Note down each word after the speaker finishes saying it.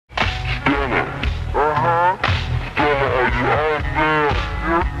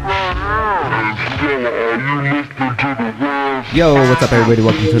Yo, what's up, everybody?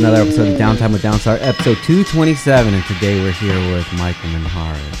 Welcome to another episode of Downtime with Downstar, episode 227. And today we're here with Michael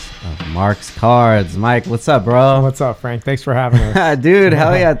Minhares of Mark's Cards. Mike, what's up, bro? What's up, Frank? Thanks for having us. Dude,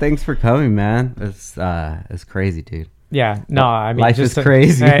 hell yeah. Thanks for coming, man. It's crazy, dude. Yeah, no, I mean, life is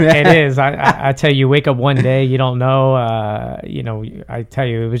crazy. It is. I tell you, wake up one day, you don't know. I tell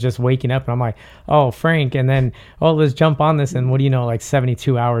you, it was just waking up, and I'm like, oh, Frank, and then let's jump on this, and what do you know? Like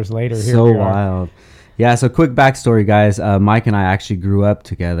 72 hours later, here So we are. wild. Yeah. So quick backstory, guys. Mike and I actually grew up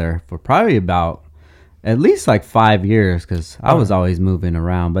together for probably about at least like 5 years, because I was always moving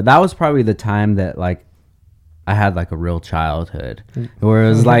around. But that was probably the time that like I had like a real childhood, where it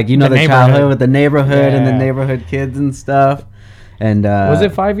was like, you know, the childhood with the neighborhood and the neighborhood kids and stuff. And was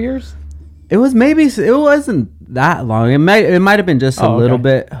it 5 years? It was it wasn't that long. It might have been just a little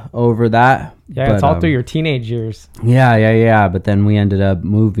bit over that. Yeah, but, it's all through your teenage years. Yeah. But then we ended up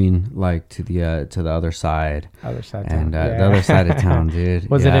moving like to the other side. Other side of And town. the other side of town, dude.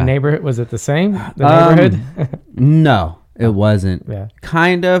 Was it a neighborhood? Was it the same? The neighborhood? No, it wasn't. Yeah.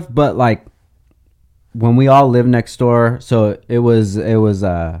 Kind of, but like when we all lived next door, so it was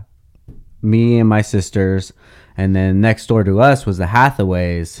me and my sisters, and then next door to us was the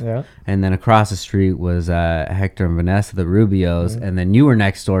Hathaways, and then across the street was Hector and Vanessa, the Rubios, and then you were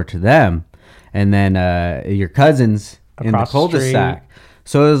next door to them, and then your cousins in the cul-de-sac.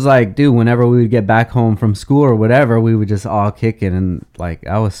 So it was like, dude, whenever we would get back home from school or whatever, we would just all kick it, and like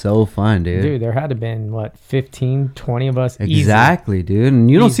that was so fun, dude. Dude, there had to have been, what, 15, 20 of us? Exactly, easy. Dude. And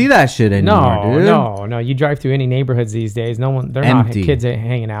you don't see that shit anymore, dude. No. You drive through any neighborhoods these days, they're Empty. not kids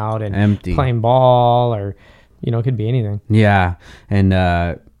hanging out and Empty. playing ball, or, it could be anything. Yeah.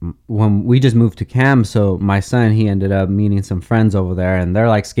 And when we just moved to Cam, so my son, he ended up meeting some friends over there, and they're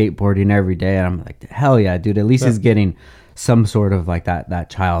like skateboarding every day. And I'm like, hell yeah, dude. At least he's getting some sort of like that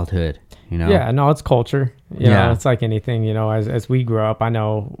childhood, you know? Yeah, no, it's culture. You know, it's like anything, as we grew up, I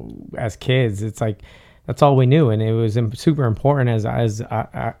know as kids, it's like, that's all we knew. And it was super important as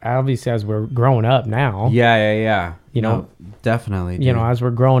obviously as we're growing up now. Yeah. No, definitely. Dude. As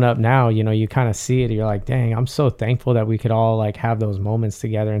we're growing up now, you kind of see it. You're like, dang, I'm so thankful that we could all like have those moments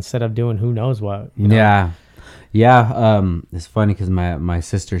together instead of doing who knows what. Yeah. It's funny because my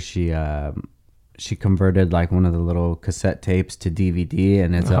sister, she converted like one of the little cassette tapes to DVD,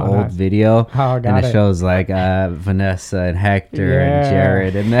 and it's an old video, and it shows like Vanessa and Hector and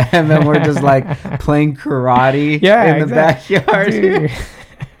Jared, and then we're just like playing karate in the backyard. Dude.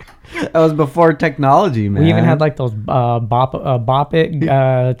 That was before technology, man. We even had like those bop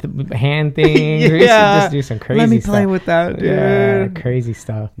it hand things. We used to just do some crazy stuff. Let me play with that, dude. Yeah, crazy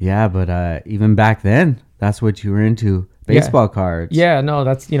stuff. Yeah, but even back then, that's what you were into. Baseball cards. Yeah, no,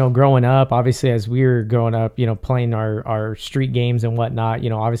 that's, growing up, obviously, as we were growing up, playing our street games and whatnot,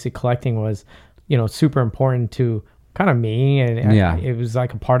 obviously collecting was, super important to kind of me. And it was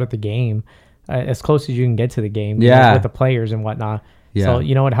like a part of the game, as close as you can get to the game with the players and whatnot. Yeah. So,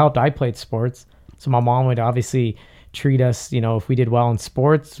 it helped. I played sports. So my mom would obviously treat us, if we did well in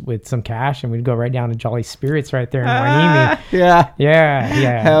sports, with some cash, and we'd go right down to Jolly Spirits right there in Wainimi. Yeah.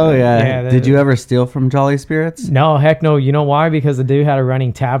 Hell yeah. Did you ever steal from Jolly Spirits? No, heck no. You know why? Because the dude had a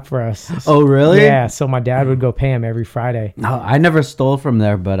running tab for us. Oh, really? Yeah, so my dad would go pay him every Friday. No, I never stole from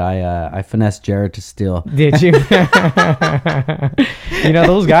there, but I finessed Jared to steal. Did you?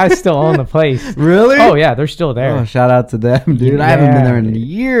 Those guys still own the place. Really? Oh, yeah, they're still there. Oh, shout out to them, dude. I haven't been there in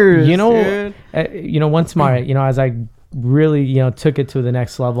years. Once as I really, took it to the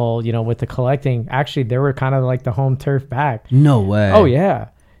next level, with the collecting, actually, they were kind of like the home turf back. No way. Oh, yeah.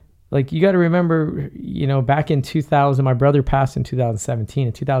 Like, you got to remember, back in 2000, my brother passed in 2017.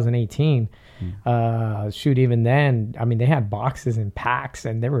 In 2018, even then, I mean, they had boxes and packs,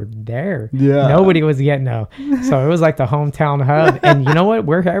 and they were there. Yeah. Nobody was getting no. So it was like the hometown hub. And you know what?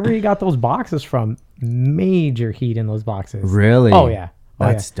 Wherever you got those boxes from, major heat in those boxes. Really? Oh, yeah.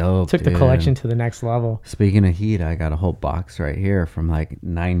 That's dope. Took the collection to the next level. Speaking of heat, I got a whole box right here from like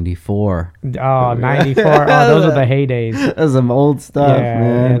 94. Oh, 94. Oh, those are the heydays. Those are some old stuff,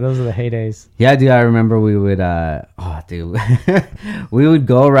 man. Yeah, those are the heydays. Yeah, dude, I remember we would we would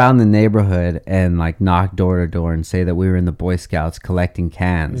go around the neighborhood and like knock door to door and say that we were in the Boy Scouts collecting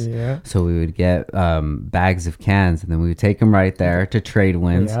cans. Yeah. So we would get bags of cans, and then we would take them right there to trade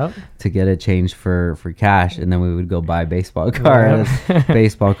wins to get a change for cash, and then we would go buy baseball cards.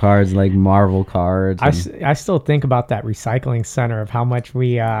 Baseball cards, like Marvel cards. I still think about that recycling center, of how much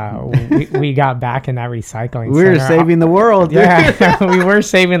we got back in that recycling center. We were saving the world. Yeah, we were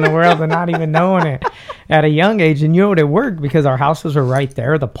saving the world and not even knowing it. at a young age, and you know what, it worked because our houses were right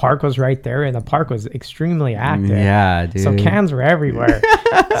there, the park was right there, and the park was extremely active. Yeah, dude. So cans were everywhere.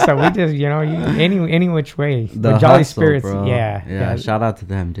 So we just, any which way. The Jolly Hustle, Spirits, bro. yeah. Shout out to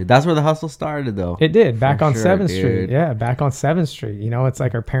them, dude. That's where the hustle started, though. It did, back on 7th dude. Street. Yeah, back on 7th Street. It's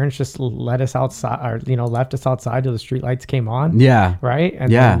like our parents just let us outside, or left us outside till the street lights came on. Yeah. Right?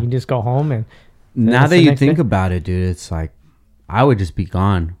 And then you just go home. And now that you think about it, dude, it's like I would just be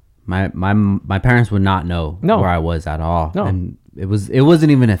gone. My parents would not know where I was at all. No. And it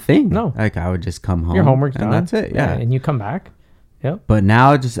wasn't even a thing. No. Like I would just come home. Your homework's and done. That's it. Yeah. And you come back. Yep. But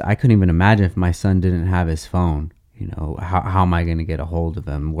now I couldn't even imagine if my son didn't have his phone. How am I going to get a hold of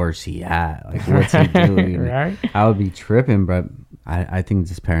him? Where's he at? Like, what's he doing? Right. I would be tripping, but I think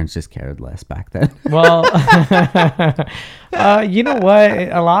his parents just cared less back then. Well, you know what?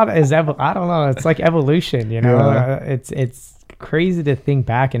 A lot is, I don't know. It's like evolution, Yeah. It's crazy to think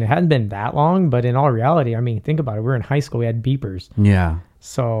back, and it hadn't been that long, but in all reality, I mean, think about it. We were in high school. We had beepers. Yeah.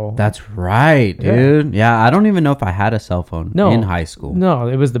 So that's right, dude. Yeah, I don't even know if I had a cell phone in high school. No,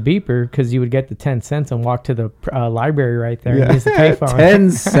 it was the beeper because you would get the 10 cents and walk to the library right there and use the payphone.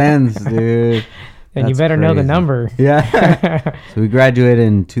 10 cents, dude. And you better know the number. Yeah. So we graduated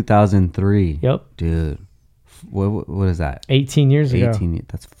in 2003. Yep. Dude, what is that? 18 years ago.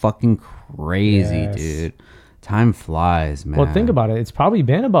 That's fucking crazy, dude. Time flies, man. Well, think about it. It's probably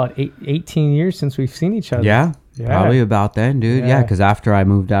been about 18 years since we've seen each other. Yeah. Probably about then, dude. Yeah, because after I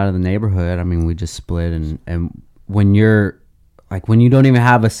moved out of the neighborhood, I mean, we just split. And when you're like, when you don't even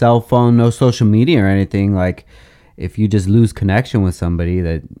have a cell phone, no social media or anything, like if you just lose connection with somebody,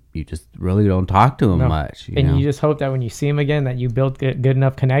 that you just really don't talk to them much. You know? You just hope that when you see them again, that you built good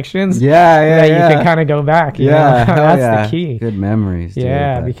enough connections. That you can kind of go back. That's the key. Good memories.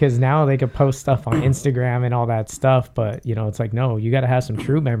 Dude, because now they could post stuff on Instagram and all that stuff, but it's like, no, you got to have some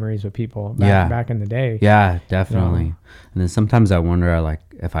true memories with people back in the day. Yeah, definitely. And then sometimes I wonder, like,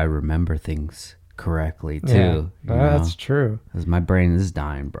 if I remember things correctly too. That's true. Because my brain is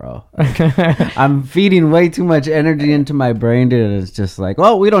dying, bro. I'm feeding way too much energy into my brain, dude. And it's just like,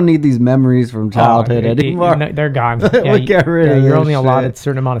 well, we don't need these memories from childhood anymore. They're gone. We get rid of you're only allotted a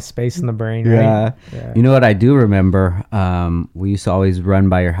certain amount of space in the brain, right? Yeah. You know what I do remember? We used to always run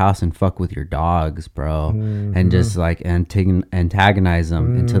by your house and fuck with your dogs, bro. And just like antagonize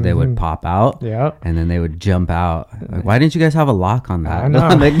them until they would pop out. Yeah. And then they would jump out. Like, why didn't you guys have a lock on that? I know.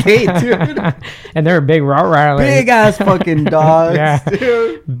 On the gate, dude. And they're a big Rottweiler. Big ass fucking dogs,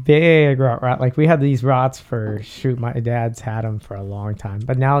 dude. Big Rottweiler. Like we had these Rots my dad's had them for a long time.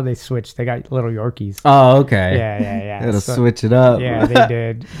 But now they switched. They got little Yorkies. Oh, okay. Yeah. It'll switch it up. Yeah, they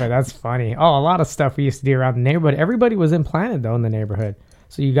did. But that's funny. Oh, a lot of stuff we used to do around the neighborhood. Everybody was implanted, though, in the neighborhood.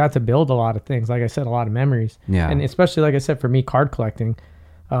 So you got to build a lot of things. Like I said, a lot of memories. Yeah. And especially, like I said, for me, card collecting,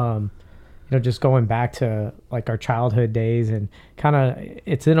 just going back to like our childhood days and kind of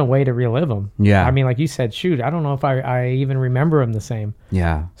it's in a way to relive them. Yeah. I mean, like you said, shoot, I don't know if I even remember them the same.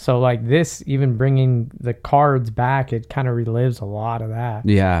 Yeah. So like this, even bringing the cards back, it kind of relives a lot of that.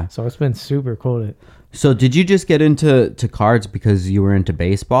 Yeah. So it's been super cool. So did you just get into cards because you were into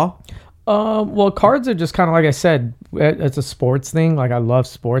baseball? Well, cards are just kind of like I said, it's a sports thing. Like I love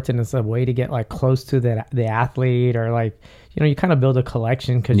sports, and it's a way to get like close to the athlete, or like you kind of build a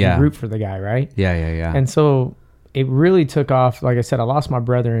collection because you root for the guy, right? Yeah. And so it really took off. Like I said, I lost my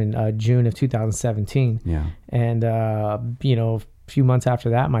brother in June of 2017. Yeah. And a few months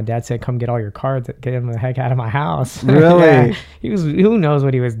after that, my dad said, "Come get all your cards. Get him the heck out of my house." Really? Who knows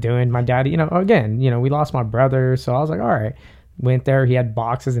what he was doing? My dad, again, we lost my brother, so I was like, all right. Went there. He had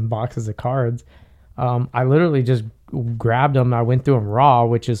boxes and boxes of cards. I literally just grabbed them. I went through them raw,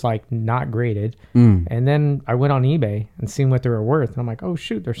 which is like not graded. And then I went on eBay and seen what they were worth. And I'm like, oh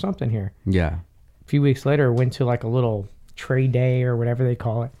shoot, there's something here. Yeah. A few weeks later, I went to like a little trade day or whatever they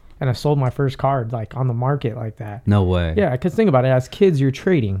call it. And I sold my first card like on the market like that. No way. Yeah. Because think about it. As kids, you're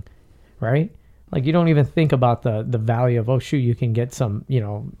trading, right? Like you don't even think about the value of, oh shoot, you can get some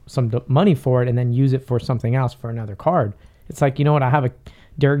money for it and then use it for something else for another card. It's like, you know what? I have a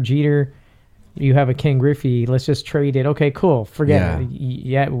Derek Jeter. You have a Ken Griffey. Let's just trade it. Okay, cool. Forget it.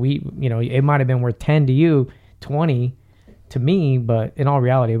 Yeah, it might have been worth 10 to you, 20 to me, but in all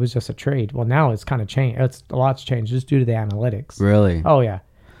reality, it was just a trade. Well, now it's kind of changed. A lot's changed just due to the analytics. Really? Oh, yeah.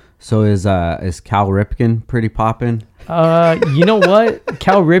 So is Cal Ripken pretty popping? You know what?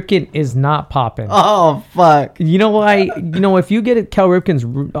 Cal Ripken is not popping. Oh fuck! You know why? If you get Cal Ripken's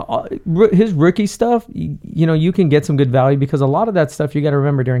his rookie stuff, you can get some good value because a lot of that stuff you got to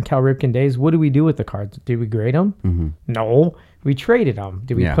remember during Cal Ripken days. What do we do with the cards? Did we grade them? Mm-hmm. No, we traded them.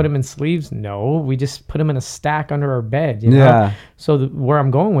 Did we put them in sleeves? No, we just put them in a stack under our bed. Yeah. So where I'm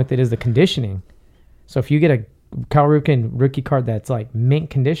going with it is the conditioning. So if you get a Cal Ripken rookie card that's like mint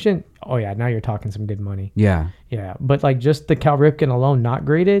condition, oh yeah, now you're talking some good money. Yeah. Yeah. But like just the Cal Ripken alone, not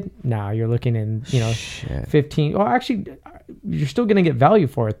graded, now you're looking in, 15. Well, actually, you're still going to get value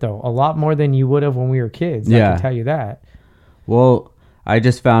for it though. A lot more than you would have when we were kids. I can tell you that. Well, I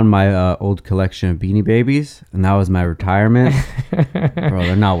just found my old collection of Beanie Babies, and that was my retirement. Bro,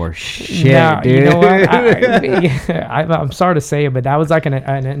 they're not worth shit, dude. You know what? I'm sorry to say it, but that was like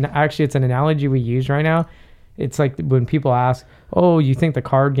actually, it's an analogy we use right now. It's like when people ask, "Oh, you think the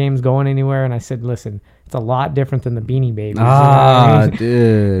card game's going anywhere?" And I said, "Listen, it's a lot different than the Beanie Babies."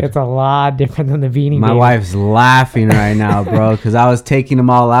 Dude, it's a lot different than the Beanie Babies. My wife's laughing right now, bro, because I was taking them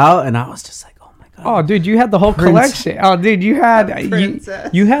all out, and I was just like, "Oh my god!" Oh, dude, you had the whole collection. Oh, dude, you had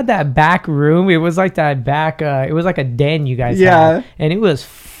you had that back room. It was like that back. It was like a den you guys had, and it was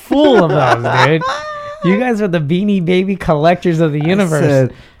full of those, dude. You guys are the Beanie Baby collectors of the universe.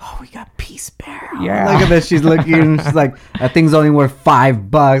 Said, oh, we got Peace Bear. Yeah. Look at this. She's looking. She's like, that thing's only worth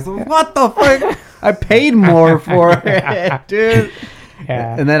 $5. What the fuck? I paid more for it, dude.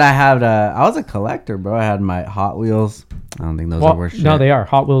 Yeah. And then I was a collector, bro. I had my Hot Wheels. I don't think those are worth shit. No, they are.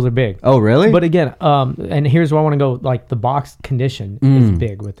 Hot Wheels are big. Oh, really? But again, and here's where I want to go. Like the box condition is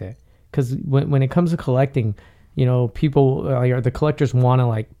big with it. Because when it comes to collecting, people, the collectors want to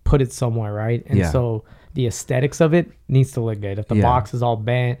like put it somewhere, right? And so the aesthetics of it needs to look good. If the box is all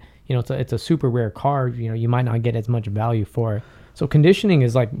bent, it's a super rare card, you might not get as much value for it. So conditioning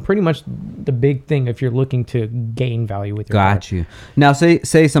is like pretty much the big thing if you're looking to gain value with your card. Got you. Now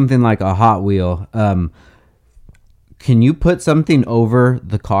say something like a Hot Wheel. Can you put something over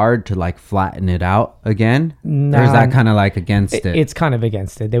the card to like flatten it out again? No, or is that kind of like against it? It's kind of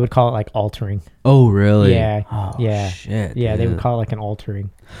against it. They would call it like altering. Oh, really? Yeah. Oh, yeah. Shit. Yeah, dude. they would call it like an altering.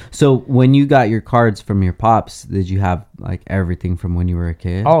 So when you got your cards from your pops, did you have like everything from when you were a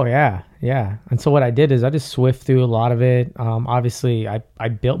kid? Oh, yeah. Yeah. And so what I did is I just swift through a lot of it. Obviously, I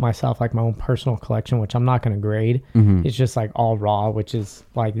built myself like my own personal collection, which I'm not going to grade. Mm-hmm. It's just like all raw, which is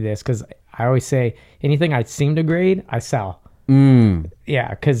like this. Because I always say anything I seem to grade, I sell. Yeah,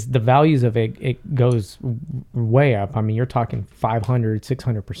 because the values of it goes way up. I mean, you're talking 500,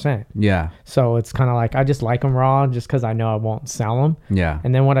 600%. Yeah. So it's kind of like I just like them raw just because I know I won't sell them. Yeah.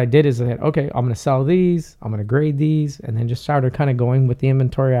 And then what I did is I said, okay, I'm going to sell these. I'm going to grade these. And then just started kind of going with the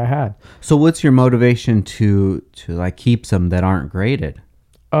inventory I had. So what's your motivation to like keep some that aren't graded?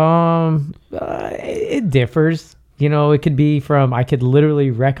 It differs. It could be from, I could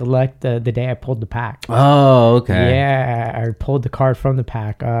literally recollect the day I pulled the pack. Oh, okay. Yeah, I pulled the card from the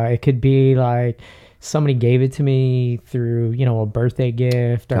pack. It could be like somebody gave it to me through, a birthday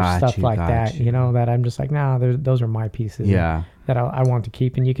gift or stuff like that, that I'm just like, nah, those are my pieces. Yeah. That I want to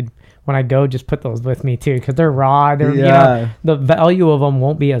keep. And you could, when I go, just put those with me too, because they're raw. They're, the value of them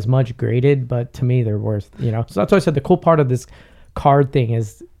won't be as much graded, but to me, they're worth, So that's why I said the cool part of this card thing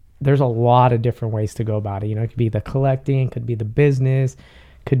is, there's a lot of different ways to go about it. It could be the collecting, could be the business,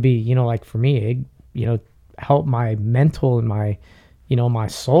 could be, like for me, help my mental and my, my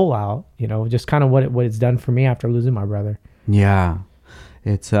soul out, just kind of what it's done for me after losing my brother. Yeah.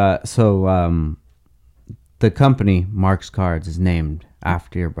 It's, the company Mark's Cards is named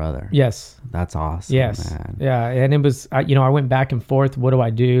after your brother. Yes. That's awesome. Yes. Man. Yeah. And it was, I went back and forth. What do I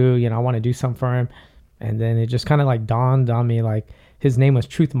do? I want to do something for him. And then it just kind of like dawned on me, like, his name was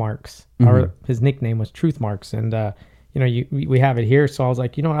Truth Marks, or his nickname was Truth Marks. And, we have it here. So I was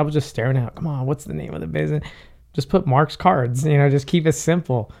like, I was just staring at, come on, what's the name of the business? Just put Mark's Cards, just keep it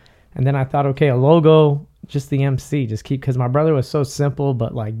simple. And then I thought, okay, a logo, just the MC, just keep, because my brother was so simple,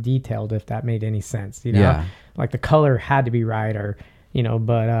 but like detailed, if that made any sense, Yeah. Like the color had to be right or,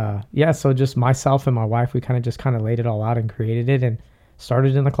 but so just myself and my wife, we kind of laid it all out and created it and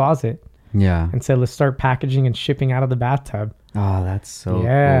started in the closet. Yeah. And said, let's start packaging and shipping out of the bathtub. Oh, that's so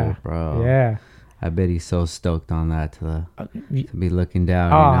cool, bro. Yeah. I bet he's so stoked on that to be looking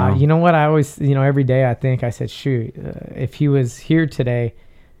down. You know what? I always, every day I said, shoot, if he was here today,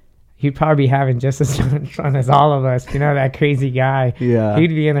 he'd probably be having just as much fun as all of us. That crazy guy. Yeah. He'd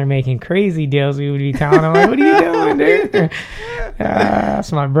be in there making crazy deals. We would be telling him, like, what are you doing, dude?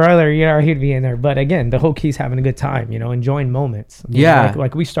 That's my brother. He'd be in there. But again, the whole key's having a good time, enjoying moments.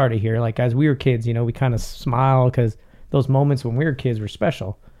 Like we started here, like as we were kids, we kind of smile because those moments when we were kids were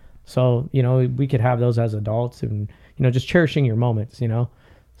special. So, we could have those as adults and, just cherishing your moments,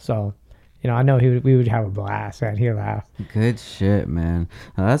 So, I know we would have a blast, man. He'd laugh. Good shit, man.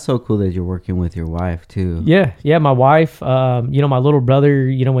 That's so cool that you're working with your wife, too. Yeah. Yeah. My wife, my little brother,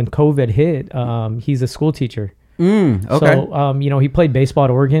 when COVID hit, he's a school teacher. Okay. So, he played baseball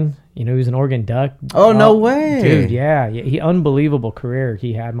at Oregon, You know, he was an Oregon Duck. Oh, no way. Dude, yeah. He unbelievable career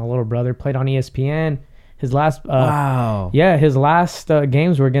he had. My little brother played on ESPN. His last his last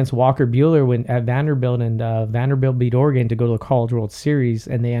games were against Walker Buehler at Vanderbilt, and Vanderbilt beat Oregon to go to the College World Series,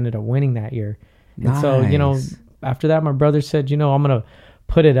 and they ended up winning that year. And so, you know, after that, my brother said, you know, I'm going to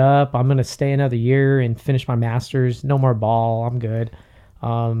put it up. I'm going to stay another year and finish my master's. No more ball. I'm good.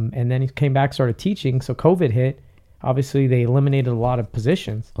 And then he came back, started teaching. So COVID hit. Obviously, they eliminated a lot of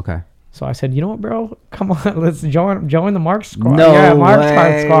positions. Okay. So I said, you know what, bro? Come on, let's join the Mark squad. No Mark's way,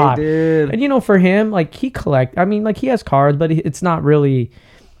 card squad. Dude. And you know, for him, like he has cards, but it's not really.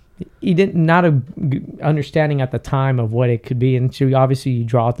 He didn't not a understanding at the time of what it could be, and so obviously you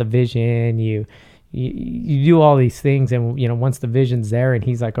draw out the vision, you do all these things, and you know once the vision's there, and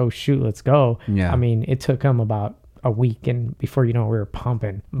he's like, oh shoot, let's go. Yeah. I mean, it took him about a week, and before you know, we were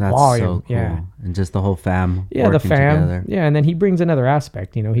pumping That's volume. So cool. Yeah, and just the whole fam. Yeah, the fam. Together. Yeah, and then he brings another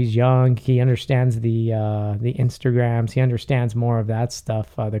aspect. You know, he's young. He understands the Instagrams. He understands more of that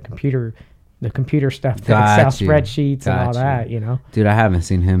stuff. The computer stuff, the Excel spreadsheets and all that. You know, dude, I haven't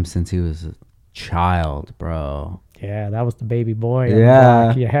seen him since he was a child, bro. Yeah, that was the baby boy.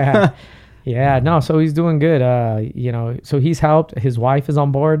 Yeah, yeah, yeah. No, so he's doing good. You know, so he's helped. His wife is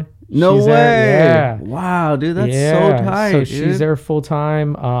on board. No she's way. There. Yeah. Wow, dude, that's so tight. So she's there full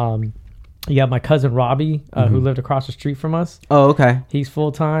time. You got my cousin Robbie, who lived across the street from us. Oh, okay. He's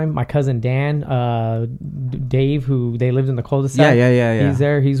full time. My cousin Dan, Dave, who they lived in the cul-de-sac. Yeah. He's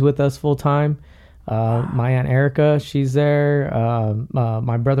there. He's with us full time. My aunt Erica, she's there.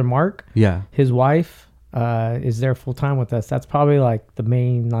 My brother Mark, his wife, is there full time with us. That's probably like the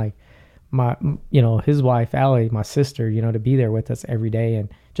main, like his wife Allie, my sister, to be there with us every day and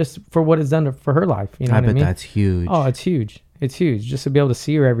just for what it's done for her life. You know what I mean? That's huge. Oh, it's huge. It's huge just to be able to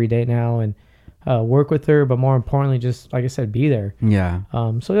see her every day now and work with her, but more importantly, just like I said, be there. Yeah.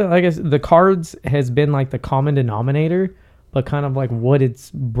 So I guess the cards has been like the common denominator, but kind of like what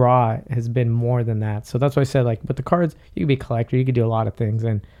it's brought has been more than that. So that's why I said, like, with the cards, you could be a collector, you could do a lot of things.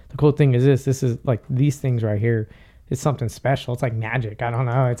 And the cool thing is this is like these things right here. It's something special. It's like magic. I don't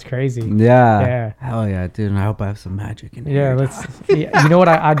know. It's crazy. Yeah. Hell yeah, dude. And I hope I have some magic in here. Yeah, you know what?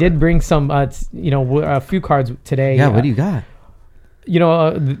 I did bring some, a few cards today. Yeah, what do you got?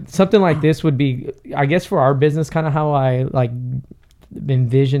 Something like this would be, I guess, for our business, kind of how I like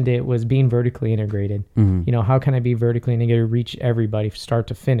envisioned it was being vertically integrated. Mm-hmm. How can I be vertically integrated, reach everybody, start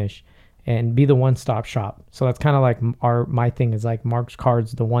to finish, and be the one-stop shop? So that's kind of like my thing is like Mark's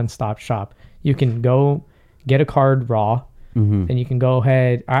Cards, the one-stop shop. You can go get a card raw, and you can go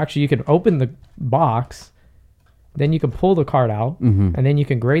ahead. Actually, you can open the box, then you can pull the card out, and then you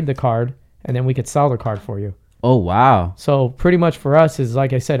can grade the card, and then we could sell the card for you. Oh, wow. So pretty much for us is,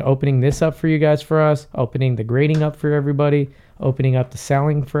 like I said, opening this up for you guys, for us, opening the grading up for everybody, opening up the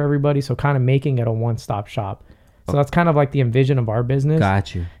selling for everybody. So kind of making it a one-stop shop. So that's kind of like the envision of our business.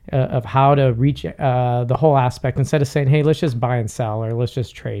 Got you. Of how to reach the whole aspect instead of saying, hey, let's just buy and sell or let's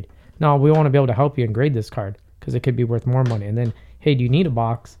just trade. No, we want to be able to help you and grade this card because it could be worth more money. And then, hey, do you need a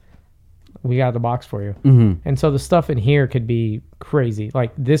box? We got the box for you. And so the stuff in here could be crazy.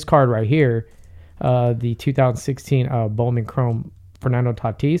 Like this card right here, the 2016 Bowman Chrome Fernando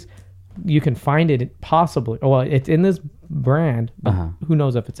Tatis. You can find it possibly. Well, it's in this brand, but who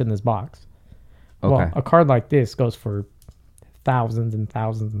knows if it's in this box. Okay. Well, a card like this goes for thousands and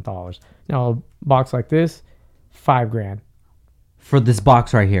thousands of dollars. Now, a box like this, $5,000. For this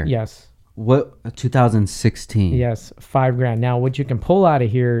box right here? Yes. What, 2016? Yes, $5,000. Now, what you can pull out of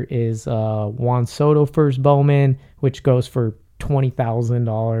here is Juan Soto first Bowman, which goes for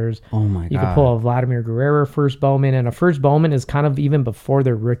 $20,000. Oh my god! You can pull a Vladimir Guerrero first Bowman, and a first Bowman is kind of even before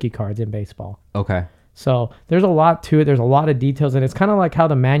their rookie cards in baseball. Okay. So there's a lot to it. There's a lot of details, and it's kind of like how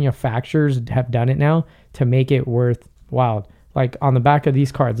the manufacturers have done it now to make it worthwhile. Like on the back of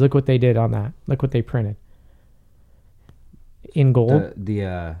these cards, look what they did on that. Look what they printed in gold.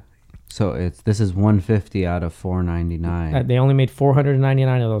 So this is 150 out of 499. They only made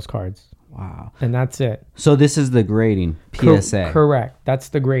 499 of those cards. Wow. And that's it. So this is the grading, PSA. Correct. That's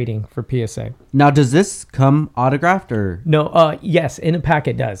the grading for PSA. Now, does this come autographed or? No, yes, in a pack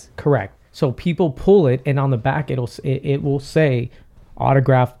it does. Correct. So people pull it, and on the back it will say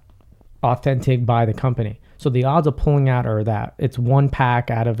autographed, authentic by the company. So the odds of pulling out are that it's one pack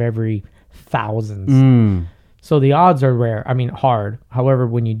out of every thousands. So the odds are rare. I mean, hard. However,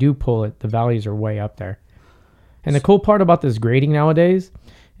 when you do pull it, the values are way up there. And the cool part about this grading nowadays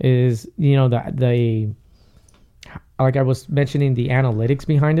is, the like I was mentioning, the analytics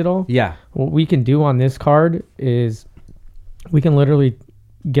behind it all. Yeah. What we can do on this card is we can literally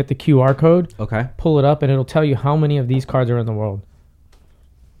get the QR code, okay, pull it up, and it'll tell you how many of these cards are in the world.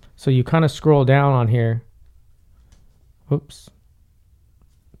 So you kind of scroll down on here. Oops.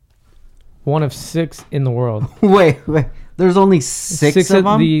 One of 6 in the world. Wait. There's only 6 of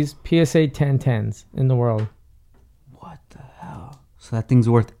them? These PSA 1010s in the world. What the hell? So that thing's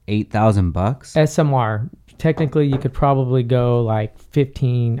worth $8,000? SMR. Technically, you could probably go like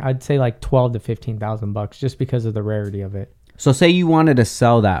 15. I'd say like 12 to 15,000 bucks, just because of the rarity of it. So say you wanted to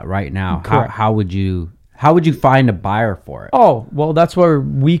sell that right now. How would you find a buyer for it? Oh, well, that's where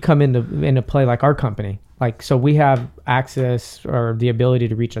we come into play, like our company. Like, so we have access or the ability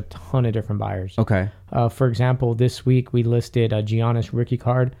to reach a ton of different buyers. Okay. For example, this week we listed a Giannis rookie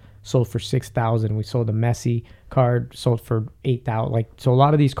card, sold for $6,000. We sold a Messi card, sold for $8,000. Like, so a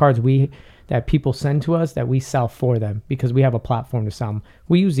lot of these cards that people send to us, that we sell for them because we have a platform to sell them.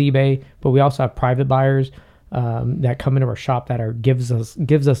 We use eBay, but we also have private buyers that come into our shop that gives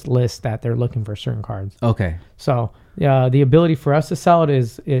us lists that they're looking for certain cards. Okay. So the ability for us to sell it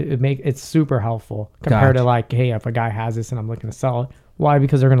it's super helpful compared to like, hey, if a guy has this and I'm looking to sell it. Why?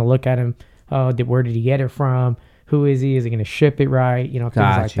 Because they're going to look at him. Where did he get it from? Who is he? Is he going to ship it right? You know,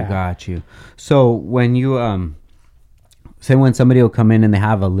 things like that. Got you. So when you say when somebody will come in and they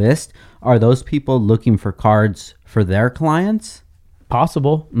have a list, are those people looking for cards for their clients?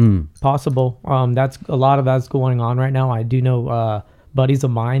 Possible. That's a lot of that's going on right now. I do know buddies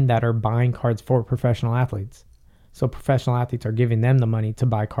of mine that are buying cards for professional athletes. So professional athletes are giving them the money to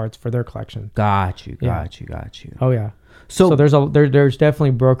buy cards for their collection. Got you. Oh yeah. So there's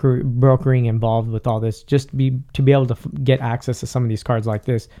definitely brokering involved with all this. Just to be able to get access to some of these cards like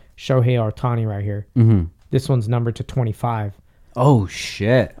this Shohei Ohtani right here. Mm-hmm. This one's numbered to 25. Oh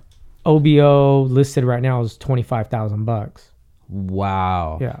shit. OBO listed right now is $25,000.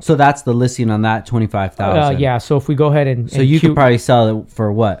 Wow. Yeah. So that's the listing on that, 25,000. Yeah. So if we go ahead and you could probably sell it for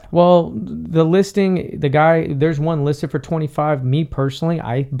what? Well, the listing, there's one listed for 25. Me personally,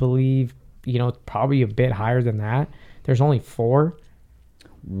 I believe, probably a bit higher than that. There's only 4.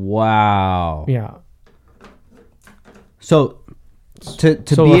 Wow. Yeah. So to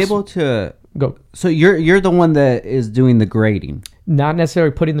be able to go. So you're the one that is doing the grading. Not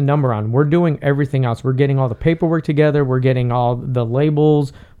necessarily putting the number on. We're doing everything else. We're getting all the paperwork together. We're getting all the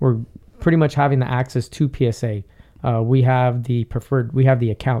labels. We're pretty much having the access to PSA. We have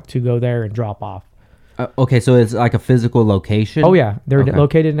the account to go there and drop off. Okay, so it's like a physical location? Oh, yeah. They're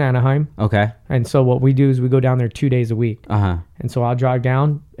located in Anaheim. Okay. And so what we do is we go down there 2 days a week. Uh-huh. And so I'll drive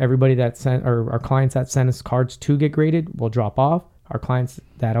down. Everybody that sent, or our clients that send us cards to get graded, we'll drop off. Our clients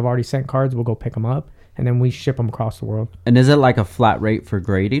that have already sent cards, we'll go pick them up. And then we ship them across the world. And is it like a flat rate for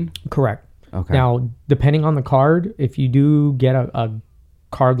grading? Correct. Okay. Now, depending on the card, if you do get a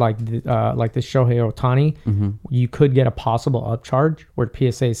card like this Shohei Ohtani, mm-hmm. you could get a possible upcharge where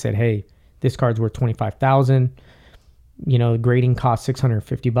PSA said, "Hey, this card's worth $25,000. Grading costs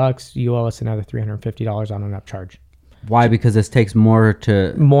 $650. You owe us another $350 on an upcharge." Why? Because this takes more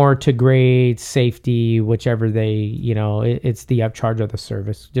to grade, safety, whichever it's the upcharge of the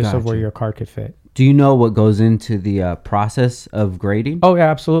service, just of where your card could fit. Do you know what goes into the process of grading? Oh, yeah,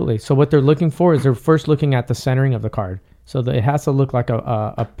 absolutely. So what they're looking for is they're first looking at the centering of the card. So it has to look like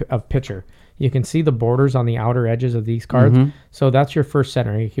a picture. You can see the borders on the outer edges of these cards. Mm-hmm. So that's your first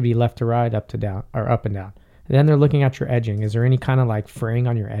centering. It could be left to right, up to down, or up and down. And then they're looking at your edging. Is there any kind of like fraying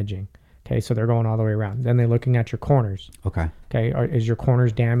on your edging? Okay, so they're going all the way around. Then they're looking at your corners. Okay. Is your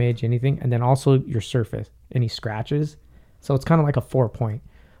corners damaged, anything? And then also your surface, any scratches. So it's kind of like a 4-point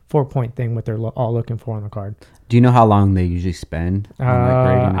thing, what they're all looking for on the card. Do you know how long they usually spend on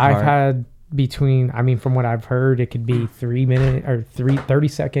grading the card? I've had from what I've heard, it could be 3 minutes or 30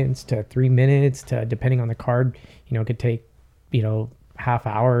 seconds to 3 minutes to, depending on the card, it could take, half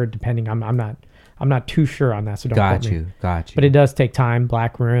hour depending. I'm not too sure on that. So don't quote me. Got you. But it does take time.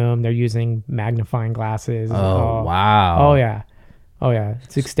 Black room. They're using magnifying glasses. Oh, wow. Oh yeah.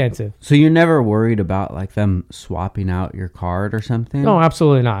 It's extensive. So you're never worried about like them swapping out your card or something? No,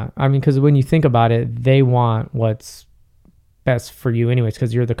 absolutely not. I mean, because when you think about it, they want what's best for you anyways,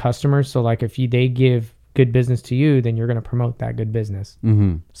 because you're the customer. So like if they give good business to you, then you're going to promote that good business.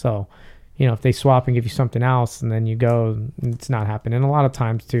 Mm-hmm. So, if they swap and give you something else and then you go, it's not happening. And a lot of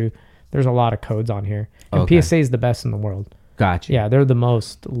times too, there's a lot of codes on here. And PSA is the best in the world. Gotcha. Yeah, they're the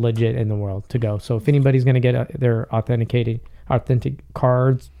most legit in the world to go. So if anybody's going to get their authentic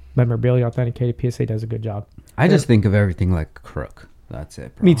cards, memorabilia authenticated, PSA does a good job. I just think of everything like crook. That's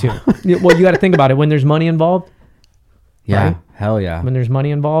it, bro. Me too. Well, you got to think about it. When there's money involved, Yeah, right? hell yeah. When there's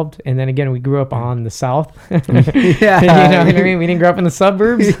money involved. And then again, we grew up on the South. Yeah. You know what I mean? We didn't grow up in the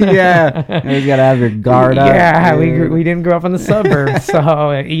suburbs. Yeah. You got to have your guard up. Yeah, we didn't grow up in the suburbs.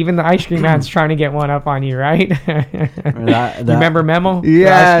 So even the ice cream man's trying to get one up on you, right? You remember Memo?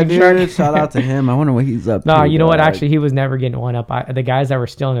 Yeah, dude. Shout out to him. I wonder what he's up to. No, you know what? Actually, he was never getting one up. The guys that were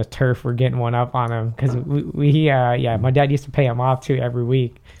stealing his turf were getting one up on him because my dad used to pay him off too every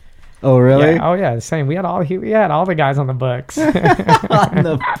week. Oh really? Yeah. Oh yeah, the same. We had all the guys on the books. On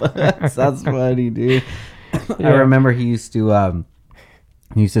the books. That's funny, dude. Yeah. I remember he used to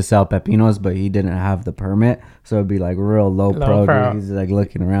sell pepinos, but he didn't have the permit, so it'd be like real low pro. Dude. He's like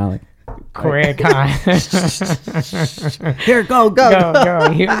looking around like. Quick, Here, go.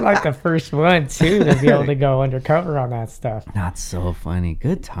 He was like the first one too to be able to go undercover on that stuff. That's so funny.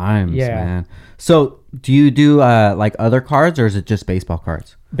 Good times, man. So, do you do like other cards, or is it just baseball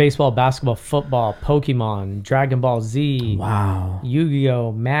cards? Baseball, basketball, football, Pokemon, Dragon Ball Z, wow,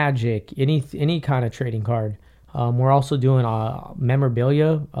 Yu-Gi-Oh, Magic, any kind of trading card. We're also doing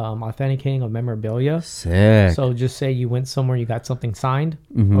memorabilia, authenticating of memorabilia. Sick. So just say you went somewhere, you got something signed.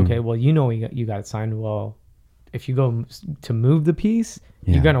 Mm-hmm. Okay, well, you got it signed. Well, if you go to move the piece,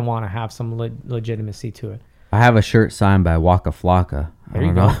 you're going to want to have some legitimacy to it. I have a shirt signed by Waka Flocka. I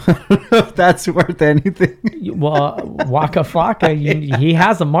don't know if that's worth anything. Well, Waka Flocka, he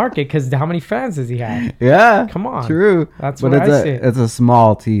has a market because how many fans does he have? Yeah, come on, true. That's what I say. It's a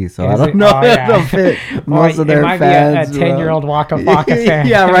small tee, so I don't know if it'll fit most of their fans. It might be a 10-year-old Waka Flocka fan.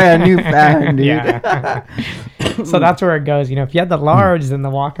 Yeah, right, a new fan, dude. Yeah. So that's where it goes. You know, if you had the large, then the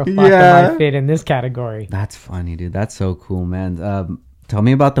Waka Flocka might fit in this category. That's funny, dude. That's so cool, man. Tell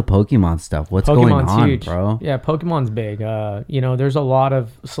me about the Pokemon stuff. What's going on, huge. Bro? Yeah, Pokemon's big. You know, there's a lot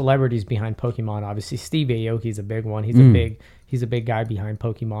of celebrities behind Pokemon. Obviously, Steve Aoki's a big one. He's a big guy behind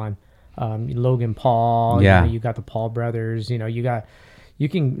Pokemon. Logan Paul. Yeah. You got the Paul brothers. You know,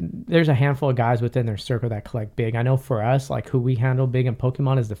 there's a handful of guys within their circle that collect big. I know for us, like who we handle big in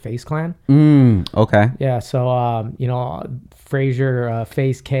Pokemon is the FaZe Clan. Okay. Yeah. So, you know, Frazier,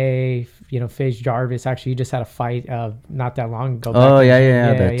 FaZe K, you know, FaZe Jarvis. Actually, he just had a fight not that long ago. Oh,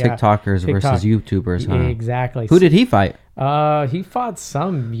 yeah. The TikTokers versus YouTubers, huh? Exactly. Who did he fight? He fought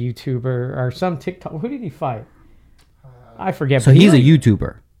some YouTuber or some TikTok. Who did he fight? I forget. So he's a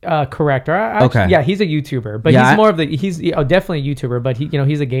YouTuber. Correct. Okay. Yeah, he's a YouTuber, but he's more of he's definitely a YouTuber, but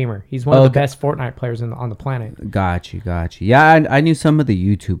he's a gamer. He's one of the best Fortnite players on the planet. Got you. Yeah, I knew some of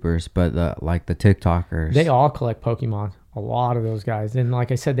the YouTubers, but like the TikTokers, they all collect Pokemon. A lot of those guys, and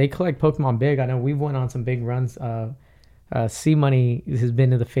like I said, they collect Pokemon big. I know we've went on some big runs. C Money has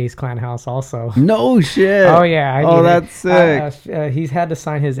been to the FaZe Clan house also. No shit. Oh yeah. That's sick. He's had to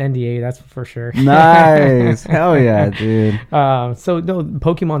sign his NDA. That's for sure. Nice. Hell yeah, dude. So no,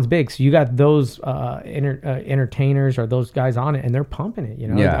 Pokemon's big. So you got those entertainers or those guys on it, and they're pumping it. You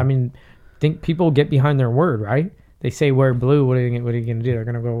know. Yeah. I mean, think people get behind their word, right? They say wear blue. What are you going to do? They're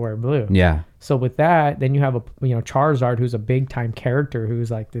going to go wear blue. Yeah. So with that, then you have Charizard, who's a big time character, who's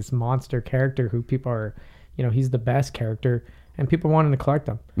like this monster character who people are, he's the best character, and people wanting to collect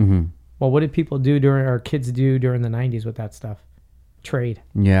them. Mm-hmm. Well, what did people do kids do during the 90s with that stuff? Trade.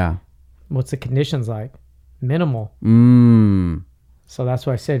 Yeah. What's the conditions like? Minimal. So that's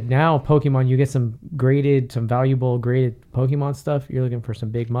why I said now Pokemon, you get some valuable graded Pokemon stuff. You're looking for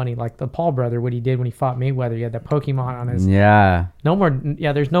some big money. Like the Paul brother, what he did when he fought Mayweather, he had that Pokemon on his. Yeah. No more.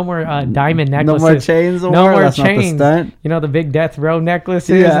 Yeah, there's no more diamond necklaces. No more chains. No more chains. Not the the big death row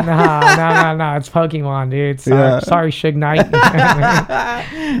necklaces. Yeah. No. It's Pokemon, dude. Sorry, Suge Knight.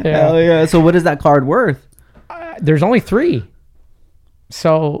 Hell yeah. So what is that card worth? There's only 3.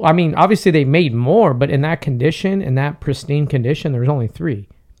 So, I mean, obviously they made more, but in that condition, in that pristine condition, there's only 3.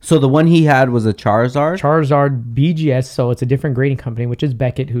 So the one he had was a Charizard? Charizard BGS, so it's a different grading company, which is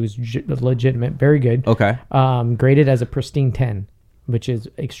Beckett, who's legitimate, very good. Okay. Graded as a pristine 10, which is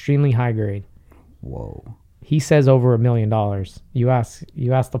extremely high grade. Whoa. He says over $1 million. You ask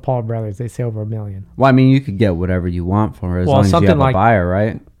the Paul brothers, they say over $1 million. Well, I mean, you could get whatever you want for it as long as you have a buyer,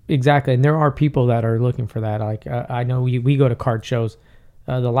 right? Exactly, and there are people that are looking for that. Like I know we go to card shows.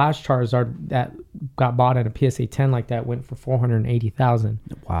 The last Charizard that got bought at a PSA 10 like that went for $480,000.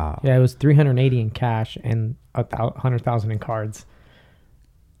 Wow. Yeah, it was $380 in cash and $100,000 in cards.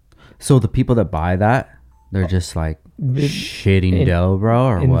 So the people that buy that, they're just like shitting dough, bro,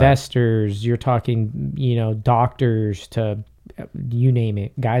 or investors. What? You're talking, doctors to you name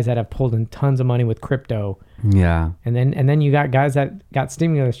it. Guys that have pulled in tons of money with crypto. Yeah. And then you got guys that got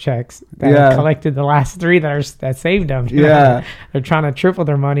stimulus checks that have collected the last 3 that saved them. Yeah. They're trying to triple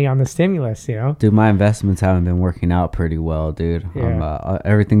their money on the stimulus, Dude, my investments haven't been working out pretty well, dude. Yeah.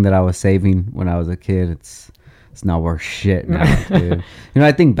 Everything that I was saving when I was a kid, it's not worth shit now, dude.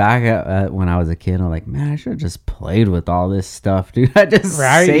 I think back at when I was a kid, I'm like, man, I should have just played with all this stuff, dude. I just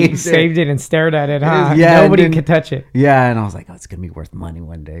saved it and stared at it, huh? Yeah, nobody could touch it. Yeah, and I was like, oh, it's gonna be worth money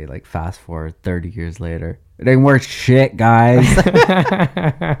one day. Like, fast forward 30 years later, it ain't worth shit, guys.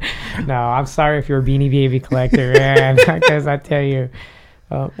 No, I'm sorry if you're a Beanie Baby collector, man, because I tell you.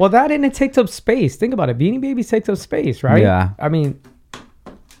 Well, that and it takes up space. Think about it. Beanie Babies takes up space, right? Yeah. I mean,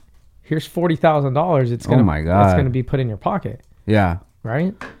 here's $40,000. It's gonna, oh my God, it's gonna be put in your pocket. Yeah.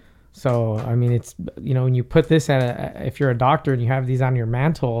 Right. So I mean, it's when you put this if you're a doctor and you have these on your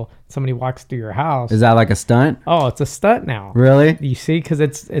mantle, somebody walks through your house. Is that like a stunt? Oh, it's a stunt now. Really? You see, because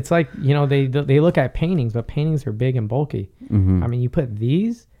it's like they look at paintings, but paintings are big and bulky. Mm-hmm. I mean, you put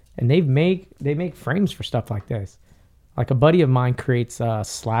these, and they make frames for stuff like this. Like a buddy of mine creates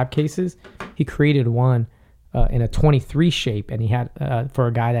slab cases. He created one in a 23 shape, and he had for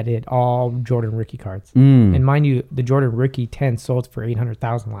a guy that did all Jordan rookie cards. And mind you, the Jordan rookie 10 sold for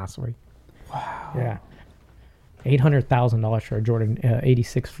 $800,000 last week. Wow. Yeah, $800,000 for a Jordan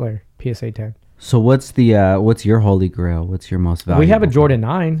 86 Flair PSA 10. So what's your holy grail? What's your most valuable? We have a Jordan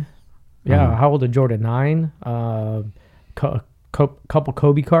 9. Yeah, how old a Jordan 9? Couple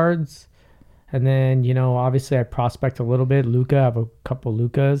Kobe cards. And then, obviously I prospect a little bit. Luka, I have a couple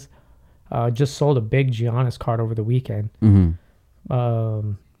Lukas. Just sold a big Giannis card over the weekend.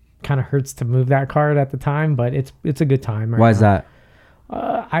 Mm-hmm. Kind of hurts to move that card at the time, but it's a good time. Why is that?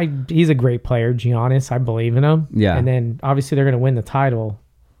 He's a great player, Giannis. I believe in him. Yeah. And then obviously they're going to win the title.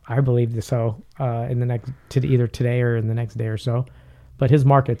 I believe so. In the next either today or in the next day or so. But his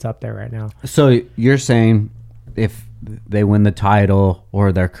market's up there right now. So you're saying if they win the title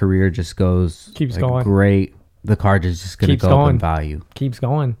or their career just keeps going great, the card is just going to go up in value. Keeps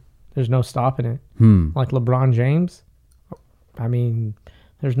going. There's no stopping it. Like LeBron James, I mean,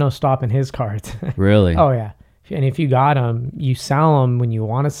 there's no stopping his cards. Really? Oh, yeah. And if you got them, you sell them when you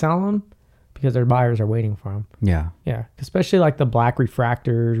want to sell them because their buyers are waiting for them. Yeah. Yeah. Especially like the black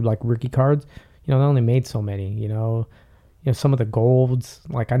refractor, like rookie cards, they only made so many, some of the golds,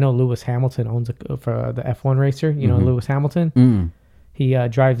 like I know Lewis Hamilton owns for the F1 racer, Lewis Hamilton. He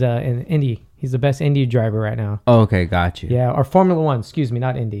drives an Indy. He's the best Indy driver right now. Oh, okay. Got you. Yeah. Or Formula One, excuse me,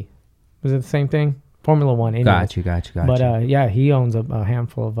 not Indy. Was it the same thing? Formula One. Indy. Got you. But yeah, he owns a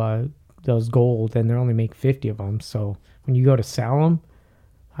handful of those gold, and they only make 50 of them. So when you go to sell them,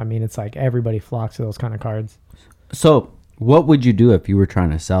 I mean, it's like everybody flocks to those kind of cards. So what would you do if you were trying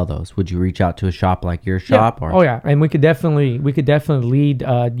to sell those? Would you reach out to a shop like your shop? Yeah. Or? Oh yeah, and we could definitely lead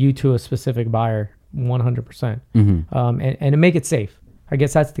you to a specific buyer, 100%, and to make it safe. I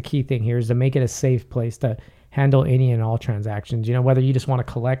guess that's the key thing here, is to make it a safe place to handle any and all transactions. Whether you just want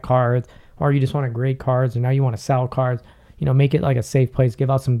to collect cards or you just want to grade cards, or now you want to sell cards. Make it like a safe place. Give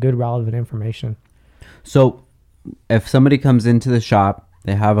out some good relevant information. So, if somebody comes into the shop,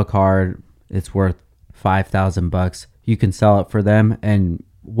 they have a card, it's worth $5,000. You can sell it for them, and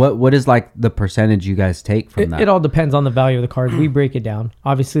what is like the percentage you guys take from that? It all depends on the value of the card. We break it down.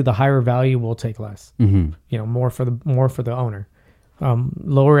 Obviously, the higher value will take less. More for the owner.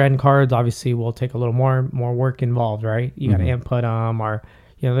 Lower end cards obviously will take a little more work involved, right? You got to input them, or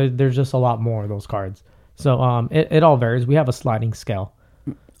there's just a lot more of those cards. So it all varies. We have a sliding scale.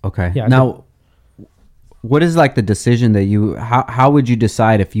 Okay. Yeah. Now, what is like the decision that how would you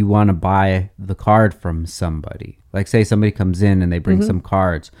decide if you want to buy the card from somebody? Like, say somebody comes in and they bring some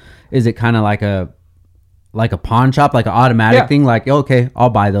cards. Is it kind of like a pawn shop, like an automatic thing? Like, okay, I'll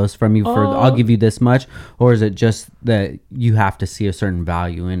buy those from you I'll give you this much. Or is it just that you have to see a certain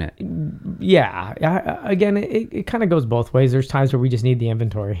value in it? Yeah. Again, it kind of goes both ways. There's times where we just need the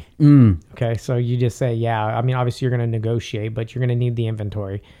inventory. Okay. So you just say, yeah, I mean, obviously you're going to negotiate, but you're going to need the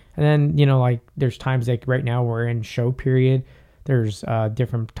inventory. And then, like there's times like right now we're in show period. There's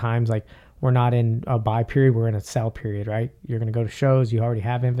different times like we're not in a buy period. We're in a sell period, right? You're going to go to shows. You already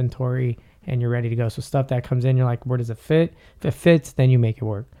have inventory and you're ready to go. So stuff that comes in, you're like, where does it fit? If it fits, then you make it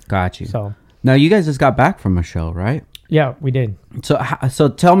work. Got you. So now you guys just got back from a show, right? Yeah, we did. So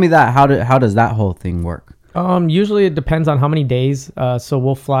tell me that, how does that whole thing work? Usually it depends on how many days. So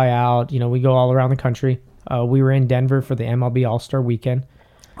we'll fly out, we go all around the country. We were in Denver for the MLB All-Star Weekend.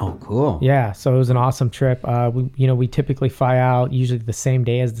 Oh, cool. Yeah, so it was an awesome trip. We typically fly out usually the same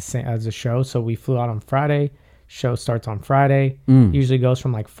day as the show. So we flew out on Friday. Show starts on Friday. Usually goes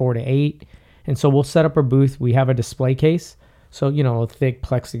from like 4 to 8. And so we'll set up our booth. We have a display case. So, a thick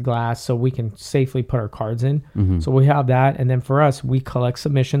plexiglass so we can safely put our cards in. So we have that. And then for us, we collect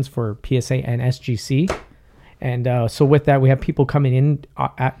submissions for PSA and SGC. And so with that, we have people coming in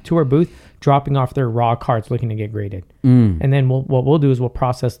to our booth, dropping off their raw cards looking to get graded. And then what we'll do is we'll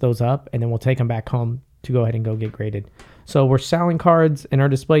process those up, and then we'll take them back home to go ahead and go get graded. So we're selling cards in our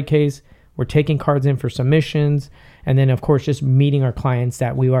display case. We're taking cards in for submissions. And then, of course, just meeting our clients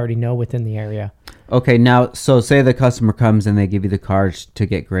that we already know within the area. Okay, now, so say the customer comes and they give you the cards to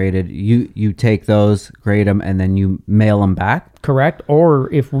get graded. You take those, grade them, and then you mail them back? Correct.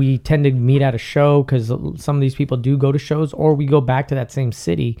 Or if we tend to meet at a show, because some of these people do go to shows, or we go back to that same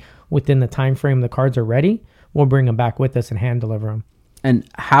city within the time frame the cards are ready, we'll bring them back with us and hand deliver them. And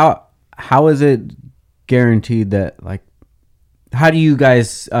how is it guaranteed that, like, how do you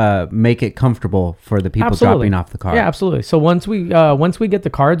guys make it comfortable for the people dropping off the card? Yeah, absolutely. So once we get the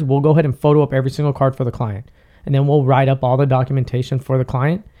cards, we'll go ahead and photo up every single card for the client, and then we'll write up all the documentation for the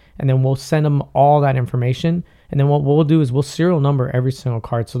client, and then we'll send them all that information. And then what we'll do is we'll serial number every single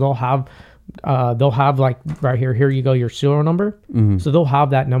card. So they'll have like right here, here you go, your serial number. Mm-hmm. So they'll have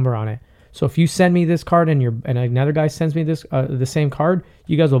that number on it. So if you send me this card and another guy sends me this the same card,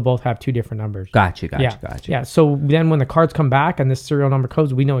 you guys will both have two different numbers. Gotcha. Yeah. So then when the cards come back and this serial number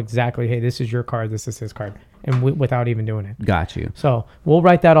codes, we know exactly, hey, this is your card, this is his card, and without even doing it. Got you. So we'll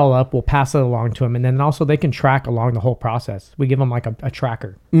write that all up. We'll pass it along to them, and then also they can track along the whole process. We give them like a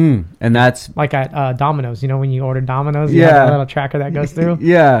tracker. And that's like at Domino's. You know, when you order Domino's, you have a little tracker that goes through.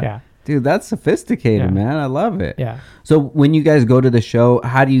 Yeah. Dude, that's sophisticated, man. I love it. Yeah. So when you guys go to the show,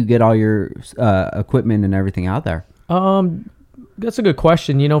 how do you get all your equipment and everything out there? That's a good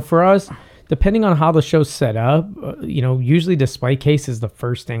question. You know, for us, depending on how the show's set up, usually display case is the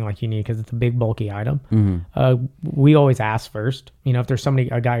first thing like you need because it's a big bulky item. Mm-hmm. We always ask first. You know, if there's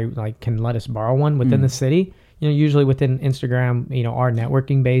a guy like can let us borrow one within the city. You know, usually within Instagram, our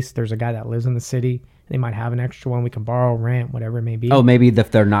networking base, there's a guy that lives in the city. They might have an extra one we can borrow, rent, whatever it may be. Oh, maybe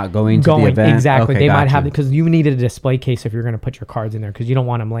if they're not going to the event. Exactly. Okay, they might have it because you need a display case if you're going to put your cards in there because you don't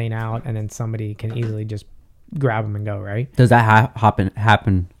want them laying out and then somebody can easily just grab them and go, right? Does that happen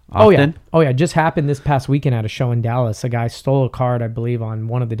often? Oh, yeah. Just happened this past weekend at a show in Dallas. A guy stole a card, I believe, on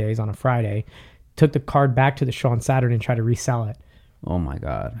one of the days on a Friday, took the card back to the show on Saturday and tried to resell it. Oh, my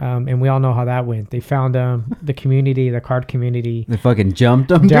God. And we all know how that went. They found the card community. They fucking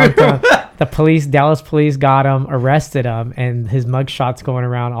jumped him. The Dallas police got him, arrested him, and his mugshot's going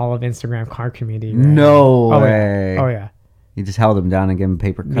around all of Instagram card community. Right? No way. Oh, yeah. You just held him down and gave him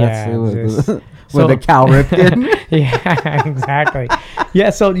paper cuts with a Cal Ripken. Yeah, exactly. Yeah,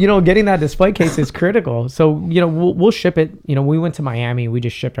 so, getting that display case is critical. So, we'll ship it. We went to Miami. We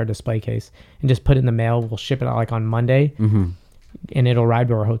just shipped our display case and just put it in the mail. We'll ship it out like on Monday. Mm-hmm. And it'll ride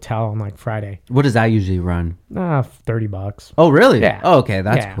to our hotel on like Friday. What does that usually run? $30. Oh, really? Yeah. Oh, okay.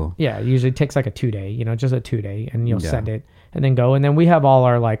 That's cool. Yeah. It usually takes like a 2-day, just a 2-day, and you'll send it and then go. And then we have all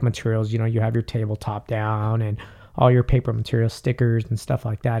our like materials, you have your tabletop down and all your paper material, stickers and stuff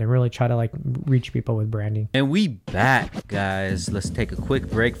like that, and really try to like reach people with branding. And we back, guys. Let's take a quick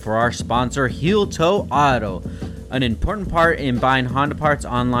break for our sponsor, Heel Toe Auto. An important part in buying Honda parts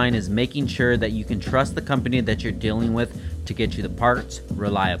online is making sure that you can trust the company that you're dealing with to get you the parts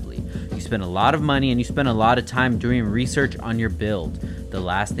reliably. You spend a lot of money and you spend a lot of time doing research on your build. The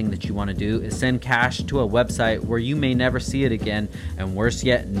last thing that you want to do is send cash to a website where you may never see it again, and worse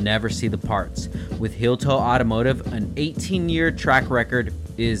yet, never see the parts. With Heel Toe Automotive, an 18-year track record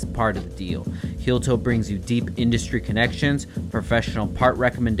is part of the deal. Heel Toe brings you deep industry connections, professional part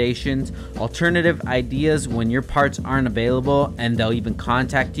recommendations, alternative ideas when your parts aren't available, and they'll even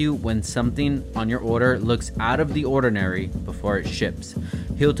contact you when something on your order looks out of the ordinary before it ships.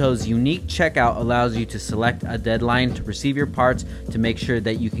 Heel Toe's unique checkout allows you to select a deadline to receive your parts to make sure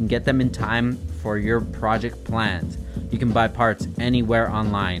that you can get them in time for your project plans. You can buy parts anywhere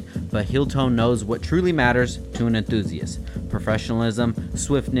online, but Heel Toe knows what truly matters to an enthusiast: professionalism,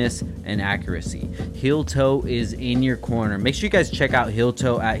 swiftness, and accuracy. Heel Toe is in your corner. Make sure you guys check out Heel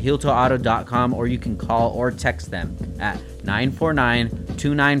Toe at heeltoeauto.com, or you can call or text them at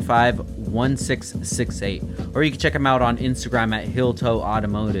 949-295-1668, or you can check them out on Instagram at Heel Toe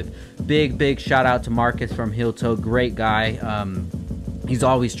Automotive. Big shout out to Marcus from Heel Toe. Great guy. He's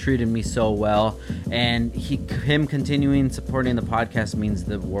always treated me so well, and him continuing supporting the podcast means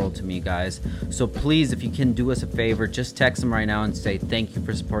the world to me, guys. So please, if you can do us a favor, just text him right now and say thank you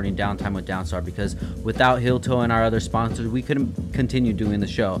for supporting Downtime with Downstar, because without Heel Toe and our other sponsors, we couldn't continue doing the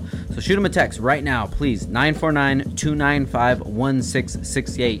show. So shoot him a text right now, please,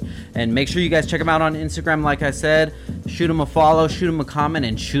 949-295-1668, and make sure you guys check him out on Instagram. Like I said, shoot him a follow, shoot him a comment,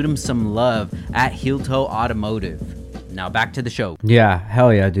 and shoot him some love at Heel Toe Automotive. Now back to the show. Yeah,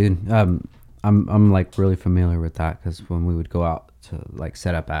 hell yeah, dude. I'm like really familiar with that, because when we would go out to like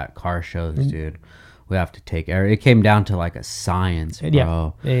set up at car shows, dude, we have to take it came down to like a science, bro.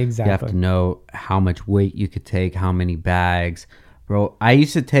 Yeah, exactly. You have to know how much weight you could take, how many bags, bro. I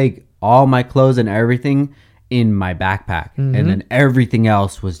used to take all my clothes and everything in my backpack, and then everything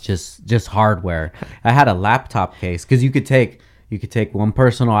else was just hardware. I had a laptop case because you could take one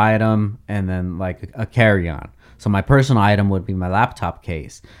personal item and then like a carry-on. So my personal item would be my laptop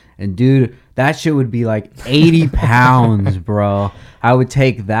case. And dude, that shit would be like 80 pounds, bro. I would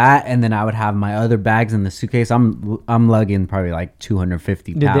take that, and then I would have my other bags in the suitcase. I'm lugging probably like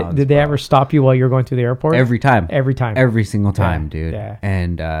 250 pounds. Did they ever stop you while you were going through the airport? Every time. Every single time, dude. Yeah.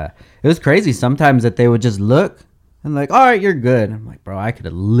 And it was crazy sometimes that they would just look and like, all right, you're good. I'm like, bro, I could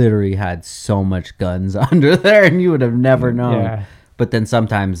have literally had so much guns under there, and you would have never known. Yeah. But then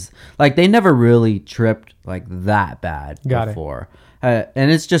sometimes, like, they never really tripped like that bad before.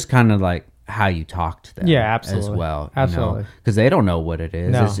 And it's just kind of like how you talk to them as well. Absolutely. Because they don't know what it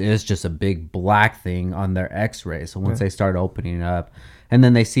is. No. It's just a big black thing on their x-ray. So once they start opening up, and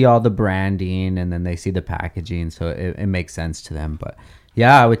then they see all the branding, and then they see the packaging, so it makes sense to them. But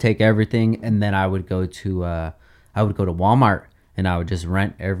yeah, I would take everything, and then I would go to Walmart, and I would just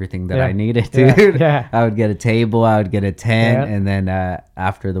rent everything that I needed, dude. Yeah. I would get a table, I would get a tent, and then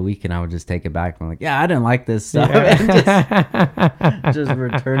after the weekend, I would just take it back. I'm like, I didn't like this stuff. And just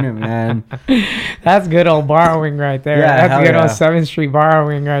return it, man. That's good old borrowing right there. Yeah, that's good old 7th Street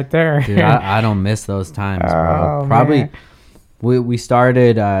borrowing right there. Dude, I don't miss those times, bro. Probably. We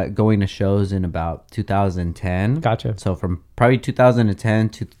started going to shows in about 2010. Gotcha. So from probably 2010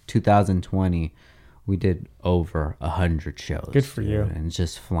 to 2020, we did over 100 shows. Good for you. And it's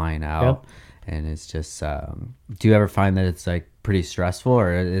just flying out. Yep. And it's just, do you ever find that it's like pretty stressful,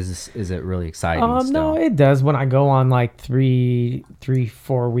 or is it really exciting still? No, it does when I go on like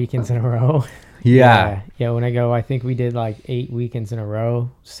 4 weekends in a row. Yeah. Yeah. When I go, I think we did like 8 weekends in a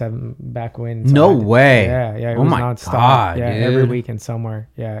row, 7 back when. So no way. Yeah. It was nonstop. God, yeah. Dude. Every weekend somewhere.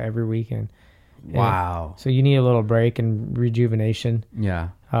 Yeah. Every weekend. Wow. So you need a little break and rejuvenation. Yeah.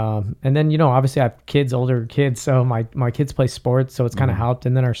 And then, obviously I have older kids. So my kids play sports, so it's kind of helped.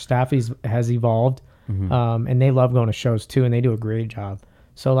 And then our staff has evolved. And they love going to shows too, and they do a great job.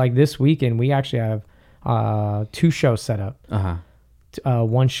 So like this weekend, we actually have 2 shows set up.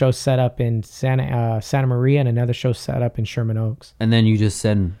 One show set up in Santa Maria, and another show set up in Sherman Oaks. And then you just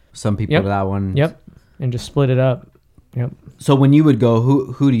send some people to that one. Yep. And just split it up. Yep. So when you would go,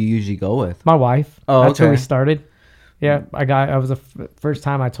 who do you usually go with? My wife. Oh, that's where we started. Yeah, I was the first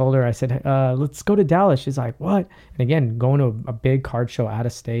time I told her, I said, let's go to Dallas. She's like, what? And again, going to a big card show out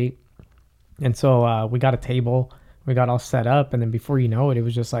of state. And so we got a table, we got all set up. And then before you know it, it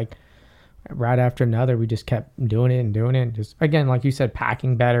was just like right after another, we just kept doing it. And just, again, like you said,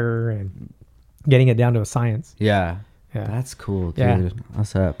 packing better and getting it down to a science. Yeah. That's cool, dude. Yeah.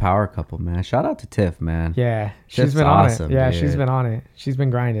 That's a power couple, man. Shout out to Tiff, man. Yeah. She's been awesome, on it. Yeah, dude. She's been on it. She's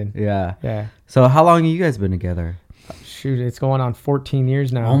been grinding. Yeah. So how long have you guys been together? Shoot, it's going on 14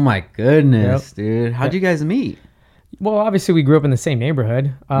 years now. Oh my goodness, dude. How'd you guys meet? Well, obviously we grew up in the same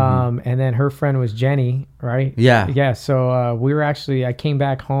neighborhood. And then her friend was Jenny, right? Yeah. So I came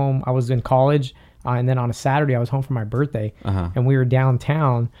back home. I was in college. And then on a Saturday, I was home for my birthday. And we were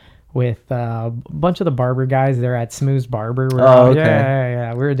downtown with a bunch of the barber guys there at Smooth's Barber. Okay.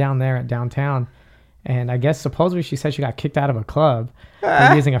 Yeah. We were down there at downtown. And I guess supposedly she said she got kicked out of a club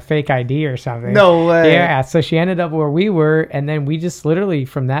for using a fake ID or something. No way. Yeah. So she ended up where we were. And then we just literally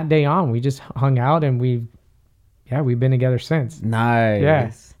from that day on, we just hung out, and we've been together since. Nice.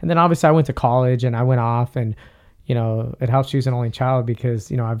 Yeah. And then obviously I went to college and I went off, and, it helps she's an only child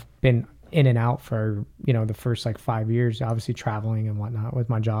because, I've been in and out for, the first like 5 years, obviously traveling and whatnot with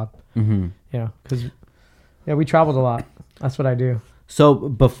my job. Because, we traveled a lot. That's what I do. So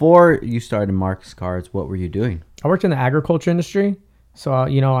before you started Marcus Cards, what were you doing? I worked in the agriculture industry. So,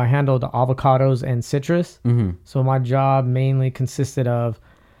 I handled avocados and citrus. So my job mainly consisted of,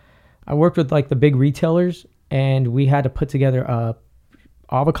 I worked with like the big retailers, and we had to put together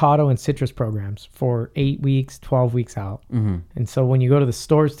avocado and citrus programs for 8 weeks, 12 weeks out. And so when you go to the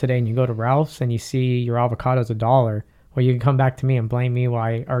stores today and you go to Ralph's and you see your avocado's $1, well, you can come back to me and blame me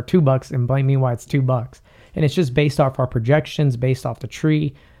why, or $2 and blame me why it's $2. And it's just based off our projections, based off the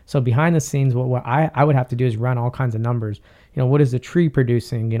tree. So behind the scenes, what I would have to do is run all kinds of numbers. What is the tree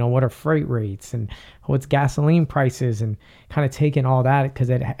producing? What are freight rates and what's gasoline prices, and kind of taking all that because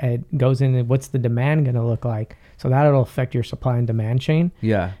it goes in. What's the demand going to look like? So that'll affect your supply and demand chain.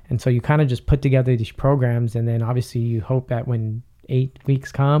 Yeah. And so you kind of just put together these programs, and then obviously you hope that when 8 weeks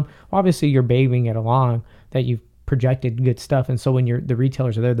come, obviously you're babying it along, that you've projected good stuff. And so when the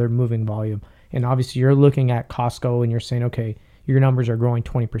retailers are there, they're moving volume. And obviously you're looking at Costco and you're saying, okay, your numbers are growing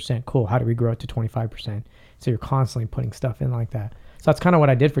 20%. Cool. How do we grow it to 25%? So you're constantly putting stuff in like that. So that's kind of what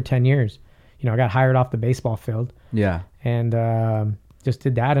I did for 10 years. I got hired off the baseball field. Yeah. And just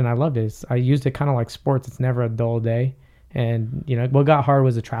did that, and I loved it. I used it kind of like sports. It's never a dull day. And, you know, what got hard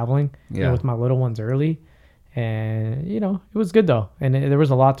was the traveling, you know, with my little ones early. And, you know, it was good though. And there was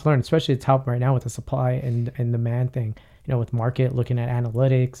a lot to learn, especially it's helping right now with the supply and demand thing, you know, with market, looking at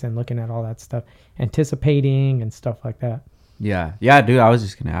analytics and looking at all that stuff, anticipating and stuff like that. Yeah. Yeah, dude, I was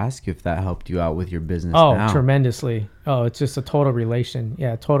just going to ask you if that helped you out with your business now. Tremendously. Oh, it's just a total relation.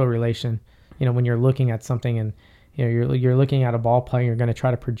 Yeah, total relation. You know, when you're looking at something and, you know, you're looking at a ball play, you're going to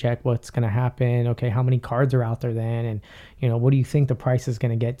try to project what's going to happen. Okay, how many cards are out there then? And, you know, what do you think the price is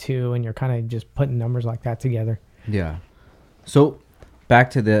going to get to? And you're kind of just putting numbers like that together. Yeah. So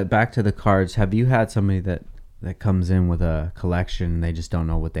back to the cards. Have you had somebody that comes in with a collection and they just don't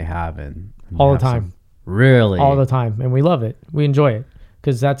know what they have? And all the time. Really? All the time. And we love it. We enjoy it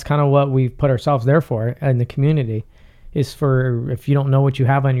because that's kind of what we've put ourselves there for in the community, is for, if you don't know what you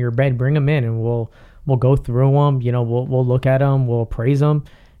have on your bed, bring them in and we'll go through them. You know, we'll look at them, we'll appraise them.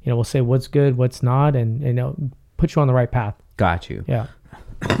 You know, we'll say what's good, what's not, and, you know, put you on the right path. Got you. Yeah.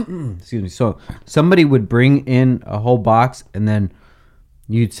 Excuse me. So somebody would bring in a whole box, and then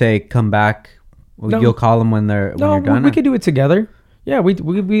you'd say, "Come back." Well, you'll call them when you're done. We could do it together. Yeah,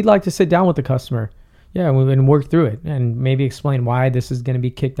 we'd like to sit down with the customer. Yeah, and work through it and maybe explain why this is going to be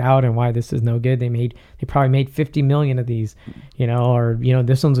kicked out and why this is no good. They probably made 50 million of these, you know, or, you know,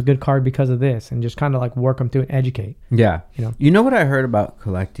 this one's a good card because of this, and just kind of like work them through and educate. Yeah. You know what I heard about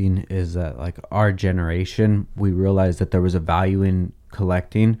collecting is that, like, our generation, we realized that there was a value in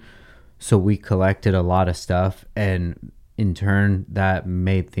collecting. So we collected a lot of stuff, and in turn that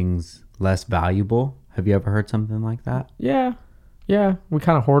made things less valuable. Have you ever heard something like that? Yeah. Yeah, we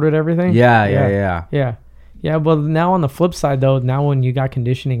kind of hoarded everything. Yeah. But now on the flip side, though, now when you got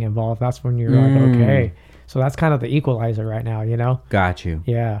conditioning involved, that's when you're like, okay. So that's kind of the equalizer right now, you know? Got you.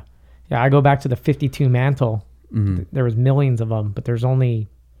 Yeah. I go back to the 52 mantle. Mm-hmm. There was millions of them, but there's only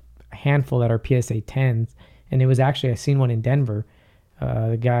a handful that are PSA 10s. And it was actually, I seen one in Denver.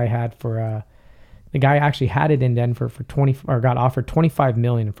 The guy actually had it in Denver for got offered 25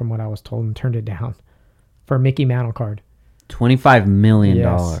 million from what I was told, and turned it down for a Mickey Mantle card. $25 million.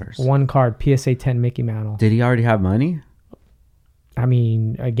 Yes, one card, PSA 10 Mickey Mantle. Did he already have money? I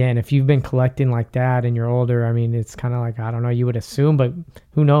mean, again, if you've been collecting like that and you're older, I mean, it's kind of like, I don't know, you would assume, but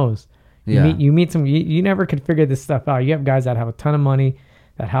who knows? Yeah. You meet some, you never could figure this stuff out. You have guys that have a ton of money,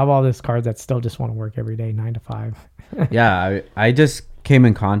 that have all these cards, that still just want to work every day, 9 to 5. Yeah, I just came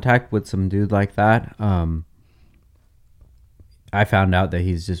in contact with some dude like that. I found out that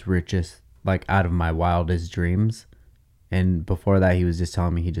he's just richest, like, out of my wildest dreams. And before that, he was just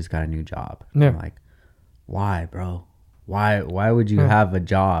telling me he just got a new job. Yeah. I'm like, why, bro? Why would you have a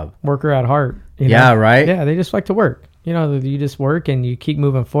job? Worker at heart. Yeah, right? Yeah, they just like to work. You know, you just work and you keep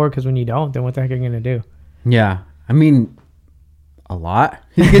moving forward, because when you don't, then what the heck are you going to do? Yeah. I mean, a lot.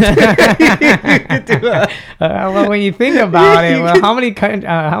 Well, when you think about it, well, how many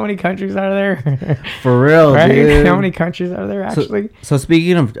countries are there? For real, right? Dude. How many countries are there, actually? So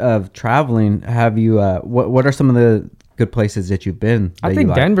speaking of traveling, have you, what are some of the good places that you've been? I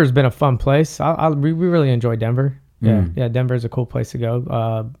think Denver's been a fun place. We really enjoy Denver. Yeah, Denver's a cool place to go.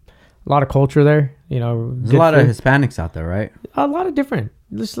 A lot of culture there. You know, there's a lot of Hispanics out there, right? A lot of different.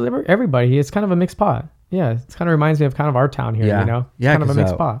 Just everybody. It's kind of a mixed pot. Yeah, it kind of reminds me of kind of our town here. You know, yeah, kind of a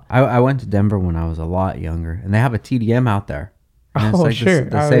mixed pot. I went to Denver when I was a lot younger, and they have a TDM out there. And it's like sure,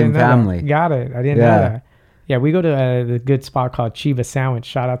 the same family. Got it. I didn't know that. Yeah, we go to the good spot called Chiva Sandwich.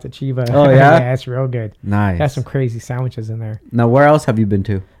 Shout out to Chiva. Oh, yeah? Yeah, it's real good. Nice. Has some crazy sandwiches in there. Now, where else have you been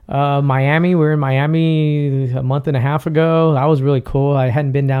to? Miami. We were in Miami a month and a half ago. That was really cool. I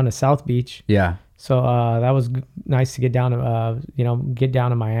hadn't been down to South Beach. Yeah. So that was nice to get down to, get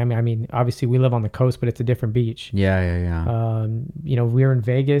down to Miami. I mean, obviously, we live on the coast, but it's a different beach. Yeah. We were in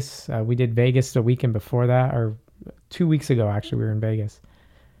Vegas. We did Vegas the weekend before that, or 2 weeks ago, actually, we were in Vegas.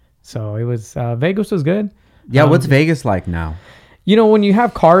 So it was, Vegas was good. Yeah, what's Vegas like now? You know, when you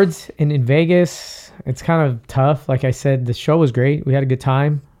have cards in Vegas, it's kind of tough. Like I said, the show was great. We had a good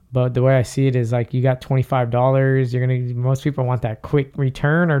time. But the way I see it is, like, you got $25. Most people want that quick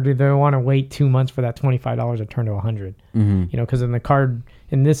return, or do they want to wait 2 months for that $25 to turn to $100? Mm-hmm. You know, because in the card,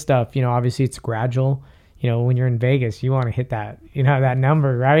 in this stuff, you know, obviously it's gradual. You know, when you're in Vegas, you want to hit that, that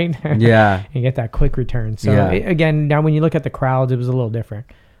number, right? Yeah. And get that quick return. So again, now when you look at the crowds, it was a little different.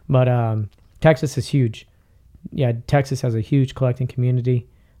 But Texas is huge. Yeah, Texas has a huge collecting community.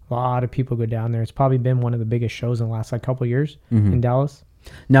 A lot of people go down there. It's probably been one of the biggest shows in the last couple of years in Dallas.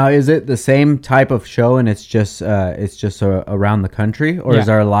 Now, is it the same type of show, and it's just around the country, or is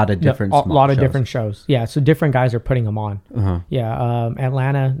there a lot of different? A lot of different shows. Yeah, so different guys are putting them on. Uh-huh. Yeah,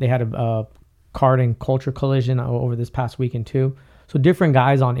 Atlanta, they had a card and culture collision over this past weekend too. So different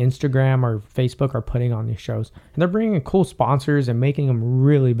guys on Instagram or Facebook are putting on these shows, and they're bringing in cool sponsors and making them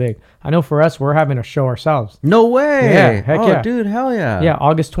really big. I know for us, we're having a show ourselves. No way. Yeah, heck yeah. Dude, hell yeah. Yeah,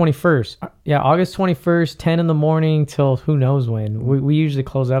 August 21st. Yeah, August 21st, 10 in the morning till who knows when. We usually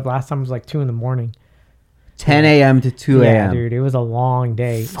close up. Last time it was like 2 in the morning. 10 a.m. to 2 a.m. Yeah, dude, it was a long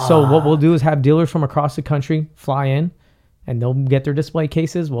day. Fuck. So what we'll do is have dealers from across the country fly in, and they'll get their display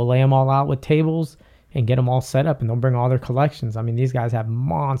cases. We'll lay them all out with tables and get them all set up, and they'll bring all their collections. I mean, these guys have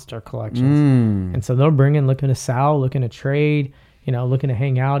monster collections. And so they'll bring in looking to sell, looking to trade, looking to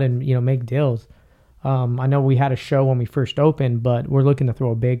hang out and, make deals. I know we had a show when we first opened, but we're looking to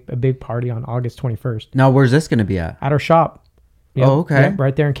throw a big party on August 21st. Now, where's this going to be at? At our shop. Yep, okay. Yep,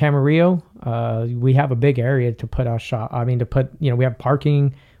 right there in Camarillo. We have a big area to put our shop. I mean, we have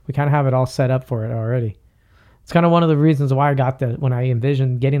parking. We kind of have it all set up for it already. It's kind of one of the reasons why when I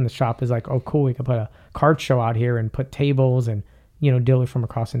envisioned getting the shop is like, oh, cool, we could put a card show out here and put tables and, dealers from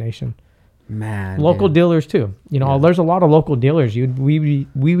across the nation. Man. Local dealers too. There's a lot of local dealers. We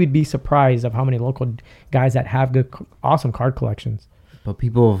would be surprised of how many local guys that have good, awesome card collections. But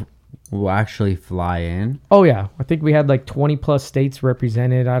people will actually fly in. Oh yeah. I think we had like 20 plus states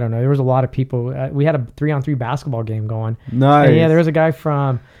represented. I don't know. There was a lot of people. We had a 3-on-3 basketball game going. Nice. And yeah, there was a guy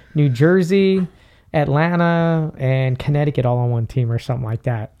from New Jersey, Atlanta, and Connecticut all on one team or something like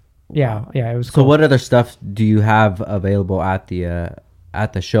that. Yeah, it was cool. So what other stuff do you have available at the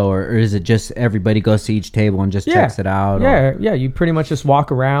show, or is it just everybody goes to each table and just checks it out? Yeah. You pretty much just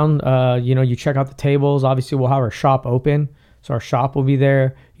walk around. You check out the tables. Obviously, we'll have our shop open, so our shop will be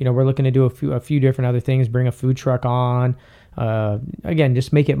there. We're looking to do a few different other things. Bring a food truck on. Again,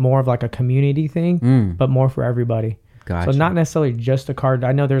 just make it more of like a community thing, but more for everybody. Gotcha. So not necessarily just a card.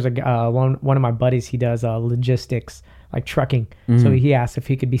 I know there's one of my buddies. He does logistics, like trucking. So he asked if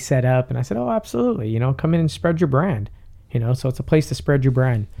he could be set up, and I said, "Oh, absolutely. Come in and spread your brand. So it's a place to spread your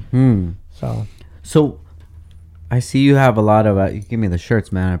brand." So I see you have a lot of. You give me the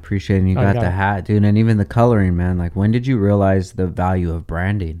shirts, man. I appreciate it. And you got the hat, dude, and even the coloring, man. Like, when did you realize the value of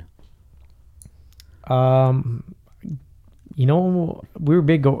branding? We were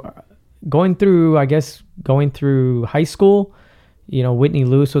big. Going through high school, Whitney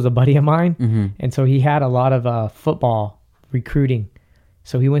Lewis was a buddy of mine. And so he had a lot of football recruiting.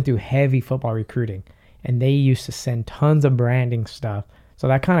 So he went through heavy football recruiting, and they used to send tons of branding stuff. So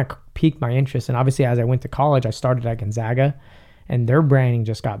that kind of piqued my interest. And obviously, as I went to college, I started at Gonzaga, and their branding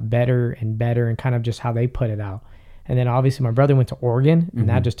just got better and better, and kind of just how they put it out. And then obviously my brother went to Oregon, and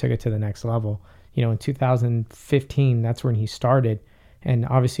that just took it to the next level. In 2015, that's when he started. And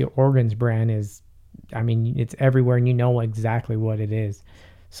obviously Oregon's brand is, it's everywhere, and you know exactly what it is.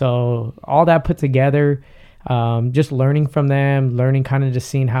 So all that put together, just learning from them, kind of just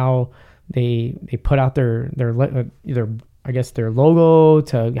seeing how they put out their logo,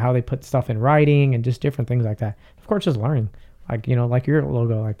 to how they put stuff in writing, and just different things like that. Of course, just learning, like your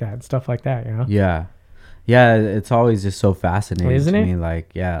logo, like that, stuff like that, Yeah. Yeah, it's always just so fascinating, isn't it? Me,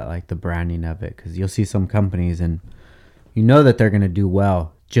 like the branding of it, because you'll see some companies and that they're going to do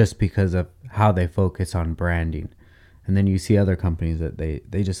well just because of how they focus on branding. And then you see other companies that they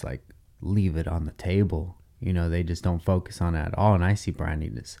just like leave it on the table. They just don't focus on it at all. And I see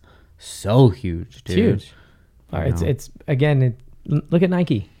branding is so huge, dude. It's huge. It's again, look at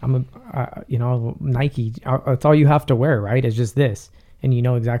Nike. Nike, it's all you have to wear, right? It's just this. And you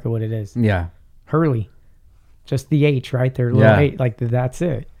know exactly what it is. Yeah. Hurley. Just the H, right? Their little H, like that's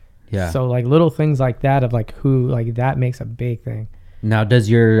it. Yeah. So like little things like that of like who, like that makes a big thing. Now, does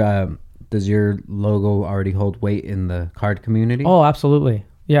your logo already hold weight in the card community? Oh, absolutely.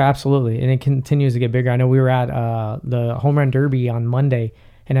 Yeah, absolutely. And it continues to get bigger. I know we were at the Home Run Derby on Monday,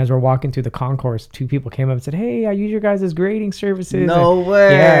 and as we're walking through the concourse, 2 people came up and said, "Hey, I use your guys' grading services." No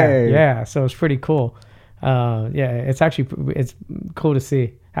way. Yeah. So it's pretty cool. It's cool to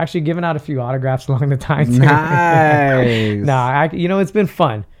see. Actually giving out a few autographs along the time too. Nice. It's been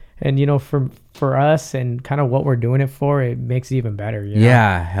fun. And, for us and kind of what we're doing it for, it makes it even better.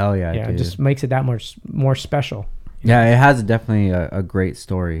 Yeah, hell yeah. Yeah, it just makes it that much more special. Yeah, it has definitely a great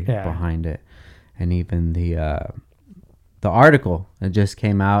story behind it. And even the article that just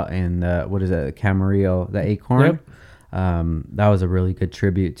came out in Camarillo, the Acorn. Yep. That was a really good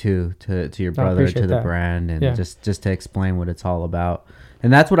tribute to your brother, to the brand, and just to explain what it's all about.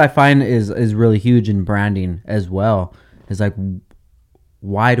 And that's what I find is really huge in branding as well. Is like,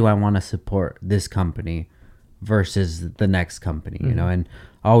 why do I want to support this company versus the next company? And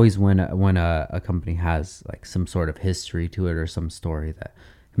always when a company has like some sort of history to it or some story, that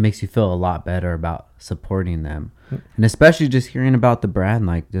it makes you feel a lot better about supporting them. And especially just hearing about the brand,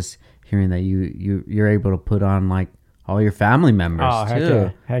 like just hearing that you're able to put on like all your family members heck too.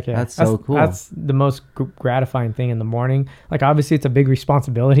 Yeah, heck yeah. That's so cool. That's the most gratifying thing in the morning. Like, obviously it's a big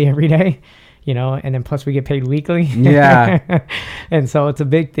responsibility every day, you know, and then plus we get paid weekly. Yeah. And so it's a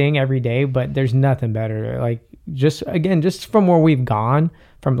big thing every day, but there's nothing better. Like, just from where we've gone,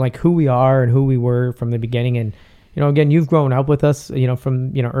 from like who we are and who we were from the beginning. And, you know, again, you've grown up with us, you know,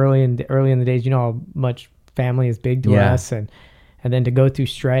 from, you know, early in the days, you know how much family is big to us, and then to go through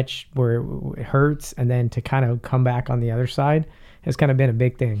stretch where it hurts, and then to kind of come back on the other side has kind of been a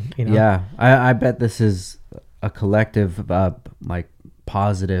big thing, you know? Yeah. I bet this is a collective, like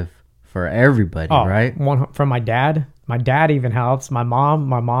positive for everybody, right? From my dad even helps. My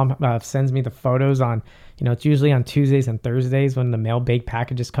mom sends me the photos on, you know, it's usually on Tuesdays and Thursdays when the mail bake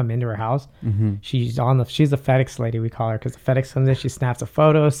packages come into her house. Mm-hmm. She's the FedEx lady, we call her, because the FedEx comes in, she snaps a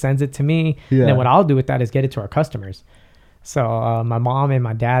photo, sends it to me. And then what I'll do with that is get it to our customers. So my mom and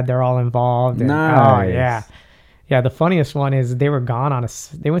my dad, they're all involved. And, nice. Oh yeah. Yeah. The funniest one is they were gone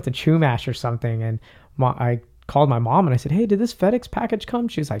they went to Chumash or something. And I called my mom and I said, hey, did this FedEx package come?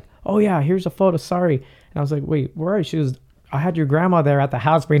 She's like, oh yeah, here's a photo. Sorry. And I was like, wait, where are you? She was, I had your grandma there at the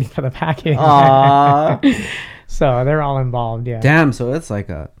house waiting for the package. So they're all involved. Yeah. Damn. So it's like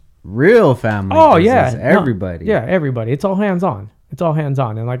a real family. Oh yeah. Everybody. Everybody. It's all hands on.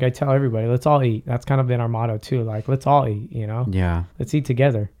 And like I tell everybody, let's all eat. That's kind of been our motto too. Like, let's all eat, you know? Yeah. Let's eat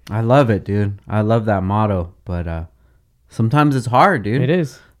together. I love it, dude. I love that motto, but sometimes it's hard, dude. It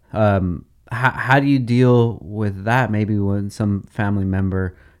is. How do you deal with that? Maybe when some family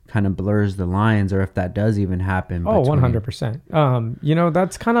member kind of blurs the lines, or if that does even happen. Oh, 100%. You know,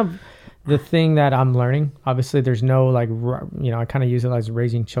 that's kind of the thing that I'm learning. Obviously, there's no like, you know, I kind of use it as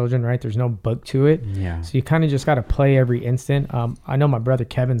raising children, right? There's no book to it. Yeah. So you kind of just got to play every instant. I know my brother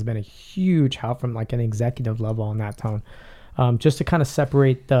Kevin's been a huge help from like an executive level on that tone, just to kind of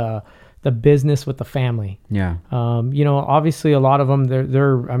separate the business with the family. Yeah. You know, obviously a lot of them,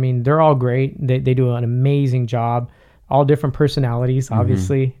 they're all great. They do an amazing job, all different personalities,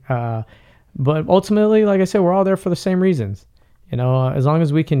 obviously. Mm-hmm. But ultimately, like I said, we're all there for the same reasons. You know, as long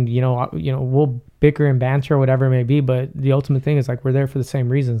as we can, you know, we'll bicker and banter or whatever it may be, but the ultimate thing is like, we're there for the same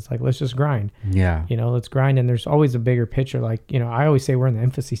reasons. Like, let's just grind. Yeah. You know, let's grind. And there's always a bigger picture. Like, you know, I always say we're in the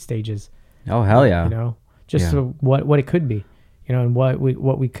infancy stages. Oh, hell yeah. You know, just so what it could be, you know, and what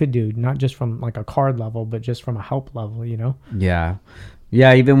we could do, not just from like a card level, but just from a help level, you know? Yeah.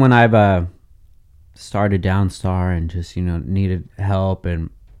 Yeah. Even when I've started Downstar and just, you know, needed help, and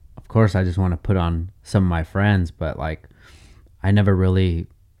of course I just want to put on some of my friends, but like, I never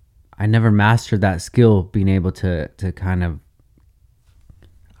mastered that skill, being able to kind of,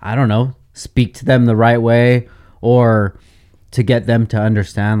 I don't know, speak to them the right way, or to get them to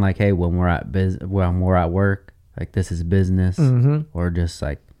understand like, hey, when we're at work, like, this is business. Mm-hmm. Or just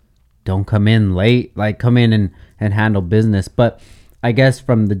like, don't come in late, like come in and handle business. But I guess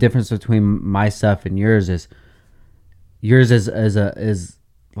from the difference between my stuff and yours is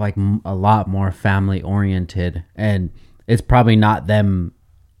like a lot more family oriented, and it's probably not them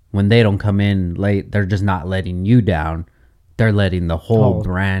when they don't come in late. They're just not letting you down. They're letting the whole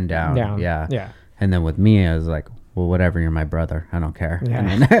brand down. Yeah. Yeah. And then with me, I was like, well, whatever, you're my brother. I don't care. Yeah.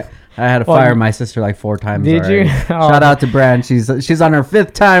 And I had to fire my sister like 4 times. Did already. You? Shout out to Brand. She's on her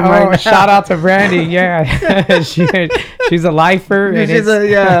 5th time right now. Shout out to Brandy. Yeah. she's a lifer. And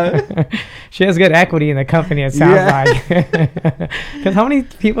she has good equity in the company, it sounds like. Because how many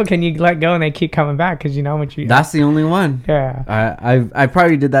people can you let go and they keep coming back? Because you know what you... That's the only one. Yeah. I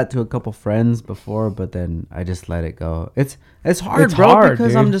probably did that to a couple friends before, but then I just let it go. It's hard, bro,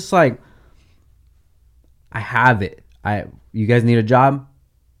 because dude. I'm just like, I have it. You guys need a job?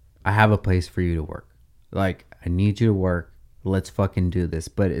 I have a place for you to work. Like, I need you to work. Let's fucking do this.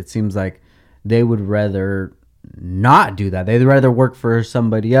 But it seems like they would rather not do that. They'd rather work for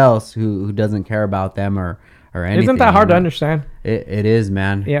somebody else who doesn't care about them or anything. Isn't that hard to understand? It is,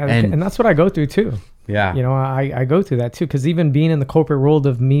 man. Yeah, and that's what I go through too. Yeah. You know, I go through that too, because even being in the corporate world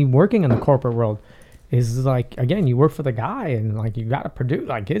of me working in the corporate world is like, again, you work for the guy and like you got to produce.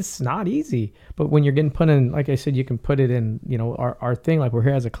 Like, it's not easy. But when you're getting put in, like I said, you can put it in, you know, our thing, like we're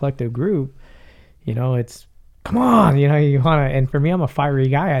here as a collective group, you know, it's, come on, you know, you want to, and for me, I'm a fiery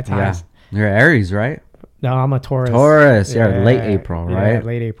guy at times. Yeah. You're Aries, right? No, I'm a Taurus. Yeah, late April, right? Yeah,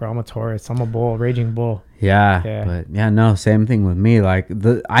 late April. I'm a Taurus. I'm a bull, raging bull. Yeah. But yeah, no, same thing with me. Like,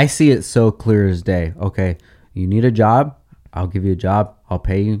 I see it so clear as day. Okay, you need a job? I'll give you a job. I'll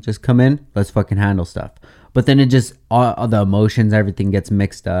pay you. Just come in. Let's fucking handle stuff. But then it just, all the emotions, everything gets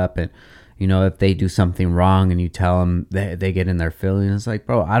mixed up. And, you know, if they do something wrong and you tell them, they get in their feelings. It's like,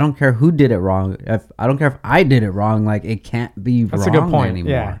 bro, I don't care who did it wrong. I don't care if I did it wrong. Like, it can't be wrong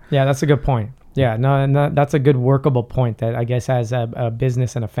anymore. Yeah, that's a good point. Yeah, no, and that's a good workable point that I guess as a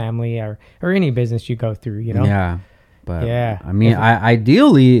business and a family or any business you go through, you know? Yeah. But yeah, I mean,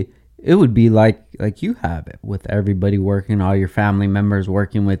 ideally it would be like you have it with everybody working, all your family members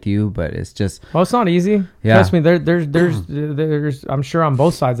working with you, but it's just, well, it's not easy. Yeah. Trust me, there's I'm sure on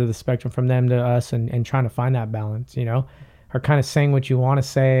both sides of the spectrum from them to us and trying to find that balance, you know, or kind of saying what you want to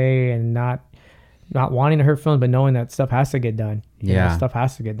say and not wanting to hurt feelings, but knowing that stuff has to get done. You know, stuff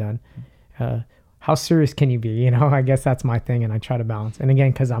has to get done. How serious can you be? You know, I guess that's my thing, and I try to balance. And again,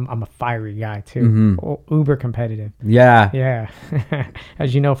 because I'm a fiery guy too, uber competitive. Yeah.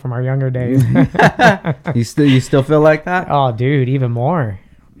 As you know from our younger days. You still feel like that? Oh, dude, even more.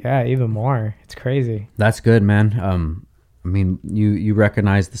 Yeah, even more. It's crazy. That's good, man. I mean, you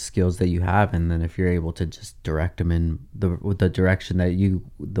recognize the skills that you have, and then if you're able to just direct them in the direction that you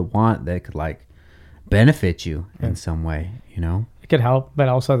want, that could like benefit you in some way, you know. Could help, but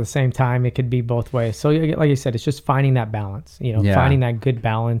also at the same time it could be both ways. So like you said, it's just finding that balance, you know, finding that good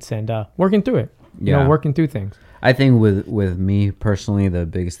balance and working through it, you know, working through things. I think with me personally, the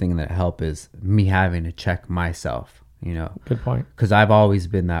biggest thing that helped is me having to check myself, you know. Good point. Because I've always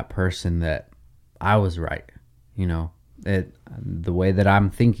been that person that I was right, you know, the way that I'm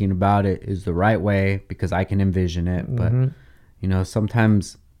thinking about it is the right way because I can envision it, but you know,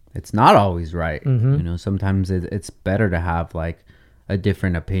 sometimes it's not always right. You know, sometimes it's better to have like a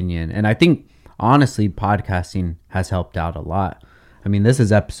different opinion. And I think honestly podcasting has helped out a lot. I mean, this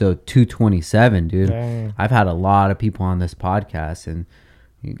is episode 227, dude. Dang. I've had a lot of people on this podcast, and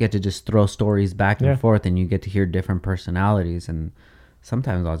you get to just throw stories back and forth, and you get to hear different personalities. And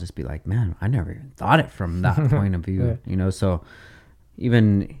sometimes I'll just be like, man, I never even thought it from that point of view. You know, so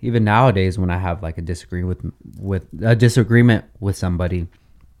even nowadays when I have like a disagreement with somebody,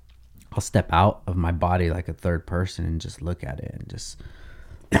 I'll step out of my body like a third person and just look at it and just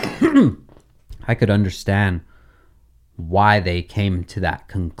I could understand why they came to that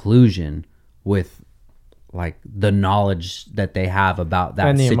conclusion with like the knowledge that they have about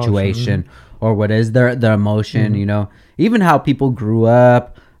that situation or what is their emotion, you know, even how people grew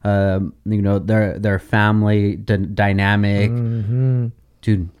up, you know, their family dynamic.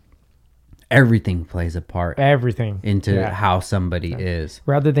 Dude, everything plays a part. Into how somebody is.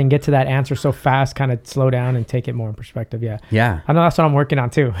 Rather than get to that answer so fast, kind of slow down and take it more in perspective. Yeah. I know that's what I'm working on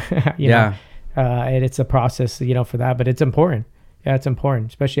too. you know, and it's a process, you know, for that, but it's important. Yeah, it's important,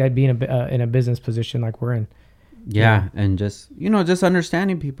 especially being in a business position like we're in. Yeah, and just, you know, just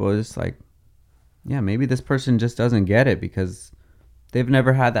understanding people is like, yeah, maybe this person just doesn't get it because they've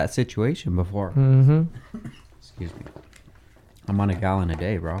never had that situation before. Excuse me. I'm on a gallon a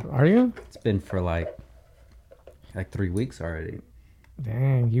day, bro. Are you? It's been for like 3 weeks already.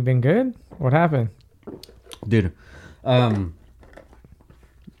 Dang, you been good? What happened? Dude, I don't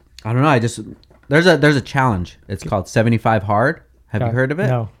know. There's a challenge. It's called 75 Hard. Have you heard of it?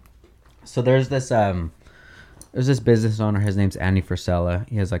 No. So there's this business owner. His name's Andy Frisella.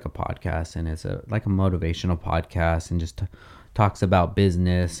 He has like a podcast, and it's like a motivational podcast, and just talks about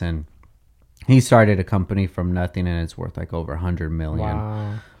business. And he started a company from nothing, and it's worth like over 100 million.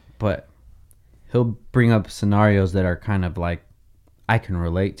 Wow. But he'll bring up scenarios that are kind of like I can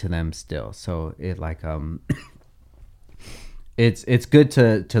relate to them still. So it like it's good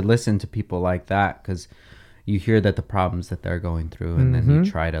to listen to people like that, because you hear that the problems that they're going through, and then you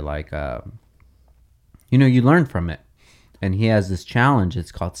try to like you know, you learn from it. And he has this challenge.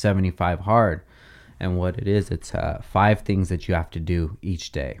 It's called 75 Hard, and what it is, it's 5 things that you have to do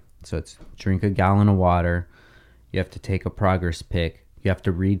each day. So it's drink a gallon of water, you have to take a progress pic, you have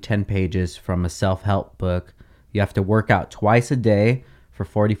to read 10 pages from a self-help book, you have to work out twice a day for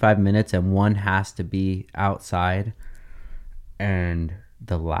 45 minutes, and one has to be outside. And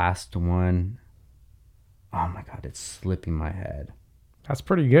the last one, oh my God, it's slipping my head. That's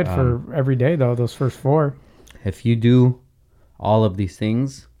pretty good for every day, though, those first 4. If you do all of these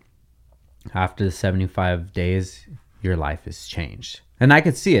things, after the 75 days, your life is changed. And I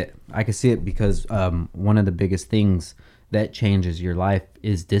could see it. Because one of the biggest things that changes your life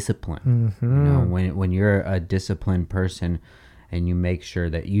is discipline. You know, when you're a disciplined person and you make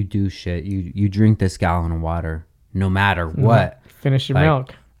sure that you do shit, you drink this gallon of water no matter what. Finish your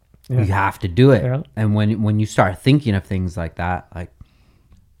milk. You have to do it. Yeah. And when you start thinking of things like that, like,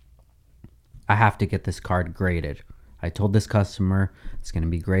 I have to get this card graded. I told this customer it's going to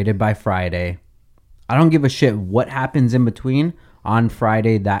be graded by Friday. I don't give a shit what happens in between. On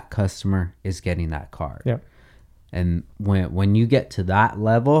Friday, that customer is getting that card. Yep. And when you get to that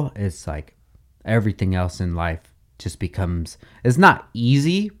level, it's like everything else in life just becomes, it's not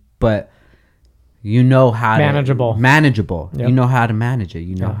easy, but you know how manageable. Yep. You know how to manage it.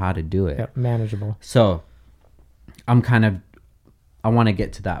 You know how to do it. Yep. Manageable. So I want to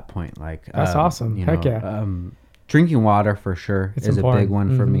get to that point. Like, that's awesome. Heck yeah. Drinking water for sure is important. A big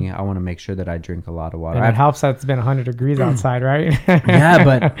one for me. I want to make sure that I drink a lot of water. And it helps that it's been 100 degrees outside, right? Yeah,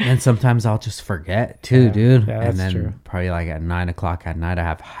 but and sometimes I'll just forget too, dude. Yeah, and then true. Probably like at 9:00 at night, I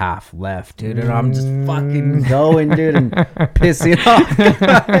have half left, dude, and I'm just fucking going, dude, and pissing off.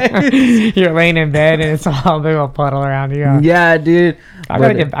 You're laying in bed and it's all a big old puddle around you. Yeah, dude.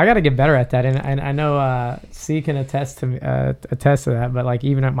 I gotta get better at that, and I know C can attest to that. But like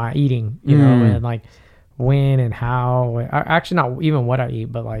even at my eating, you know, and like when and how, actually not even what I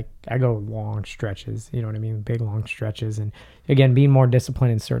eat, but like I go long stretches, you know what I mean? Big long stretches. And again, being more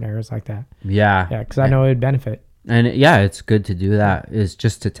disciplined in certain areas like that. Yeah. Yeah. Cause I know it would benefit. And it's good to do that, is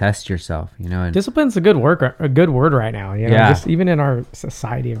just to test yourself, you know. And discipline's a good word right now, you know, just even in our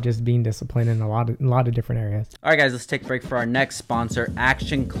society of just being disciplined in a lot of different areas. All right, guys, let's take a break for our next sponsor,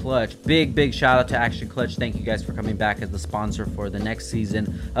 Action Clutch. Big shout out to Action Clutch. Thank you guys for coming back as the sponsor for the next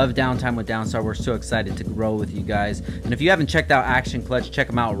season of Downtime with Downstar. We're so excited to grow with you guys. And if you haven't checked out Action Clutch, check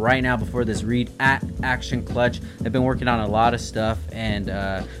them out right now before this read at Action Clutch. They've been working on a lot of stuff, and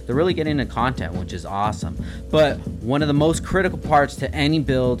they're really getting into content, which is awesome. But one of the most critical parts to any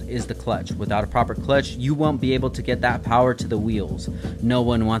build is the clutch. Without a proper clutch, you won't be able to get that power to the wheels. No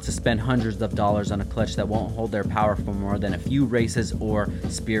one wants to spend hundreds of dollars on a clutch that won't hold their power for more than a few races or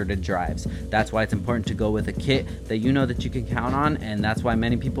spirited drives. That's why it's important to go with a kit that you know that you can count on, and that's why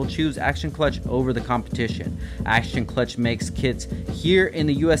many people choose Action Clutch over the competition. Action Clutch makes kits here in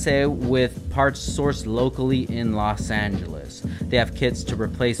the USA with parts sourced locally in Los Angeles. They have kits to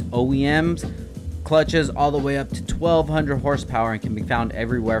replace OEMs clutches all the way up to 1,200 horsepower and can be found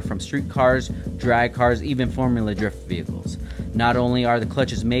everywhere from street cars, drag cars, even Formula Drift vehicles. Not only are the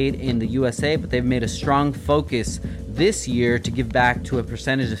clutches made in the USA, but they've made a strong focus this year to give back to a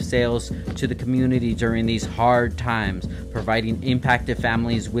percentage of sales to the community during these hard times, providing impacted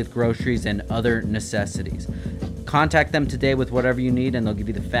families with groceries and other necessities. Contact them today with whatever you need, and they'll give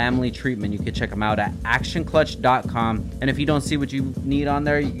you the family treatment. You can check them out at actionclutch.com. And if you don't see what you need on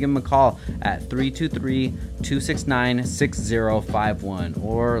there, you can give them a call at 323-269-6051.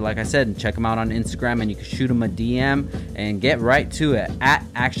 Or, like I said, check them out on Instagram, and you can shoot them a DM and get right to it at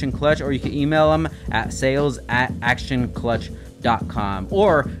Action Clutch, or you can email them at sales@actionclutch.com.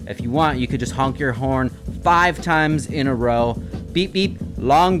 Or if you want, you could just honk your horn 5 times in a row. Beep, beep,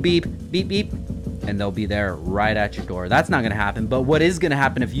 long beep, beep, beep. And they'll be there right at your door. That's not going to happen. But what is going to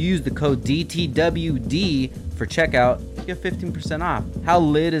happen if you use the code DTWD for checkout, you get 15% off. How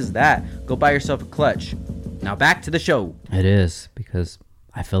lit is that? Go buy yourself a clutch. Now back to the show. It is, because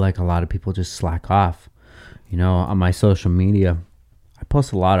I feel like a lot of people just slack off. You know, on my social media, I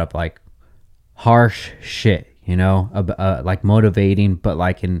post a lot of like harsh shit, you know, like motivating, but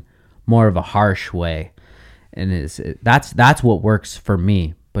like in more of a harsh way. And that's what works for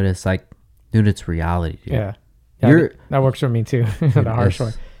me. But it's like, dude, it's reality, dude. Yeah, that works for me too. The harsh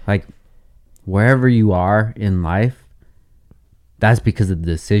way. Like, wherever you are in life, that's because of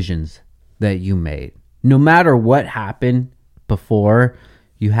the decisions that you made. No matter what happened before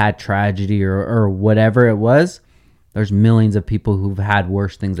you had tragedy or whatever it was, there's millions of people who've had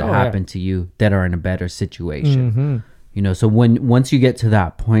worse things that happen to you that are in a better situation. Mm-hmm. You know, so once you get to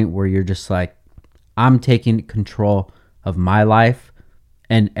that point where you're just like, I'm taking control of my life,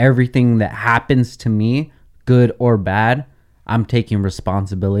 and everything that happens to me, good or bad, I'm taking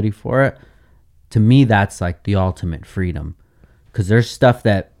responsibility for it. To me, that's like the ultimate freedom. Because there's stuff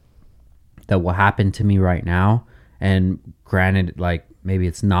that will happen to me right now. And granted, like maybe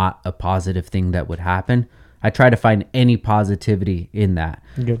it's not a positive thing that would happen. I try to find any positivity in that.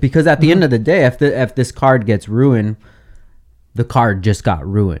 Good. Because at the end of the day, if this card gets ruined, the card just got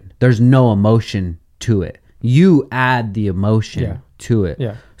ruined. There's no emotion to it. You add the emotion to it.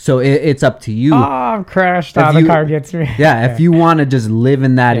 Yeah. So it's up to you. Oh, I'm crashed. The car gets me. Yeah. If you want to just live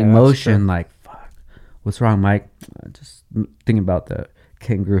in that emotion, like, fuck, what's wrong, Mike? Just thinking about the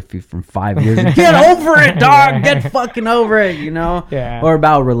Ken Griffey from 5 years ago. Get over it, dog. Get fucking over it, you know? Yeah. Or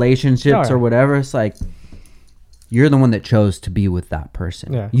about relationships or whatever. It's like, you're the one that chose to be with that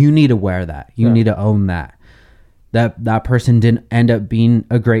person. Yeah. You need to wear that. You need to own that. That person didn't end up being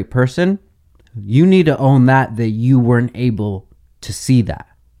a great person. You need to own that you weren't able to see that,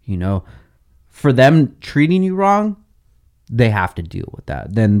 you know. For them treating you wrong, they have to deal with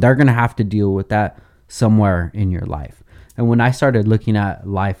that. Then they're going to have to deal with that somewhere in your life. And when I started looking at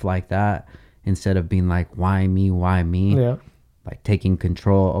life like that, instead of being like, why me, like taking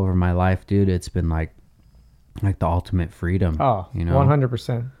control over my life, dude, it's been like like the ultimate freedom. Oh,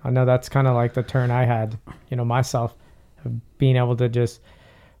 100%. I know that's kind of like the turn I had, myself, of being able to just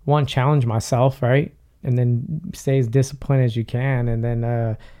challenge myself, right? And then stay as disciplined as you can. And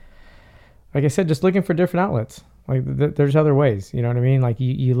then, like I said, just looking for different outlets. Like there's other ways, you know what I mean? Like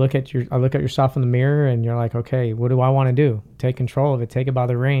I look at yourself in the mirror and you're like, okay, what do I want to do? Take control of it. Take it by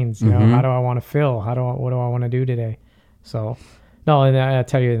the reins. You know, how do I want to feel? What do I want to do today? So, no, and I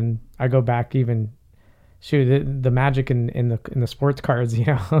tell you, and I go back even, the magic in the sports cards,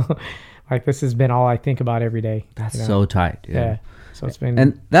 like this has been all I think about every day. That's so tight, dude. Yeah. So it's been,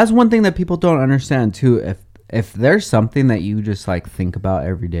 and that's one thing that people don't understand too. If there's something that you just like think about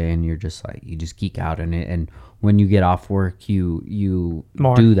every day and you're just like, you just geek out in it, and when you get off work, you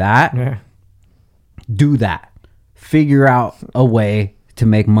do that. Yeah. Do that. Figure out a way to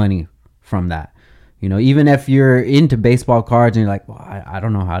make money from that. Even if you're into baseball cards and you're like, well, I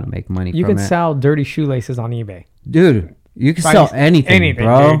don't know how to make money you from it. You can sell dirty shoelaces on eBay. Dude, you can sell anything,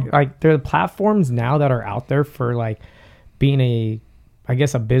 bro. Dude. Like, there are platforms now that are out there for, like, being a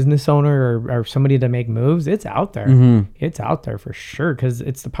business owner or somebody to make moves. It's out there. It's out there for sure, because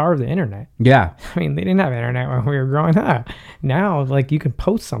it's the power of the internet. Yeah. I mean, they didn't have internet when we were growing up. Now, like, you can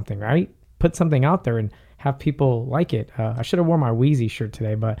post something, right? Put something out there and have people like it. I should have worn my Wheezy shirt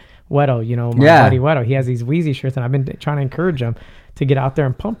today, but Wedo, my buddy Wedo, he has these Wheezy shirts, and I've been trying to encourage him to get out there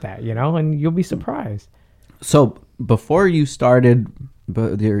and pump that, and you'll be surprised. So before you started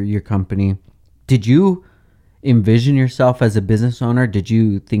your company, did you envision yourself as a business owner? Did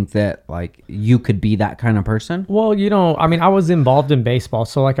you think that like you could be that kind of person? Well, I mean, I was involved in baseball,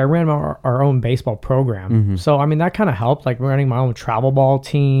 so like I ran our own baseball program. So I mean, that kind of helped, like running my own travel ball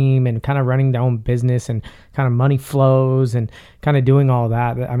team and kind of running their own business and kind of money flows and kind of doing all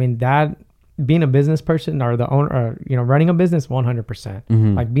that. I mean, that being a business person or the owner, running a business,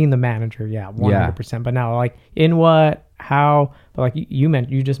 100%. Like being the manager, 100%. Yeah. But now, like in what, how, but like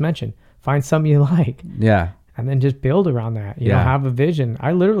you just mentioned, find something you like. Yeah. And then just build around that, have a vision.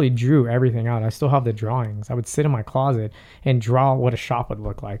 I literally drew everything out. I still have the drawings. I would sit in my closet and draw what a shop would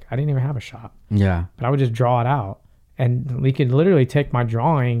look like. I didn't even have a shop. Yeah. But I would just draw it out. And we could literally take my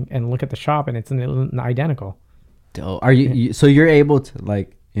drawing and look at the shop, and it's identical. Are you so you're able to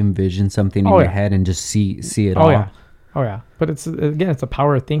like envision something in your head and just see it all? Oh yeah. But it's the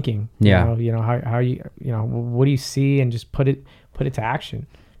power of thinking. Yeah. How you what do you see, and just put it to action.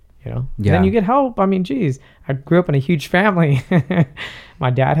 Yeah. Then you get help. I mean, geez, I grew up in a huge family. My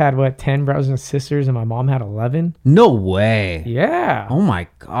dad had 10 brothers and sisters, and my mom had 11. No way. Yeah. Oh my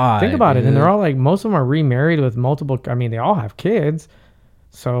God. Think about it. And they're all like, most of them are remarried with multiple. I mean, they all have kids.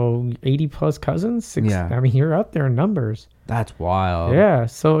 So 80 plus cousins. I mean, you're up there in numbers. That's wild. Yeah.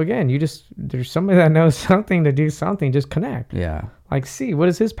 So again, there's somebody that knows something to do something. Just connect. Yeah. Like, see, what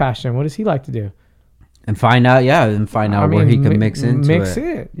is his passion? What does he like to do? And find out, where he can mix into it. Mix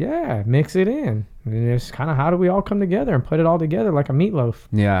it. Yeah, mix it in. And it's kind of, how do we all come together and put it all together like a meatloaf?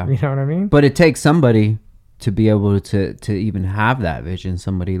 Yeah. You know what I mean? But it takes somebody to be able to even have that vision,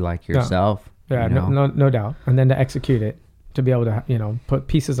 somebody like yourself. Yeah, no doubt. And then to execute it, to be able to, put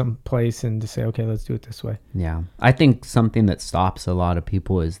pieces in place and to say, okay, let's do it this way. Yeah. I think something that stops a lot of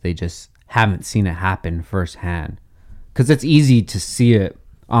people is they just haven't seen it happen firsthand. Because it's easy to see it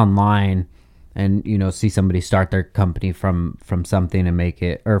online and see somebody start their company from something and make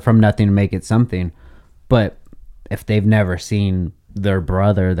it, or from nothing to make it something. But if they've never seen their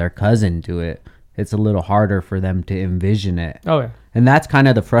brother, their cousin do it, it's a little harder for them to envision it. Oh yeah. And that's kind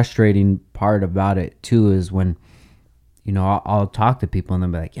of the frustrating part about it too, is when I'll talk to people and they'll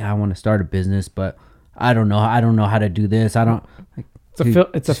be like, yeah, I want to start a business, but I don't know how to do this. I don't like,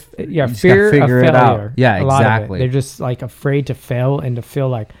 fear of failure. It out. Yeah, exactly. They're just like afraid to fail and to feel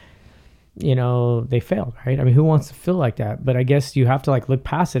like they failed, right? I mean, who wants to feel like that? But I guess you have to like look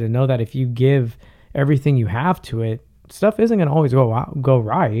past it and know that if you give everything you have to it, stuff isn't going to always go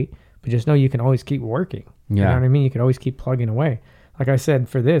right, but just know you can always keep working. Yeah. You know what I mean? You can always keep plugging away. Like I said,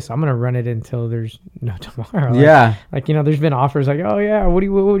 for this, I'm going to run it until there's no tomorrow. Like, there's been offers like, oh yeah, what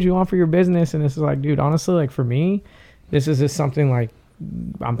would you want for your business? And this is like, dude, honestly, like for me, this is just something like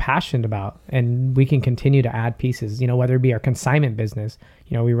I'm passionate about, and we can continue to add pieces, whether it be our consignment business,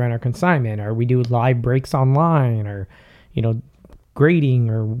 we run our consignment, or we do live breaks online, or, grading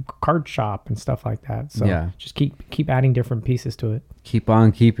or card shop and stuff like that. So just keep adding different pieces to it. Keep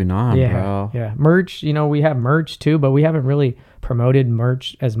on keeping on, bro. Yeah. Merch, we have merch too, but we haven't really promoted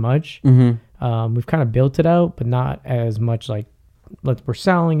merch as much. Mm-hmm. We've kind of built it out, but not as much like, we're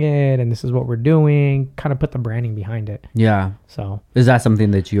selling it and this is what we're doing, kind of put the branding behind it. Yeah. So is that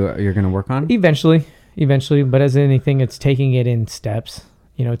something that you're going to work on? Eventually, but as anything, it's taking it in steps.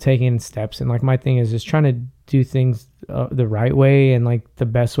 taking steps. And like my thing is just trying to do things the right way and like the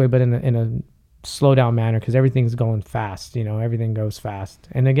best way, but in a slow down manner, because everything's going fast. Everything goes fast.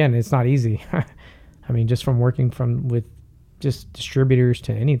 And again, it's not easy. I mean, just from working with just distributors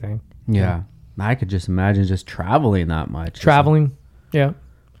to anything. Yeah. I could just imagine just traveling that much. Traveling. Yeah.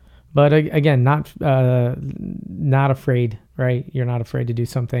 But again, not afraid, right? You're not afraid to do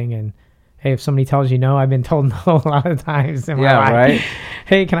something. And hey, if somebody tells you no, I've been told no a lot of times in my life. Right?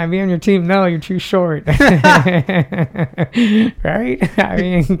 Hey, can I be on your team? No, you're too short. Right? I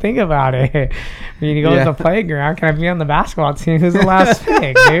mean, think about it. When you go to the playground, can I be on the basketball team? Who's the last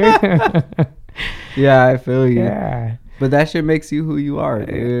pick, dude? Yeah, I feel you. Yeah. But that shit makes you who you are,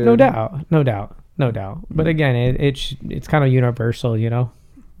 dude. No doubt. But again, it's kind of universal,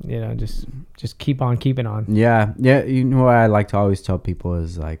 just keep on keeping on. Yeah. What I like to always tell people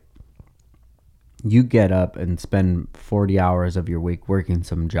is like, you get up and spend 40 hours of your week working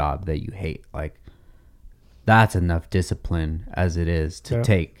some job that you hate. Like, that's enough discipline as it is to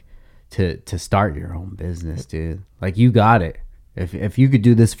take to start your own business, dude. Like, you got it. If you could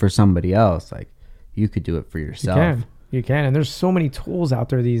do this for somebody else, like, you could do it for yourself. You can. And there's so many tools out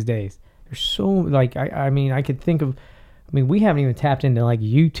there these days. There's so, like, I mean, I could think of, we haven't even tapped into like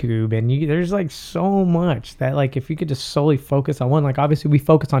YouTube, and there's like so much that, like, if you could just solely focus on one, like obviously we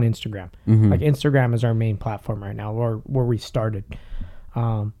focus on Instagram. Like Instagram is our main platform right now, or where we started.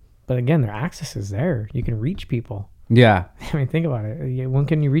 But again, their access is there. You can reach people. Yeah. I mean, think about it. When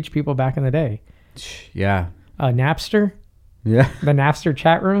can you reach people back in the day? Yeah. Napster. Yeah. The Napster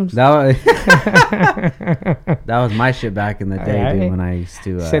chat rooms. That was my shit back in the day, dude, when I used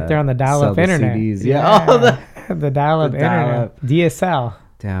to sit there on the dial-up internet. CDs. Yeah. The dial-up internet. DSL.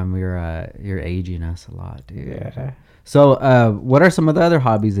 Damn, you're aging us a lot, dude. Yeah. So, what are some of the other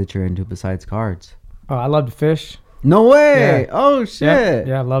hobbies that you're into besides cards? Oh, I love to fish. No way! Yeah. Oh shit!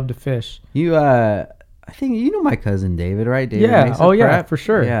 Yeah, I love to fish. You, I think you know my cousin David, right? David Mesa Prep? For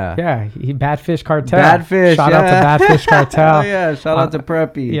sure. Yeah. He Bad Fish Cartel. Bad Fish. Shout out to Bad Fish Cartel. Oh yeah, shout out to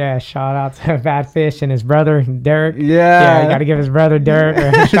Preppy. Yeah, shout out to Bad Fish and his brother Derek. Yeah, you got to give his brother Derek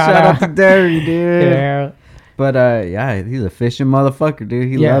a shout out to Derek, dude. Yeah. But he's a fishing motherfucker, dude.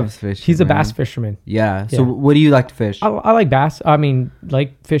 He loves fishing. He's a bass fisherman. Yeah. So what do you like to fish? I like bass. I mean,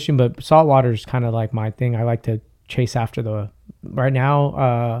 like fishing, but saltwater is kind of like my thing. I like to chase after right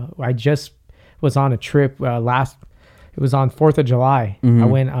now. I just was on a trip it was on 4th of July. I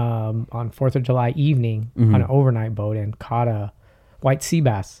went on 4th of July evening on an overnight boat and caught a white sea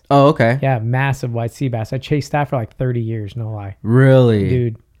bass. Oh, okay. Yeah, massive white sea bass. I chased that for like 30 years, no lie. Really?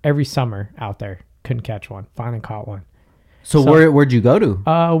 Dude, every summer out there. Couldn't catch one. Finally caught one. So where'd you go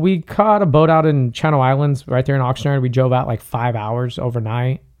to? We caught a boat out in Channel Islands right there in Oxnard. We drove out like 5 hours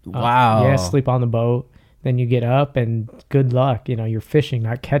overnight. Wow. Sleep on the boat. Then you get up and good luck. You're fishing,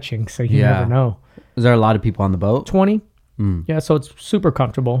 not catching, so you never know. Is there a lot of people on the boat? 20. Yeah, so it's super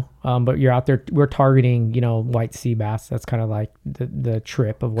comfortable. But you're out there. We're targeting, white sea bass. That's kind of like the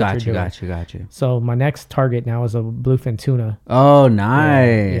trip of what you're doing. Got you. So my next target now is a bluefin tuna. Oh,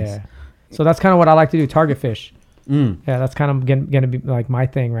 nice. Yeah. So that's kind of what I like to do, target fish. Yeah, that's kind of going to be like my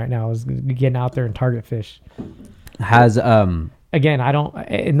thing right now is getting out there and target fish. Again, I don't,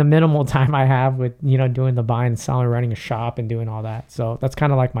 in the minimal time I have with, doing the buying and selling, running a shop and doing all that. So that's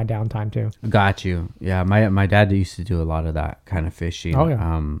kind of like my downtime too. Got you. Yeah. My dad used to do a lot of that kind of fishing. Oh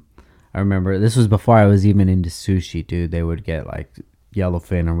yeah. I remember this was before I was even into sushi, dude. They would get like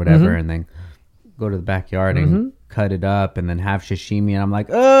yellowfin or whatever and then go to the backyard and cut it up and then have sashimi. And I'm like,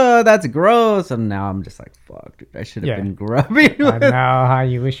 oh, that's gross. And now I'm just like, fuck, dude, I should have been grubbing. I know how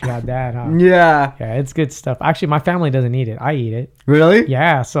you wish you had that, huh? Yeah. Yeah, it's good stuff. Actually, my family doesn't eat it. I eat it. Really?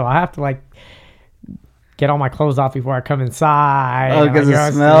 Yeah, so I have to like get all my clothes off before I come inside. Oh, because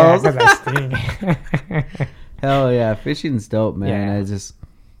it smells? Yeah, 'cause I stink. Hell yeah. Fishing's dope, man. Yeah.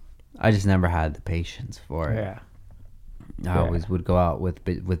 I just never had the patience for it. Yeah. I always would go out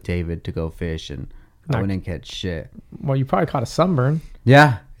with David to go fish and I wouldn't catch shit. Well, you probably caught a sunburn.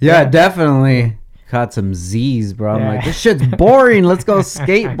 Yeah, definitely. Caught some Z's, bro. I'm like, this shit's boring. Let's go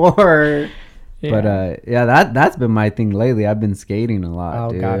skateboard. Yeah. But that's been my thing lately. I've been skating a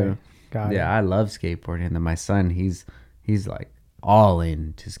lot, dude. Got it. Yeah, I love skateboarding. And then my son, he's like all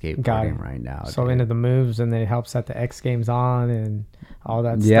into skateboarding right now. So into the moves, and then it helps set the X Games on and all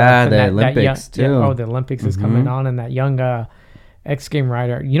that stuff. Yeah, and the Olympics too. The Olympics is coming on, and that young X Game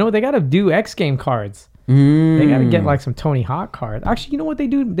rider. They got to do X Game cards. They got to get like some Tony Hawk cards. Actually, you know what they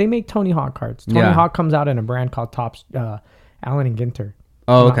do? They make Tony Hawk cards. Tony Hawk comes out in a brand called Topps, Allen and Ginter.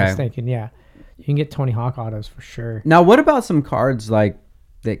 Oh, if okay. I'm not mistaken. Yeah, you can get Tony Hawk autos for sure. Now, what about some cards like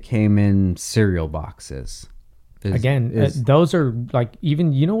that came in cereal boxes? Those are like,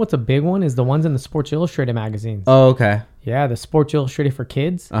 even, you know what's a big one is the ones in the Sports Illustrated magazines. Oh, okay. Yeah, the Sports Illustrated for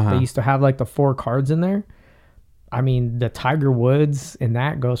kids. They used to have like the 4 cards in there. I mean, the Tiger Woods and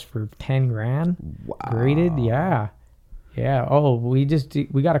that goes for 10 grand. Wow. Graded. Yeah. Oh, we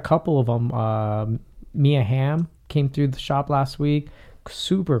got a couple of them. Mia Hamm came through the shop last week.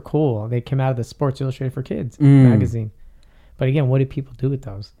 Super cool. They came out of the Sports Illustrated for Kids magazine. But again, what did people do with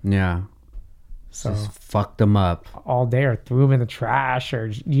those? Yeah. So just fucked them up all day, or threw them in the trash, or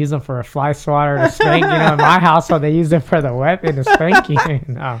use them for a fly swatter to spank. You know, in my household, they use it for the weapon to spank you.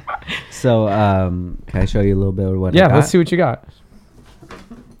 No. So, can I show you a little bit of what? Yeah, let's see what you got.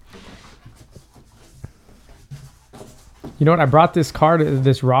 You know what? I brought this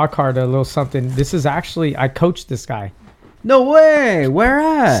raw card, a little something. This is actually, I coached this guy. No way. Where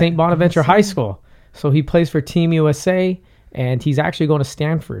at? St. Bonaventure High School. So he plays for Team USA, and he's actually going to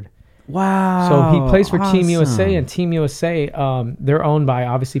Stanford. Wow. So he plays for Team USA, and Team USA, they're owned by,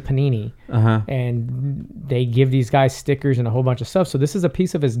 obviously, Panini. And they give these guys stickers and a whole bunch of stuff. So this is a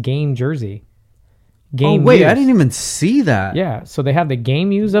piece of his game jersey. I didn't even see that. Yeah, so they have the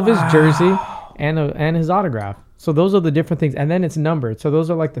game use of his jersey and his autograph. So those are the different things. And then it's numbered. So those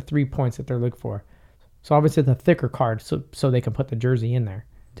are like the 3 points that they're looking for. So obviously the thicker card, so they can put the jersey in there.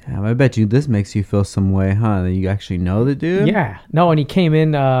 Damn, I bet you this makes you feel some way, huh? That you actually know the dude? Yeah. No, and he came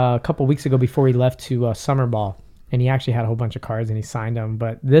in a couple weeks ago before he left to Summer Ball. And he actually had a whole bunch of cards and he signed them.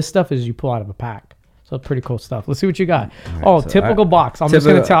 But this stuff is you pull out of a pack. So pretty cool stuff. Let's see what you got. Right, typical box. I'm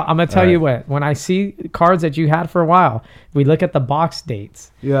gonna tell you what. When I see cards that you had for a while, we look at the box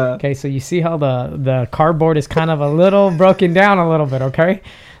dates. Yeah. Okay, so you see how the cardboard is kind of a little broken down a little bit, okay?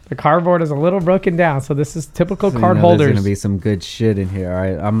 The cardboard is a little broken down, so this is typical card holders. There's gonna be some good shit in here. All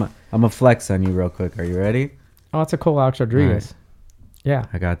right, I'm a flex on you real quick. Are you ready? Oh, it's a cool Alex Rodriguez. Right. Yeah,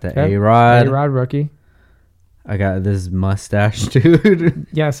 I got the A-Rod. A-Rod rookie. I got this mustache dude.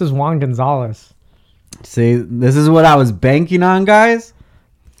 Yeah, this is Juan Gonzalez. See, this is what I was banking on, guys.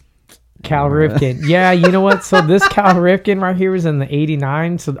 Cal Ripken. Yeah, you know what? So this Cal Ripken right here was in the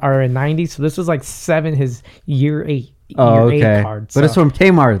 89, or in 90. So this was like his year 8. Okay. Card, but it's from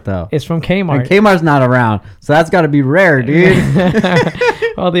Kmart, though. It's from Kmart. And Kmart's not around, so that's got to be rare, dude.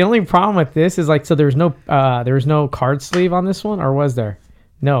 Well, the only problem with this is like, so there was no card sleeve on this one, or was there?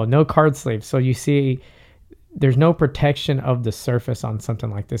 No card sleeve. So you see, there's no protection of the surface on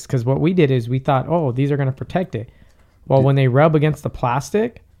something like this. Because what we did is we thought, oh, these are going to protect it. Well, when they rub against the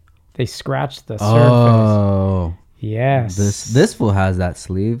plastic, they scratch the surface. Oh. Yes. This fool has that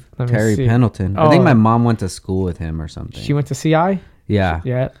sleeve. Terry Pendleton. I think my mom went to school with him or something. She went to CI? Yeah.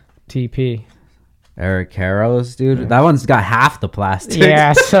 Yeah. TP. Eric Karros, dude. Yeah. That one's got half the plastic.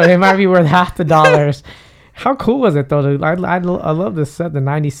 Yeah, so it might be worth half the dollars. How cool was it, though? I love this set, the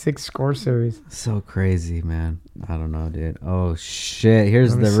 96 score series. So crazy, man. I don't know, dude. Oh, shit.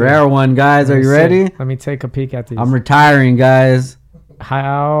 Here's the rare one, guys. Are you ready? Let me take a peek at these. I'm retiring, guys.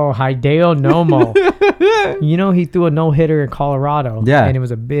 Hideo Nomo. You know, he threw a no-hitter in Colorado. Yeah. And it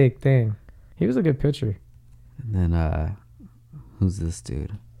was a big thing. He was a good pitcher. And then, who's this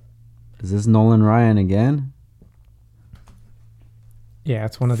dude? Is this Nolan Ryan again? Yeah,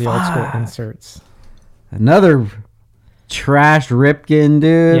 it's one of the old school inserts. Another trash Ripken,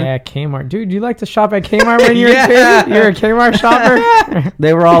 dude. Yeah, Kmart. Dude, you like to shop at Kmart when you're a kid? You're a Kmart shopper?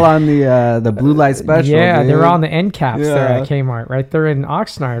 They were all on the blue light special. Yeah, they were on the end caps there at Kmart. Right there in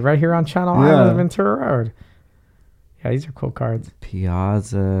Oxnard, right here on Channel Island, Ventura Road. Yeah, these are cool cards.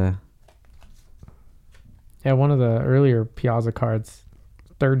 Piazza. Yeah, one of the earlier Piazza cards.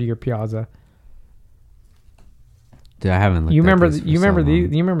 Third year Piazza. Dude, I haven't looked you remember you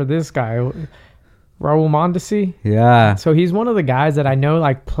remember this guy, Raul Mondesi? Yeah. So he's one of the guys that I know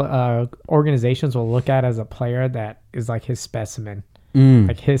like organizations will look at as a player that is like his specimen.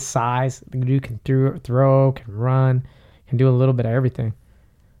 Like his size. The dude can throw, can run, can do a little bit of everything.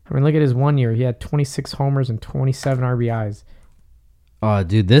 I mean, look at his 1 year. He had 26 homers and 27 RBIs. Oh,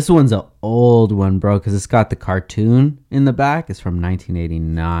 dude, this one's an old one, bro, because it's got the cartoon in the back. It's from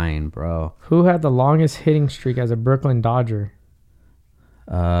 1989, bro. Who had the longest hitting streak as a Brooklyn Dodger?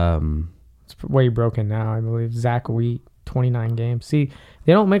 It's way broken now, I believe. Zach Wheat, 29 games. See,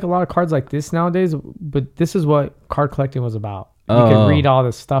 they don't make a lot of cards like this nowadays, but this is what card collecting was about. You can read all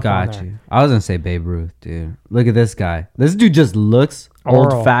this stuff on there. Got you. I was going to say Babe Ruth, dude. Look at this guy. This dude just looks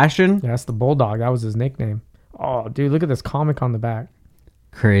old-fashioned. Yeah, that's the Bulldog. That was his nickname. Oh, dude, look at this comic on the back.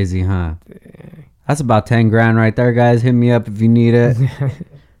 Crazy, huh? That's about 10 grand right there, guys. Hit me up if you need it.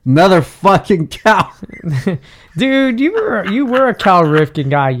 Another fucking Cal. Dude, you were a Cal Ripken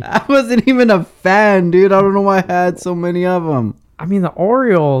guy. I wasn't even a fan, dude. I don't know why I had so many of them. I mean, the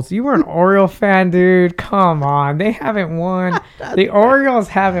Orioles. You were an Oriole fan, dude. Come on. They haven't won. The Orioles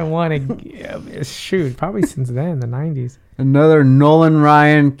haven't won shoot, probably since then, the 90s. Another Nolan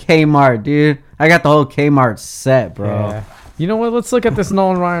Ryan Kmart, dude. I got the whole Kmart set, bro. Yeah. You know what? Let's look at this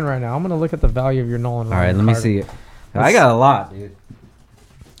Nolan Ryan right now. I'm going to look at the value of your Nolan Ryan. All right, let me see it. I got a lot, dude.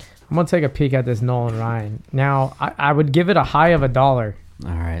 I'm going to take a peek at this Nolan Ryan. Now, I would give it a high of $1. All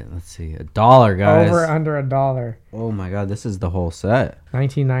right, let's see. $1, guys. Over under $1. Oh, my God. This is the whole set.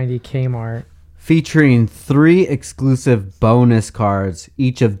 1990 Kmart. Featuring 3 exclusive bonus cards,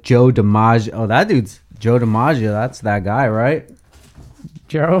 each of Joe DiMaggio. Oh, that dude's Joe DiMaggio. That's that guy, right?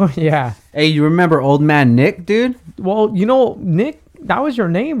 Joe? Yeah. Hey, you remember Old Man Nick, dude? Well, you know, Nick, that was your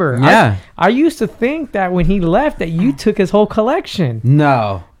neighbor. Yeah. I used to think that when he left that you took his whole collection.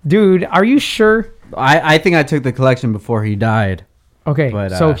 No. Dude, are you sure? I think I took the collection before he died. Okay, but,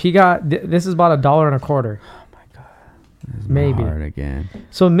 so he got, this is about $1.25. Oh, my God. Maybe. Hard again.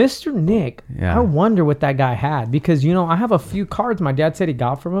 So Mr. Nick, I wonder what that guy had. Because, you know, I have a few cards my dad said he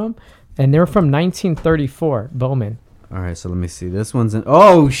got from him. And they're from 1934, Bowman. All right, so let me see. This one's in...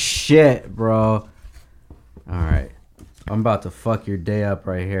 Oh, shit, bro. All right. I'm about to fuck your day up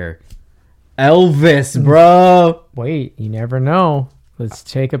right here. Elvis, bro. Wait, you never know. Let's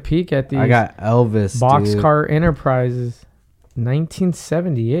take a peek at these. I got Elvis, Boxcar Enterprises,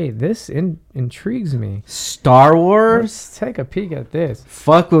 1978. This intrigues me. Star Wars? Let's take a peek at this.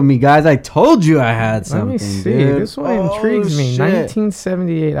 Fuck with me, guys. I told you I had something, Let me see. Dude. This one intrigues me.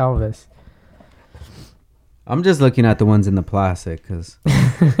 1978 Elvis. I'm just looking at the ones in the plastic because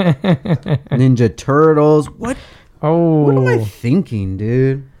Ninja Turtles. What? Oh, what am I thinking,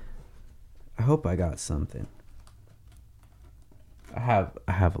 dude? I hope I got something. I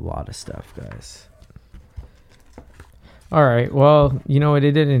have a lot of stuff, guys. All right. Well, you know what?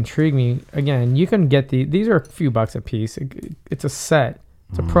 It did intrigue me. Again, you can get these are a few bucks a piece. It's a set.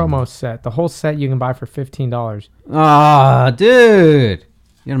 It's a promo set. The whole set you can buy for $15. Ah, dude.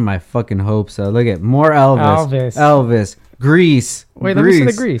 Get my fucking hopes up. Look at more Elvis. Grease. Wait, let me see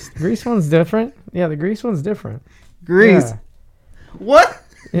the Grease. The Grease one's different. Yeah, the Grease one's different. Grease. Yeah. What?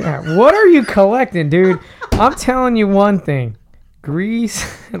 Yeah. What are you collecting, dude? I'm telling you one thing. Grease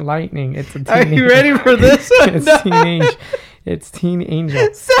Lightning. It's a teen Are you ready for this? It's Teen Angel.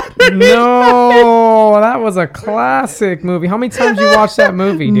 No, that was a classic movie. How many times you watched that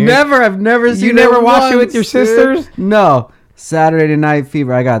movie, dude? Never. I've never seen it. You never watched it with your sisters? No. Saturday Night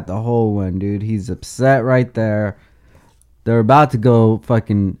Fever. I got the whole one, dude. He's upset right there. They're about to go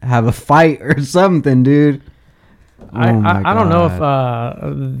fucking have a fight or something, dude. I don't know if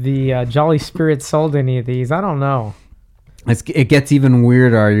the Jolly Spirit sold any of these. I don't know. It gets even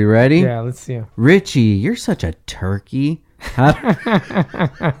weirder. Are you ready? Yeah, let's see. Richie, you're such a turkey. This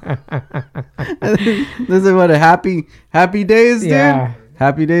is what a happy days, dude. Yeah.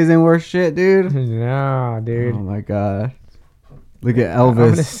 Happy Days ain't worth shit, dude. No, dude. Oh my God. Look at Elvis. I'm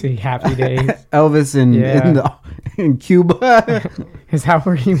gonna see Happy Days. Elvis in Cuba. Is that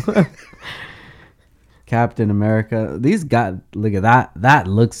where he was? Captain America. These got, look at that. That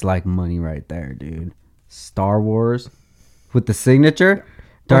looks like money right there, dude. Star Wars with the signature.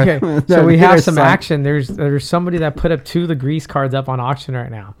 Okay, so we have some action. There's somebody that put up 2 of the Grease cards up on auction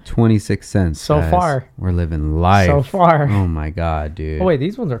right now. 26 cents. So guys. far. We're living life. So far. Oh my God, dude. Oh wait,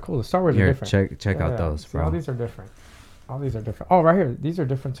 these ones are cool. The Star Wars are different. Check out those, bro. All these are different. Oh, right here. These are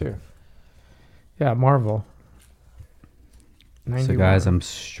different too. Yeah, Marvel. 91. So guys, I'm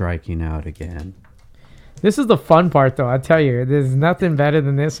striking out again. This is the fun part, though. I tell you, there's nothing better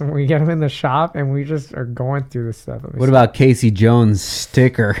than this when we get them in the shop and we just are going through this stuff. What about Casey Jones'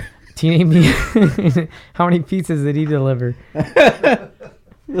 sticker? How many pizzas did he deliver? I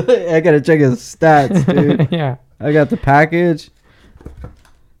gotta check his stats, dude. Yeah, I got the package.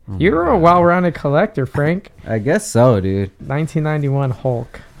 Oh, you're a well-rounded collector, Frank. I guess so, dude. 1991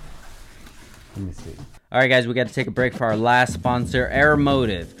 Hulk. Let me see. All right, guys, we got to take a break for our last sponsor,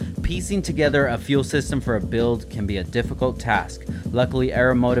 Aeromotive. Piecing together a fuel system for a build can be a difficult task. Luckily,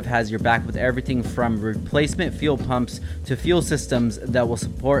 Aeromotive has your back with everything from replacement fuel pumps to fuel systems that will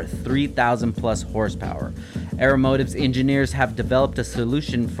support 3,000 plus horsepower. Aeromotive's engineers have developed a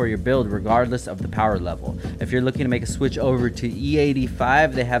solution for your build regardless of the power level. If you're looking to make a switch over to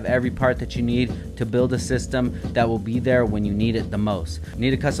E85, they have every part that you need to build a system that will be there when you need it the most.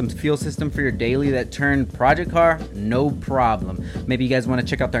 Need a custom fuel system for your daily that turn project car? No problem. Maybe you guys want to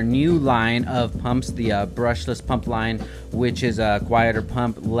check out their new line of pumps, the brushless pump line, which is a quieter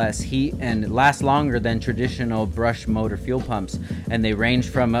pump, less heat, and lasts longer than traditional brush motor fuel pumps. And they range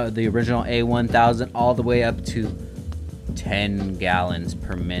from the original A1000 all the way up to 10 gallons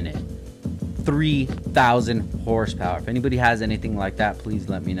per minute. 3,000 horsepower. If anybody has anything like that, please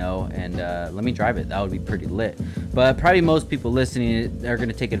let me know and let me drive it. That would be pretty lit. But probably most people listening are going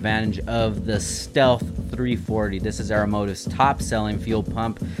to take advantage of the Stealth 340. This is Aeromotive's top selling fuel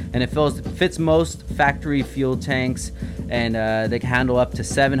pump, and it fits most factory fuel tanks, and they can handle up to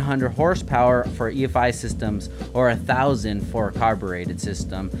 700 horsepower for EFI systems or 1,000 for a carbureted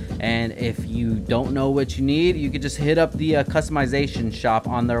system. And if you don't know what you need, you can just hit up the customization shop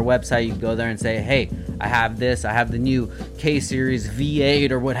on their website. You can go there and say, hey, I have this, I have the new K-Series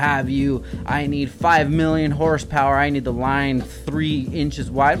V8 or what have you. I need 5 million horsepower. I need the line 3 inches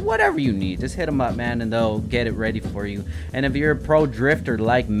wide, whatever you need. Just hit them up, man, and they'll get it ready for you. And if you're a pro drifter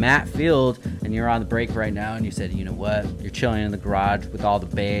like Matt Field and you're on the break right now and you said, you know what, you're chilling in the garage with all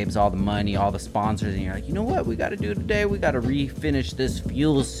the babes, all the money, all the sponsors, and you're like, you know what we got to do today? We got to refinish this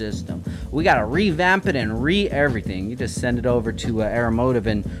fuel system. We got to revamp it and everything. You just send it over to Aeromotive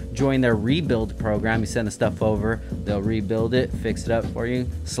and join their rebuild program. You send the stuff over, they'll rebuild it, fix it up for you,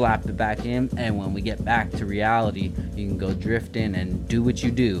 slap it back in, and when we get back to reality, you can go drifting and do what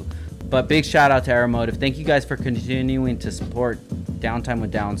you do. But big shout out to Aeromotive. Thank you guys for continuing to support Downtime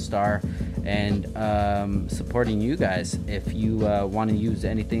with Downstar and supporting you guys. If you want to use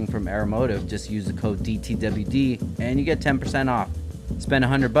anything from Aeromotive, just use the code DTWD and you get 10% off. Spend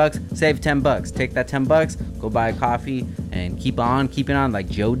 $100, save $10. Take that $10, go buy a coffee, and keep on keeping on like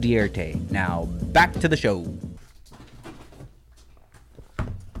Joe Dierte. Now back to the show.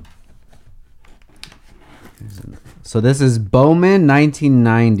 So this is Bowman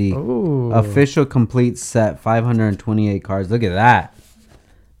 1990. Ooh. Official complete set, 528 cards. Look at that.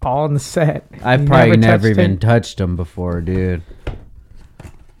 All in the set. I've probably never even touched them before, dude.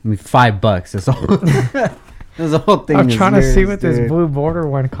 I mean, $5. That's all. The whole thing. I'm trying to see what this blue border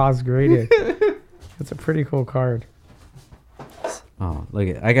one cost graded. That's a pretty cool card. Oh, look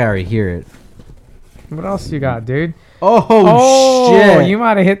at! I can already hear it. What else you got, dude? Oh shit! You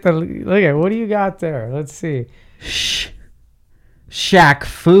might have hit the. Look at what do you got there? Let's see. Shaq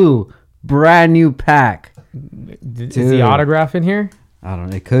Fu, brand new pack. Is the autograph in here? I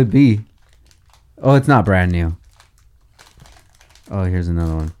don't know. It could be. Oh, it's not brand new. Oh, here's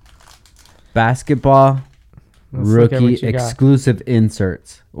another one. Basketball. Rookie exclusive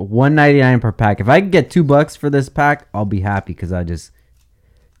inserts, $199 per pack. If I can get $2 for this pack, I'll be happy because I just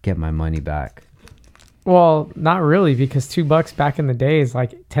get my money back. Well, not really, because $2 back in the day is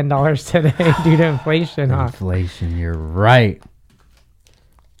like $10 today due to inflation. Inflation, you're right,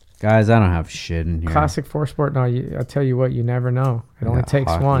 guys. I don't have shit in here. Classic 4Sport. No, I'll tell you what, you never know. It only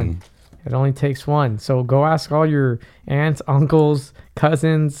takes one. It only takes one. So go ask all your aunts, uncles,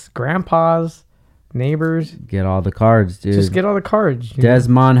 cousins, grandpas, neighbors. Get all the cards, dude. Just get all the cards.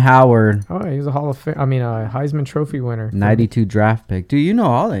 Desmond Howard. Oh, he was a Heisman Trophy winner. 92 draft pick. Dude, you know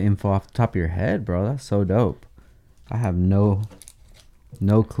all the info off the top of your head, bro. That's so dope. I have no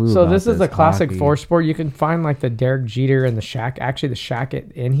clue. So this is a classic 4Sport. You can find like the Derek Jeter and the Shaq. Actually, the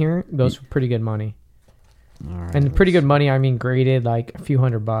Shaq in here. Those are pretty good money. All right, and pretty good money, I mean graded like a few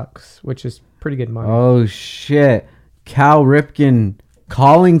 $100, which is pretty good money. Oh, shit. Cal Ripken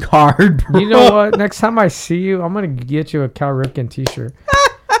calling card, bro. You know what? Next time I see you, I'm going to get you a Cal Ripken t-shirt.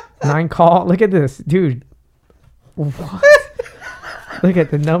 9 call. Look at this. Dude. What? Look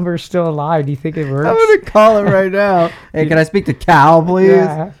at the number's still alive. Do you think it works? I'm going to call it right now. Hey, can I speak to Cal, please?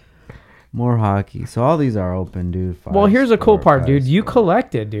 Yeah. More hockey. So all these are open, dude. Well, here's a cool part, dude. You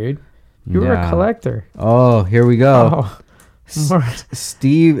collected, dude. You were a collector. Oh, here we go.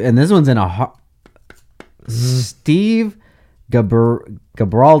 Steve, and this one's in a Steve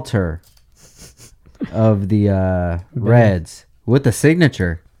Gibraltar of the Reds with the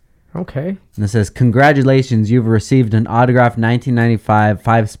signature. Okay. And it says, congratulations, you've received an autographed 1995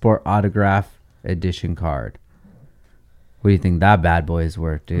 5-Sport autograph edition card. What do you think that bad boy is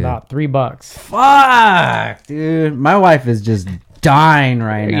worth, dude? About $3. Fuck, dude. My wife is just dying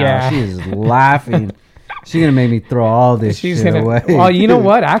right now. Yeah. She is laughing. She's gonna make me throw all this shit away. Well, you know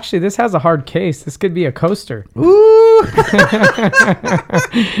what? Actually, this has a hard case. This could be a coaster. Ooh!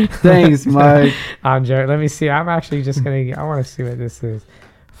 Thanks, Mike. I'm joking. Let me see. I'm actually just gonna. I want to see what this is.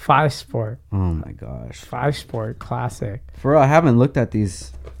 5-Sport. Oh my gosh. 5-Sport classic. For real, I haven't looked at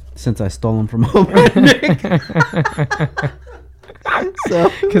these since I stole them from Nick.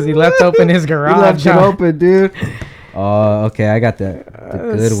 Because he left open his garage. He left it open, dude. Oh, okay. I got the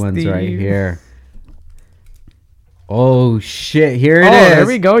good ones right here. Oh, shit. Here it is. There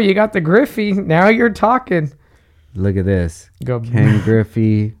we go. You got the Griffey. Now you're talking. Look at this. Ken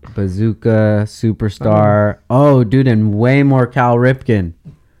Griffey, Bazooka, Superstar. Oh, dude, and way more Cal Ripken.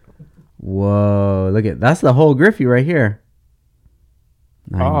 Whoa. Look at that's the whole Griffey right here.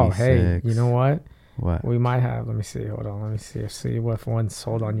 Oh, hey, you know what? What? We might have. Let me see. Hold on. Let me see. See what one's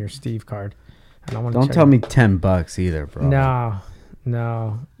sold on your Steve card. And I Don't tell me $10 either, bro.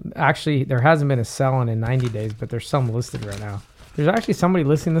 No. Actually, there hasn't been a sell in 90 days, but there's some listed right now. There's actually somebody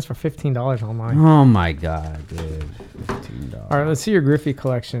listing this for $15 online. Oh my god, dude! $15. All right, let's see your Griffey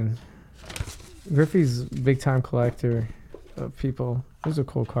collection. Griffey's big time collector of people. There's a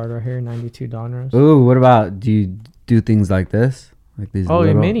cool card right here, 92 Donruss. Ooh, what about? Do you do things like this? Like these? Oh,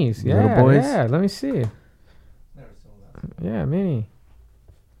 little, minis. Yeah, little boys? Yeah. Let me see. Never sold that. Yeah, mini.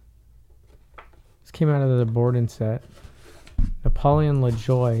 This came out of the Borden set. Napoleon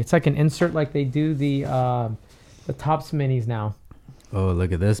LaJoie. It's like an insert, like they do the Topps minis now. Oh,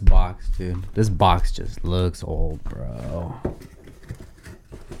 look at this box, dude. This box just looks old, bro.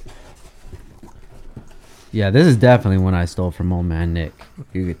 Yeah, this is definitely one I stole from old man Nick.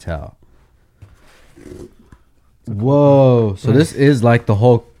 You could tell. Whoa. So this is like the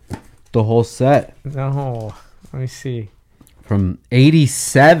whole set. No. Let me see. From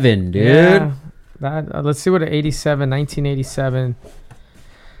 87, dude. Yeah. Let's see what an 1987.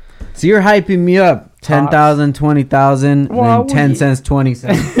 So you're hyping me up. 10,000, 20,000, well, then 10 cents, 20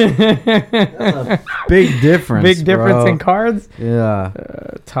 cents. That's a big difference. Big difference in cards? Yeah.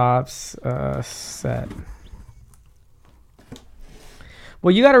 Topps set.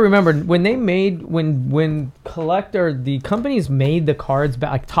 Well, you got to remember when the companies made the cards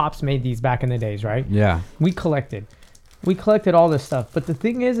back, like Topps made these back in the days, right? Yeah. We collected all this stuff. But the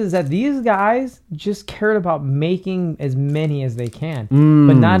thing is that these guys just cared about making as many as they can,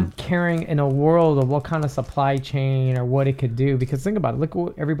 but not caring in a world of what kind of supply chain or what it could do. Because think about it. Look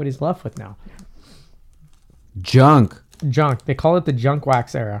what everybody's left with now. Junk. They call it the junk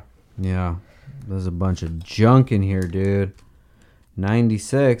wax era. Yeah. There's a bunch of junk in here, dude.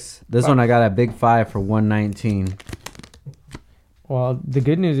 96. This one I got at Big 5 for 119. Well, the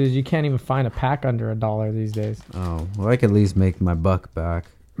good news is you can't even find a pack under $1 these days. Oh, well, I could at least make my buck back.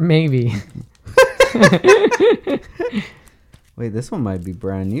 Maybe. Wait, this one might be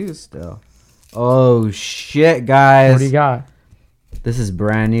brand new still. Oh, shit, guys. What do you got? This is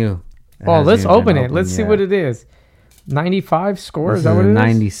brand new. Oh, let's open it. Let's see what it is. 95 score? Is that what it is?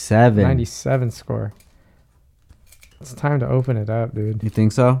 97. 97 score. It's time to open it up, dude. You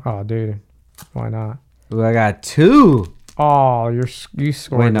think so? Oh, dude. Why not? Ooh, I got 2. Oh, you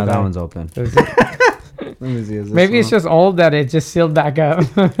scored. Wait, no, that one's open. Let me see. Maybe it's just old that it just sealed back up.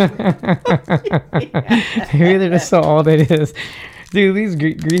 Maybe they're just so old it is. Dude, these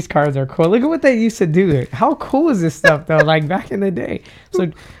grease cards are cool. Look at what they used to do. How cool is this stuff, though? Like back in the day.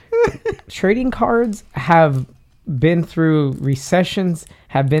 So trading cards have been through recessions,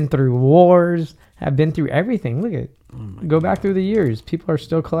 have been through wars, have been through everything. Look at it. Go back through the years. People are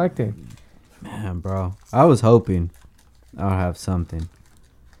still collecting. Man, bro. I was hoping I'll have something.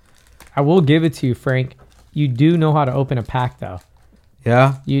 I will give it to you, Frank. You do know how to open a pack, though.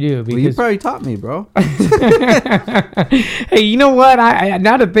 Yeah? You do. Well, you probably taught me, bro. Hey, you know what? I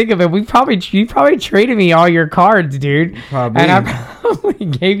now to think of it, you probably traded me all your cards, dude. Probably. And I probably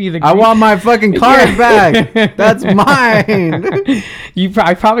gave you the... I want my fucking card back. That's mine.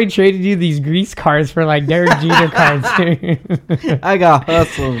 I probably traded you these grease cards for like Derek Jeter cards, dude. I got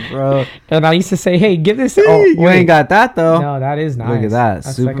hustled, bro. And I used to say, hey, give this... you ain't got that, though. No, that is nice. Look at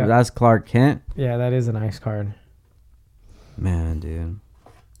that. That's Clark Kent. Yeah, that is a nice card. Man, dude.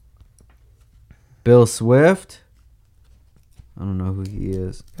 Bill Swift. I don't know who he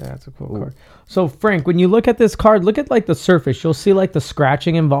is. Yeah, that's a cool card. So, Frank, when you look at this card, look at like the surface. You'll see like the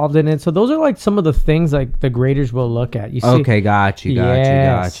scratching involved in it. So those are like some of the things like the graders will look at. You see? Okay, got you.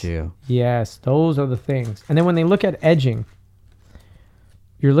 Yes, those are the things. And then when they look at edging,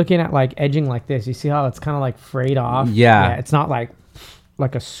 you're looking at like edging like this. You see how it's kind of like frayed off? Yeah. It's not like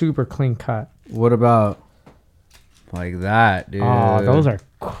a super clean cut. What about like that, dude? Oh, those are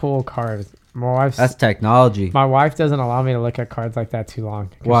cool cards. That's technology. My wife doesn't allow me to look at cards like that too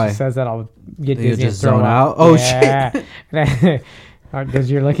long. Why? She says that I'll get dizzy and throw out. Oh, shit.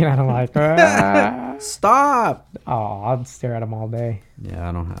 Because you're looking at them like, stop. Oh, I'll stare at them all day. Yeah,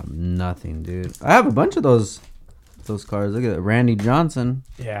 I don't have nothing, dude. I have a bunch of those cards. Look at that, Randy Johnson.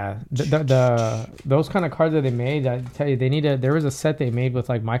 Yeah, those kind of cards that they made. I tell you, there was a set they made with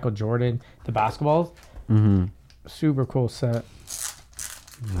like Michael Jordan, the basketballs. Mm-hmm. Super cool set.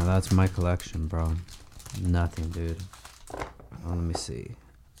 No, that's my collection, bro. Nothing, dude. Let me see.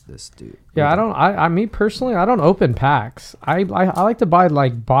 This dude. Yeah, I me personally, I don't open packs. I like to buy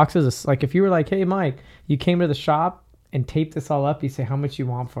like boxes. Like if you were like, hey Mike, you came to the shop and taped this all up, you say how much you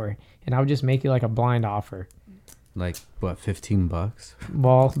want for it, and I would just make you like a blind offer. Like what, $15?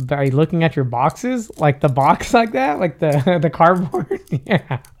 Well, by looking at your boxes, like the box like that, like the cardboard.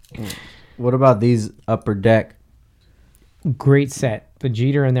 Yeah. What about these upper deck? Great set. The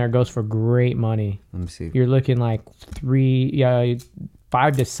Jeter in there goes for great money. Let me see. You're looking like $500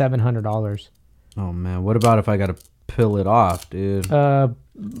 to $700. Oh man, what about if I gotta peel it off, dude?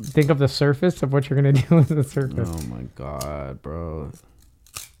 Think of the surface of what you're gonna do with the surface. Oh my god, bro.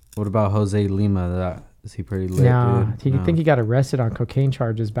 What about Jose Lima? Is he pretty lit, Nah, dude? I think he got arrested on cocaine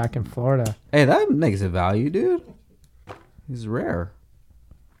charges back in Florida. Hey, that makes a value, dude. He's rare.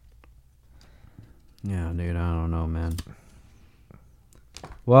 Yeah, dude, I don't know, man.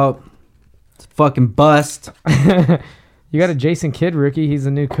 Well, it's a fucking bust. You got a Jason Kidd rookie. He's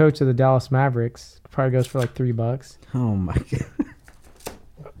the new coach of the Dallas Mavericks. Probably goes for like $3. Oh my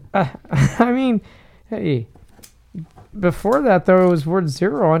god. I mean, hey, before that though, it was worth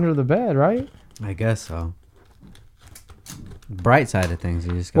 $0 under the bed, right? I guess so. Bright side of things,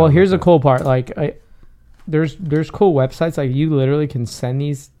 you just. Well, here's the cool part. Like, there's cool websites. Like, you literally can send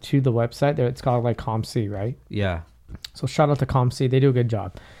these to the website. It's called like ComC, right? Yeah. So shout out to ComC. They do a good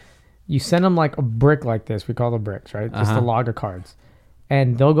job. You send them like a brick like this. We call them bricks, right? Just a log of cards,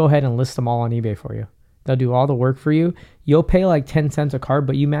 and they'll go ahead and list them all on eBay for you. They'll do all the work for you. You'll pay like 10 cents a card,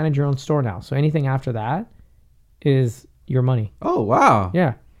 but you manage your own store now. So anything after that is your money. Oh wow.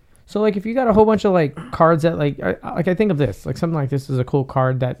 Yeah. So like if you got a whole bunch of like cards that like I think of this, like something like this is a cool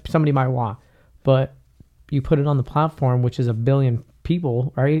card that somebody might want, but you put it on the platform, which is 1 billion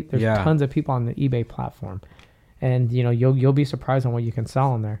people, right? There's tons of people on the eBay platform, and you know you'll be surprised on what you can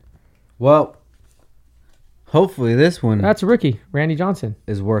sell on there. Well, hopefully this one That's a rookie, Randy Johnson.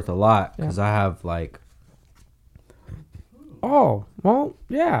 is worth a lot because I have like. Oh well,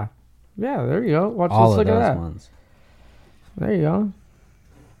 yeah. There you go. Watch all this. Look of at those that. ones. There you go.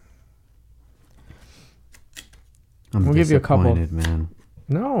 We'll give you a couple. Man.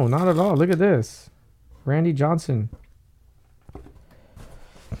 No, not at all. Look at this, Randy Johnson.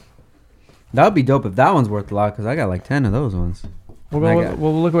 That would be dope if that one's worth a lot because I got like 10 of those ones.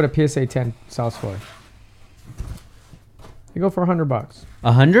 We'll look what a PSA 10 sells for. They go for $100.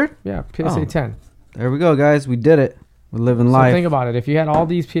 100? Yeah, PSA 10. There we go, guys. We did it. We're living So life. think about it. If you had all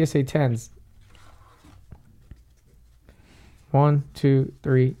these PSA 10s, 1, 2,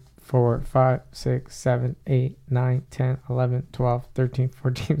 3, 4, 5, 6, 7, 8, 9, 10, 11, 12, 13,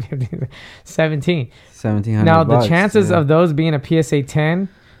 14, 15, 17. $1,700. Now, the chances of those being a PSA 10,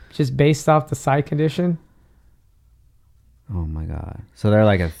 just based off the side condition. Oh, my God. So they're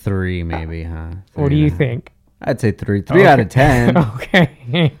like a 3 maybe, huh? What do you think? I'd say 3. 3 out of 10.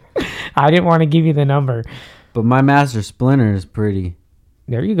 Okay. I didn't want to give you the number. But my Master Splinter is pretty.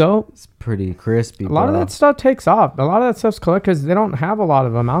 There you go. It's pretty crispy. A lot of that stuff takes off. A lot of that stuff's collect because they don't have a lot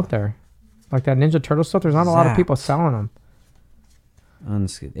of them out there. Like that Ninja Turtle stuff, there's not a lot of people selling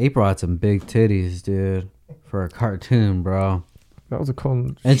them. April had some big titties, dude, for a cartoon, bro. That was a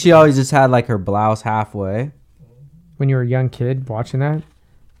cool. And she always just had like her blouse halfway. When you were a young kid watching that?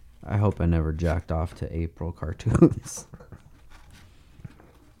 I hope I never jacked off to April cartoons.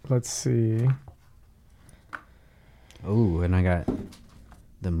 Let's see. Oh, and I got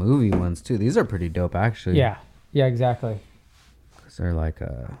the movie ones too. These are pretty dope, actually. Yeah, exactly. Because they're like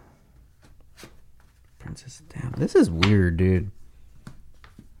Princess. Damn, this is weird, dude.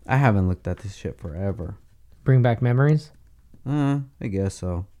 I haven't looked at this shit forever. Bring back memories? I guess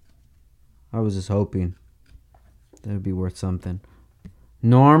so. I was just hoping that'd be worth something.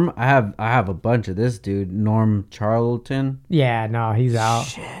 Norm, I have a bunch of this dude. Norm Charlton. Yeah, no, he's out.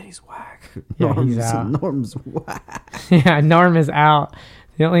 Shit, he's whack. Yeah, he's out. Norm's whack. Yeah, Norm is out.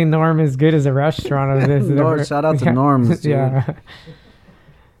 The only Norm is good as a restaurant of this. Norm, shout out to Norm's, dude. Yeah.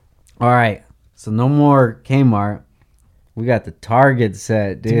 All right, so no more Kmart. We got the Target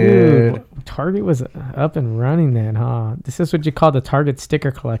set, dude. Target was up and running then, huh? This is what you call the Target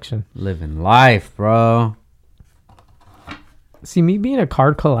sticker collection. Living life, bro. See, me being a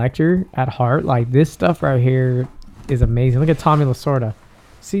card collector at heart, like this stuff right here is amazing. Look at Tommy Lasorda.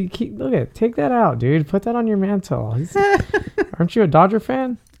 See, take that out, dude. Put that on your mantle. Aren't you a Dodger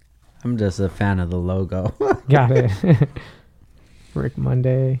fan? I'm just a fan of the logo. Got it. Rick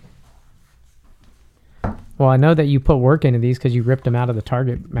Monday. Well, I know that you put work into these because you ripped them out of the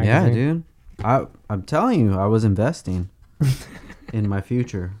Target magazine. Yeah, dude. I'm telling you, I was investing in my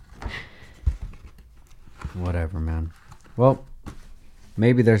future. Whatever, man. Well,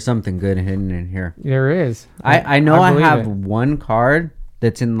 maybe there's something good hidden in here. There is. I know I have one card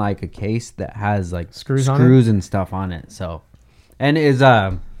that's in like a case that has like screws and stuff on it. So, and is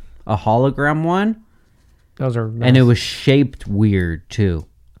a hologram one. Those are nice. And it was shaped weird too.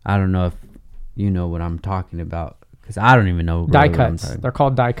 I don't know if you know what I'm talking about. Because I don't even know. Die cuts. They're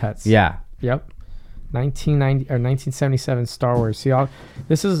called die cuts. Yeah. Yep. 1990 or 1977 Star Wars. See,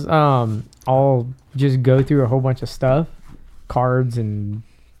 this is I'll just go through a whole bunch of stuff, cards and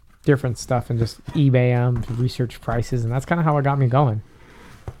different stuff, and just eBay them, research prices, and that's kind of how it got me going.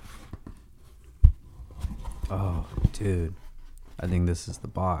 Oh, dude, I think this is the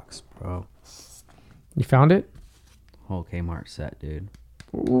box, bro. You found it? Whole Kmart set, dude.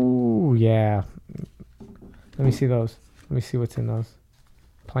 Ooh, yeah. Let me see those. Let me see what's in those.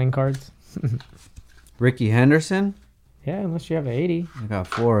 Playing cards. Ricky Henderson? Yeah, unless you have an 80. I got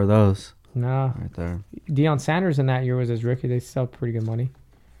 4 of those. Nah. Right there. Deion Sanders in that year was his rookie. They sell pretty good money.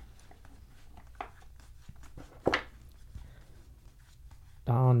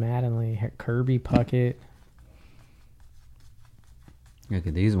 Don Mattingly, Kirby Puckett. Look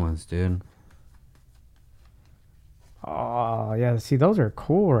at these ones, dude. Oh, yeah. See, those are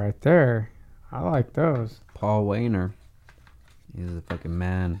cool right there. I like those. Paul Wayner. He's a fucking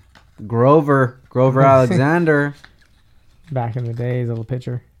man. Grover Alexander. Back in the days, little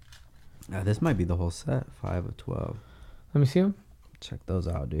picture. This might be the whole set. 5 of 12. Let me see them. Check those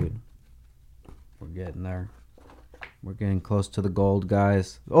out, dude. We're getting there. We're getting close to the gold,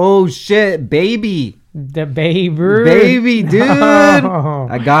 guys. Oh, shit. Baby. The Babe Ruth. Baby, dude. No.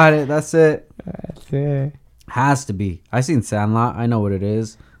 I got it. That's it. That's it. Has to be. I seen Sandlot. I know what it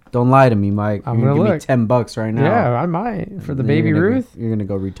is. Don't lie to me, Mike. I'm gonna give me $10 right now. Yeah, I might for the Baby Ruth. You're gonna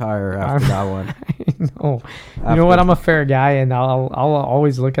go retire after that one. I know. You know what? I'm a fair guy, and I'll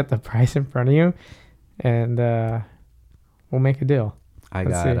always look at the price in front of you, and we'll make a deal. I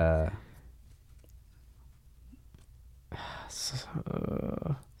got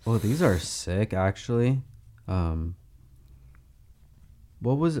oh, these are sick, actually. What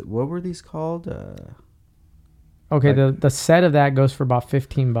was it? What were these called? Okay, the set of that goes for about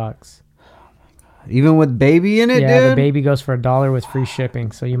 $15. Even with baby in it, yeah, dude? The baby goes for $1 with free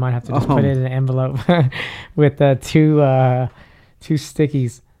shipping. So you might have to just put it in an envelope with two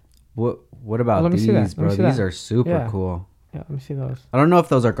stickies. What about these, bro? These are super cool. Yeah, let me see those. I don't know if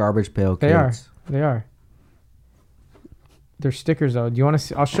those are Garbage Pail Kids. They are. They're stickers though. Do you want to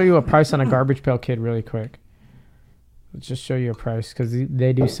see? I'll show you a price on a Garbage Pail Kid really quick. Let's just show you a price because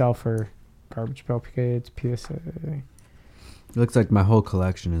they do sell for Garbage Pail Kids, PSA. It looks like my whole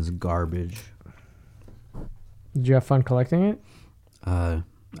collection is garbage. Did you have fun collecting it? I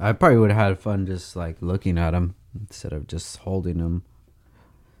probably would have had fun just like looking at them instead of just holding them.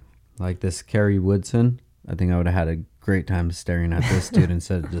 Like this Kerry Woodson. I think I would have had a great time staring at this dude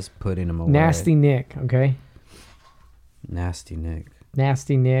instead of just putting him away. Nasty Nick, okay? Nasty Nick.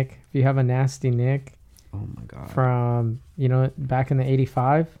 Nasty Nick. If you have a Nasty Nick. Oh my God. From, back in the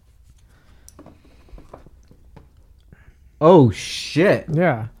 85. Oh, shit.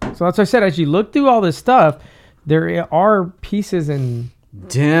 Yeah. So that's what I said. As you look through all this stuff, there are pieces and...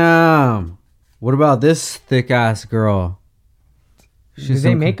 Damn. What about this thick-ass girl? Did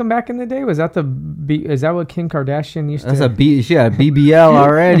they make them back in the day? Was that is that what Kim Kardashian used to... She had a BBL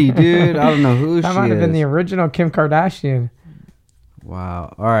already, dude. I don't know who she is. That might have been the original Kim Kardashian.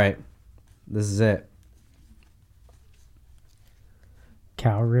 Wow. All right. This is it.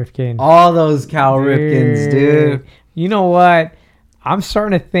 Cal Ripken. All those Cal Ripkens, dude. You know what? I'm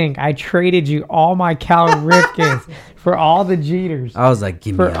starting to think I traded you all my Cal Ripkens for all the Jeters. I was like,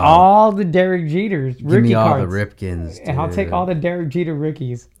 give me all the Derek Jeters. Give me all the Ripkens, dude. And I'll take all the Derek Jeter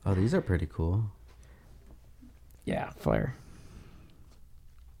rookies. Oh, these are pretty cool. Yeah, Flair.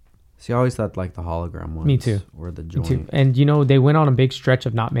 See, I always thought like the hologram ones. Me too. Or the joint. Me too. And they went on a big stretch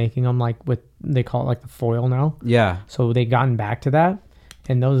of not making them they call it like the foil now. Yeah. So they gotten back to that.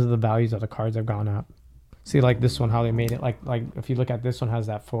 And those are the values of the cards have gone up. See, like this one, how they made it. Like if you look at this one, has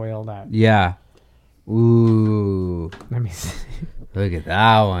that foil. Yeah. Ooh. Let me see. Look at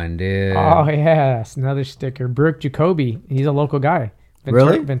that one, dude. Oh, yeah. That's another sticker. Brooke Jacoby. He's a local guy.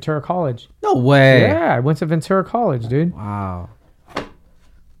 Really? Ventura College. No way. Yeah, I went to Ventura College, dude. Wow.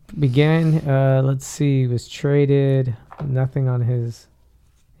 Began, let's see, was traded. Nothing on his.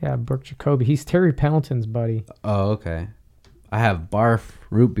 Yeah, Brooke Jacoby. He's Terry Pendleton's buddy. Oh, okay. I have Barf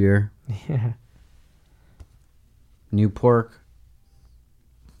root beer. Yeah. New pork.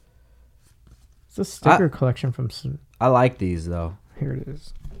 It's a sticker collection from some. I like these though. Here it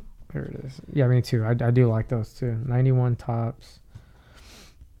is. Yeah, me too. I do like those too. 91 tops.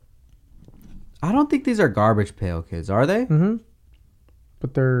 I don't think these are Garbage Pail Kids, are they? Mm-hmm.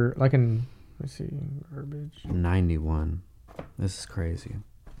 But they're like let's see, garbage. 91. This is crazy.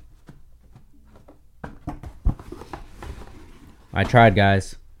 I tried,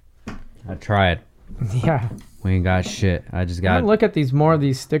 guys. I tried. Yeah. We ain't got shit. I just got. I'm gonna look at more of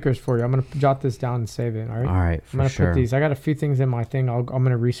these stickers for you. I'm gonna jot this down and save it. All right. All right. I'm gonna put these. I got a few things in my thing. I'm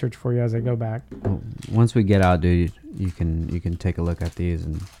gonna research for you as I go back. Well, once we get out, dude, you can take a look at these,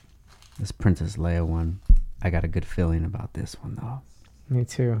 and this Princess Leia one. I got a good feeling about this one though. Me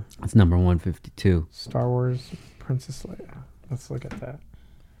too. It's number 152. Star Wars Princess Leia. Let's look at that.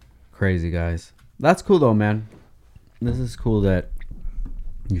 Crazy, guys. That's cool though, man. This is cool that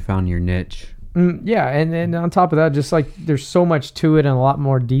you found your niche. Yeah, and on top of that, just like there's so much to it and a lot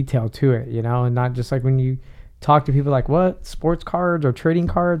more detail to it, you know, and not just like when you talk to people like what sports cards or trading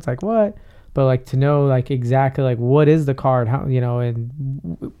cards, like what, but like to know like exactly like what is the card, how, you know,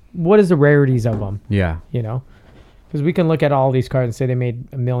 and what is the rarities of them. Yeah, you know, because we can look at all these cards and say they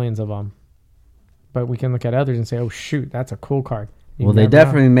made millions of them, but we can look at others and say, oh shoot, that's a cool card. Well, they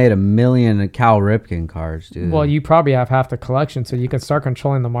definitely made 1 million Cal Ripken cards, dude. Well, you probably have half the collection, so you can start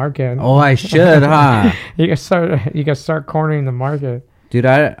controlling the market. Oh, I should, huh? You can start cornering the market. Dude,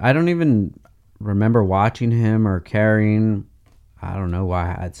 I don't even remember watching him or carrying. I don't know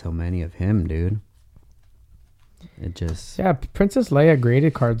why I had so many of him, dude. It just... Yeah, Princess Leia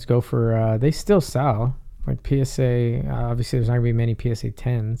graded cards go for... they still sell. Like PSA... obviously, there's not going to be many PSA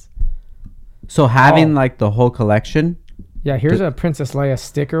 10s. So having like the whole collection... Yeah, here's a Princess Leia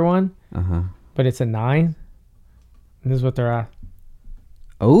sticker one. Uh-huh. But it's a 9. And this is what they're at.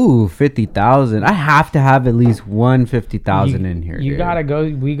 Oh, 50,000. I have to have at least 150,000 in here. You gotta go.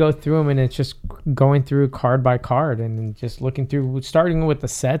 We go through them, and it's just going through card by card and just looking through. Starting with the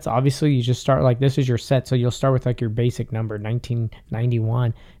sets, obviously, you just start like this is your set, so you'll start with like your basic number,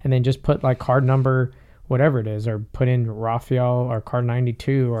 1991, and then just put like card number, whatever it is, or put in Raphael or card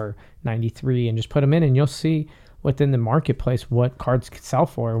 92 or 93, and just put them in, and you'll see within the marketplace what cards sell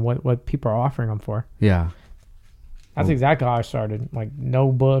for and what people are offering them for. Yeah. That's exactly how I started. Like,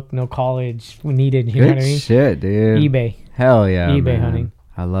 no book, no college needed. You know what I mean? Shit, dude. eBay. Hell yeah, eBay man. hunting.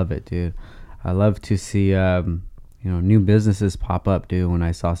 I love it, dude. I love to see, new businesses pop up, dude. When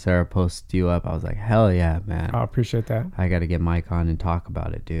I saw Sarah post you up, I was like, hell yeah, man. I appreciate that. I got to get Mike on and talk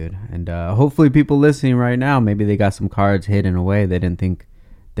about it, dude. And hopefully people listening right now, maybe they got some cards hidden away. They didn't think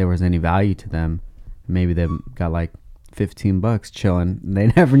there was any value to them. Maybe they got like $15 chilling. They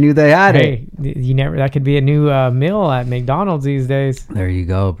never knew they had it. You never. That could be a new meal at McDonald's these days. There you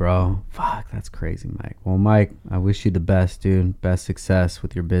go, bro. Fuck, that's crazy, Mike. Well, Mike, I wish you the best, dude. Best success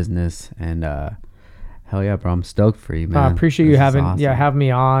with your business, and hell yeah, bro. I'm stoked for you, man. I appreciate you having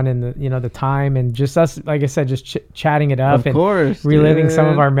me on, and the time, and just us, like I said, just chatting it up, of course, reliving dude. Some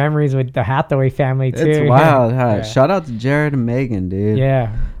of our memories with the Hathaway family too. It's wild. Yeah. Shout out to Jared and Megan, dude.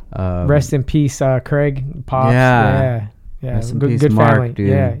 Yeah. Rest in peace, Craig, Pops. Yeah. Rest in peace, good Mark, family.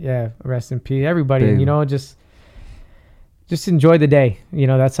 Dude. Yeah. Rest in peace, everybody. Big. Just enjoy the day.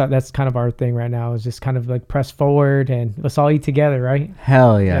 That's kind of our thing right now. Is just kind of like press forward and let's all eat together, right?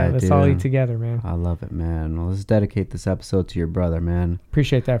 Hell yeah, let's all eat together, man. I love it, man. Well, let's dedicate this episode to your brother, man.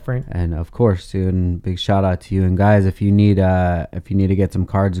 Appreciate that, Frank. And of course, dude, and big shout out to you. And guys, if you need to get some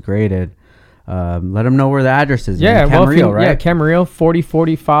cards graded. Let them know where the address is. Yeah, Camarillo, right? Yeah, Camarillo,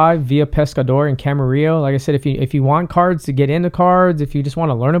 4045 Via Pescador in Camarillo. Like I said, if you want cards to get into cards, if you just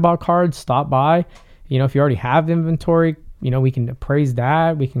want to learn about cards, stop by. If you already have inventory, we can appraise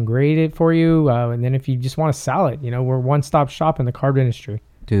that. We can grade it for you. And then if you just want to sell it, we're one-stop shop in the card industry.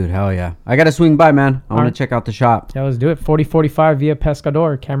 Dude, hell yeah. I got to swing by, man. I want to check out the shop. Yeah, let's do it. 4045 Via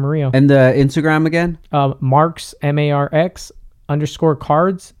Pescador, Camarillo. And the Instagram again? Marks, MARX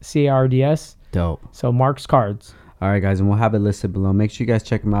 _cards, CARDS. Dope. So Mark's Cards. All right, guys, and we'll have it listed below. Make sure you guys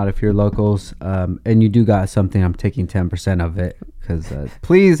check them out if you're locals. And you do got something. I'm taking 10% of it because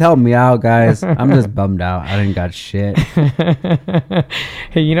please help me out, guys. I'm just bummed out. I didn't got shit.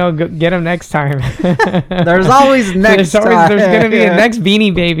 Hey, get them next time. There's always next time. There's going to be a next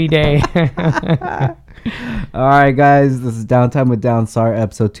Beanie Baby Day. All right, guys, this is Downtime with Downstar,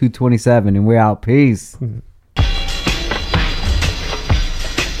 episode 227, and we're out. Peace.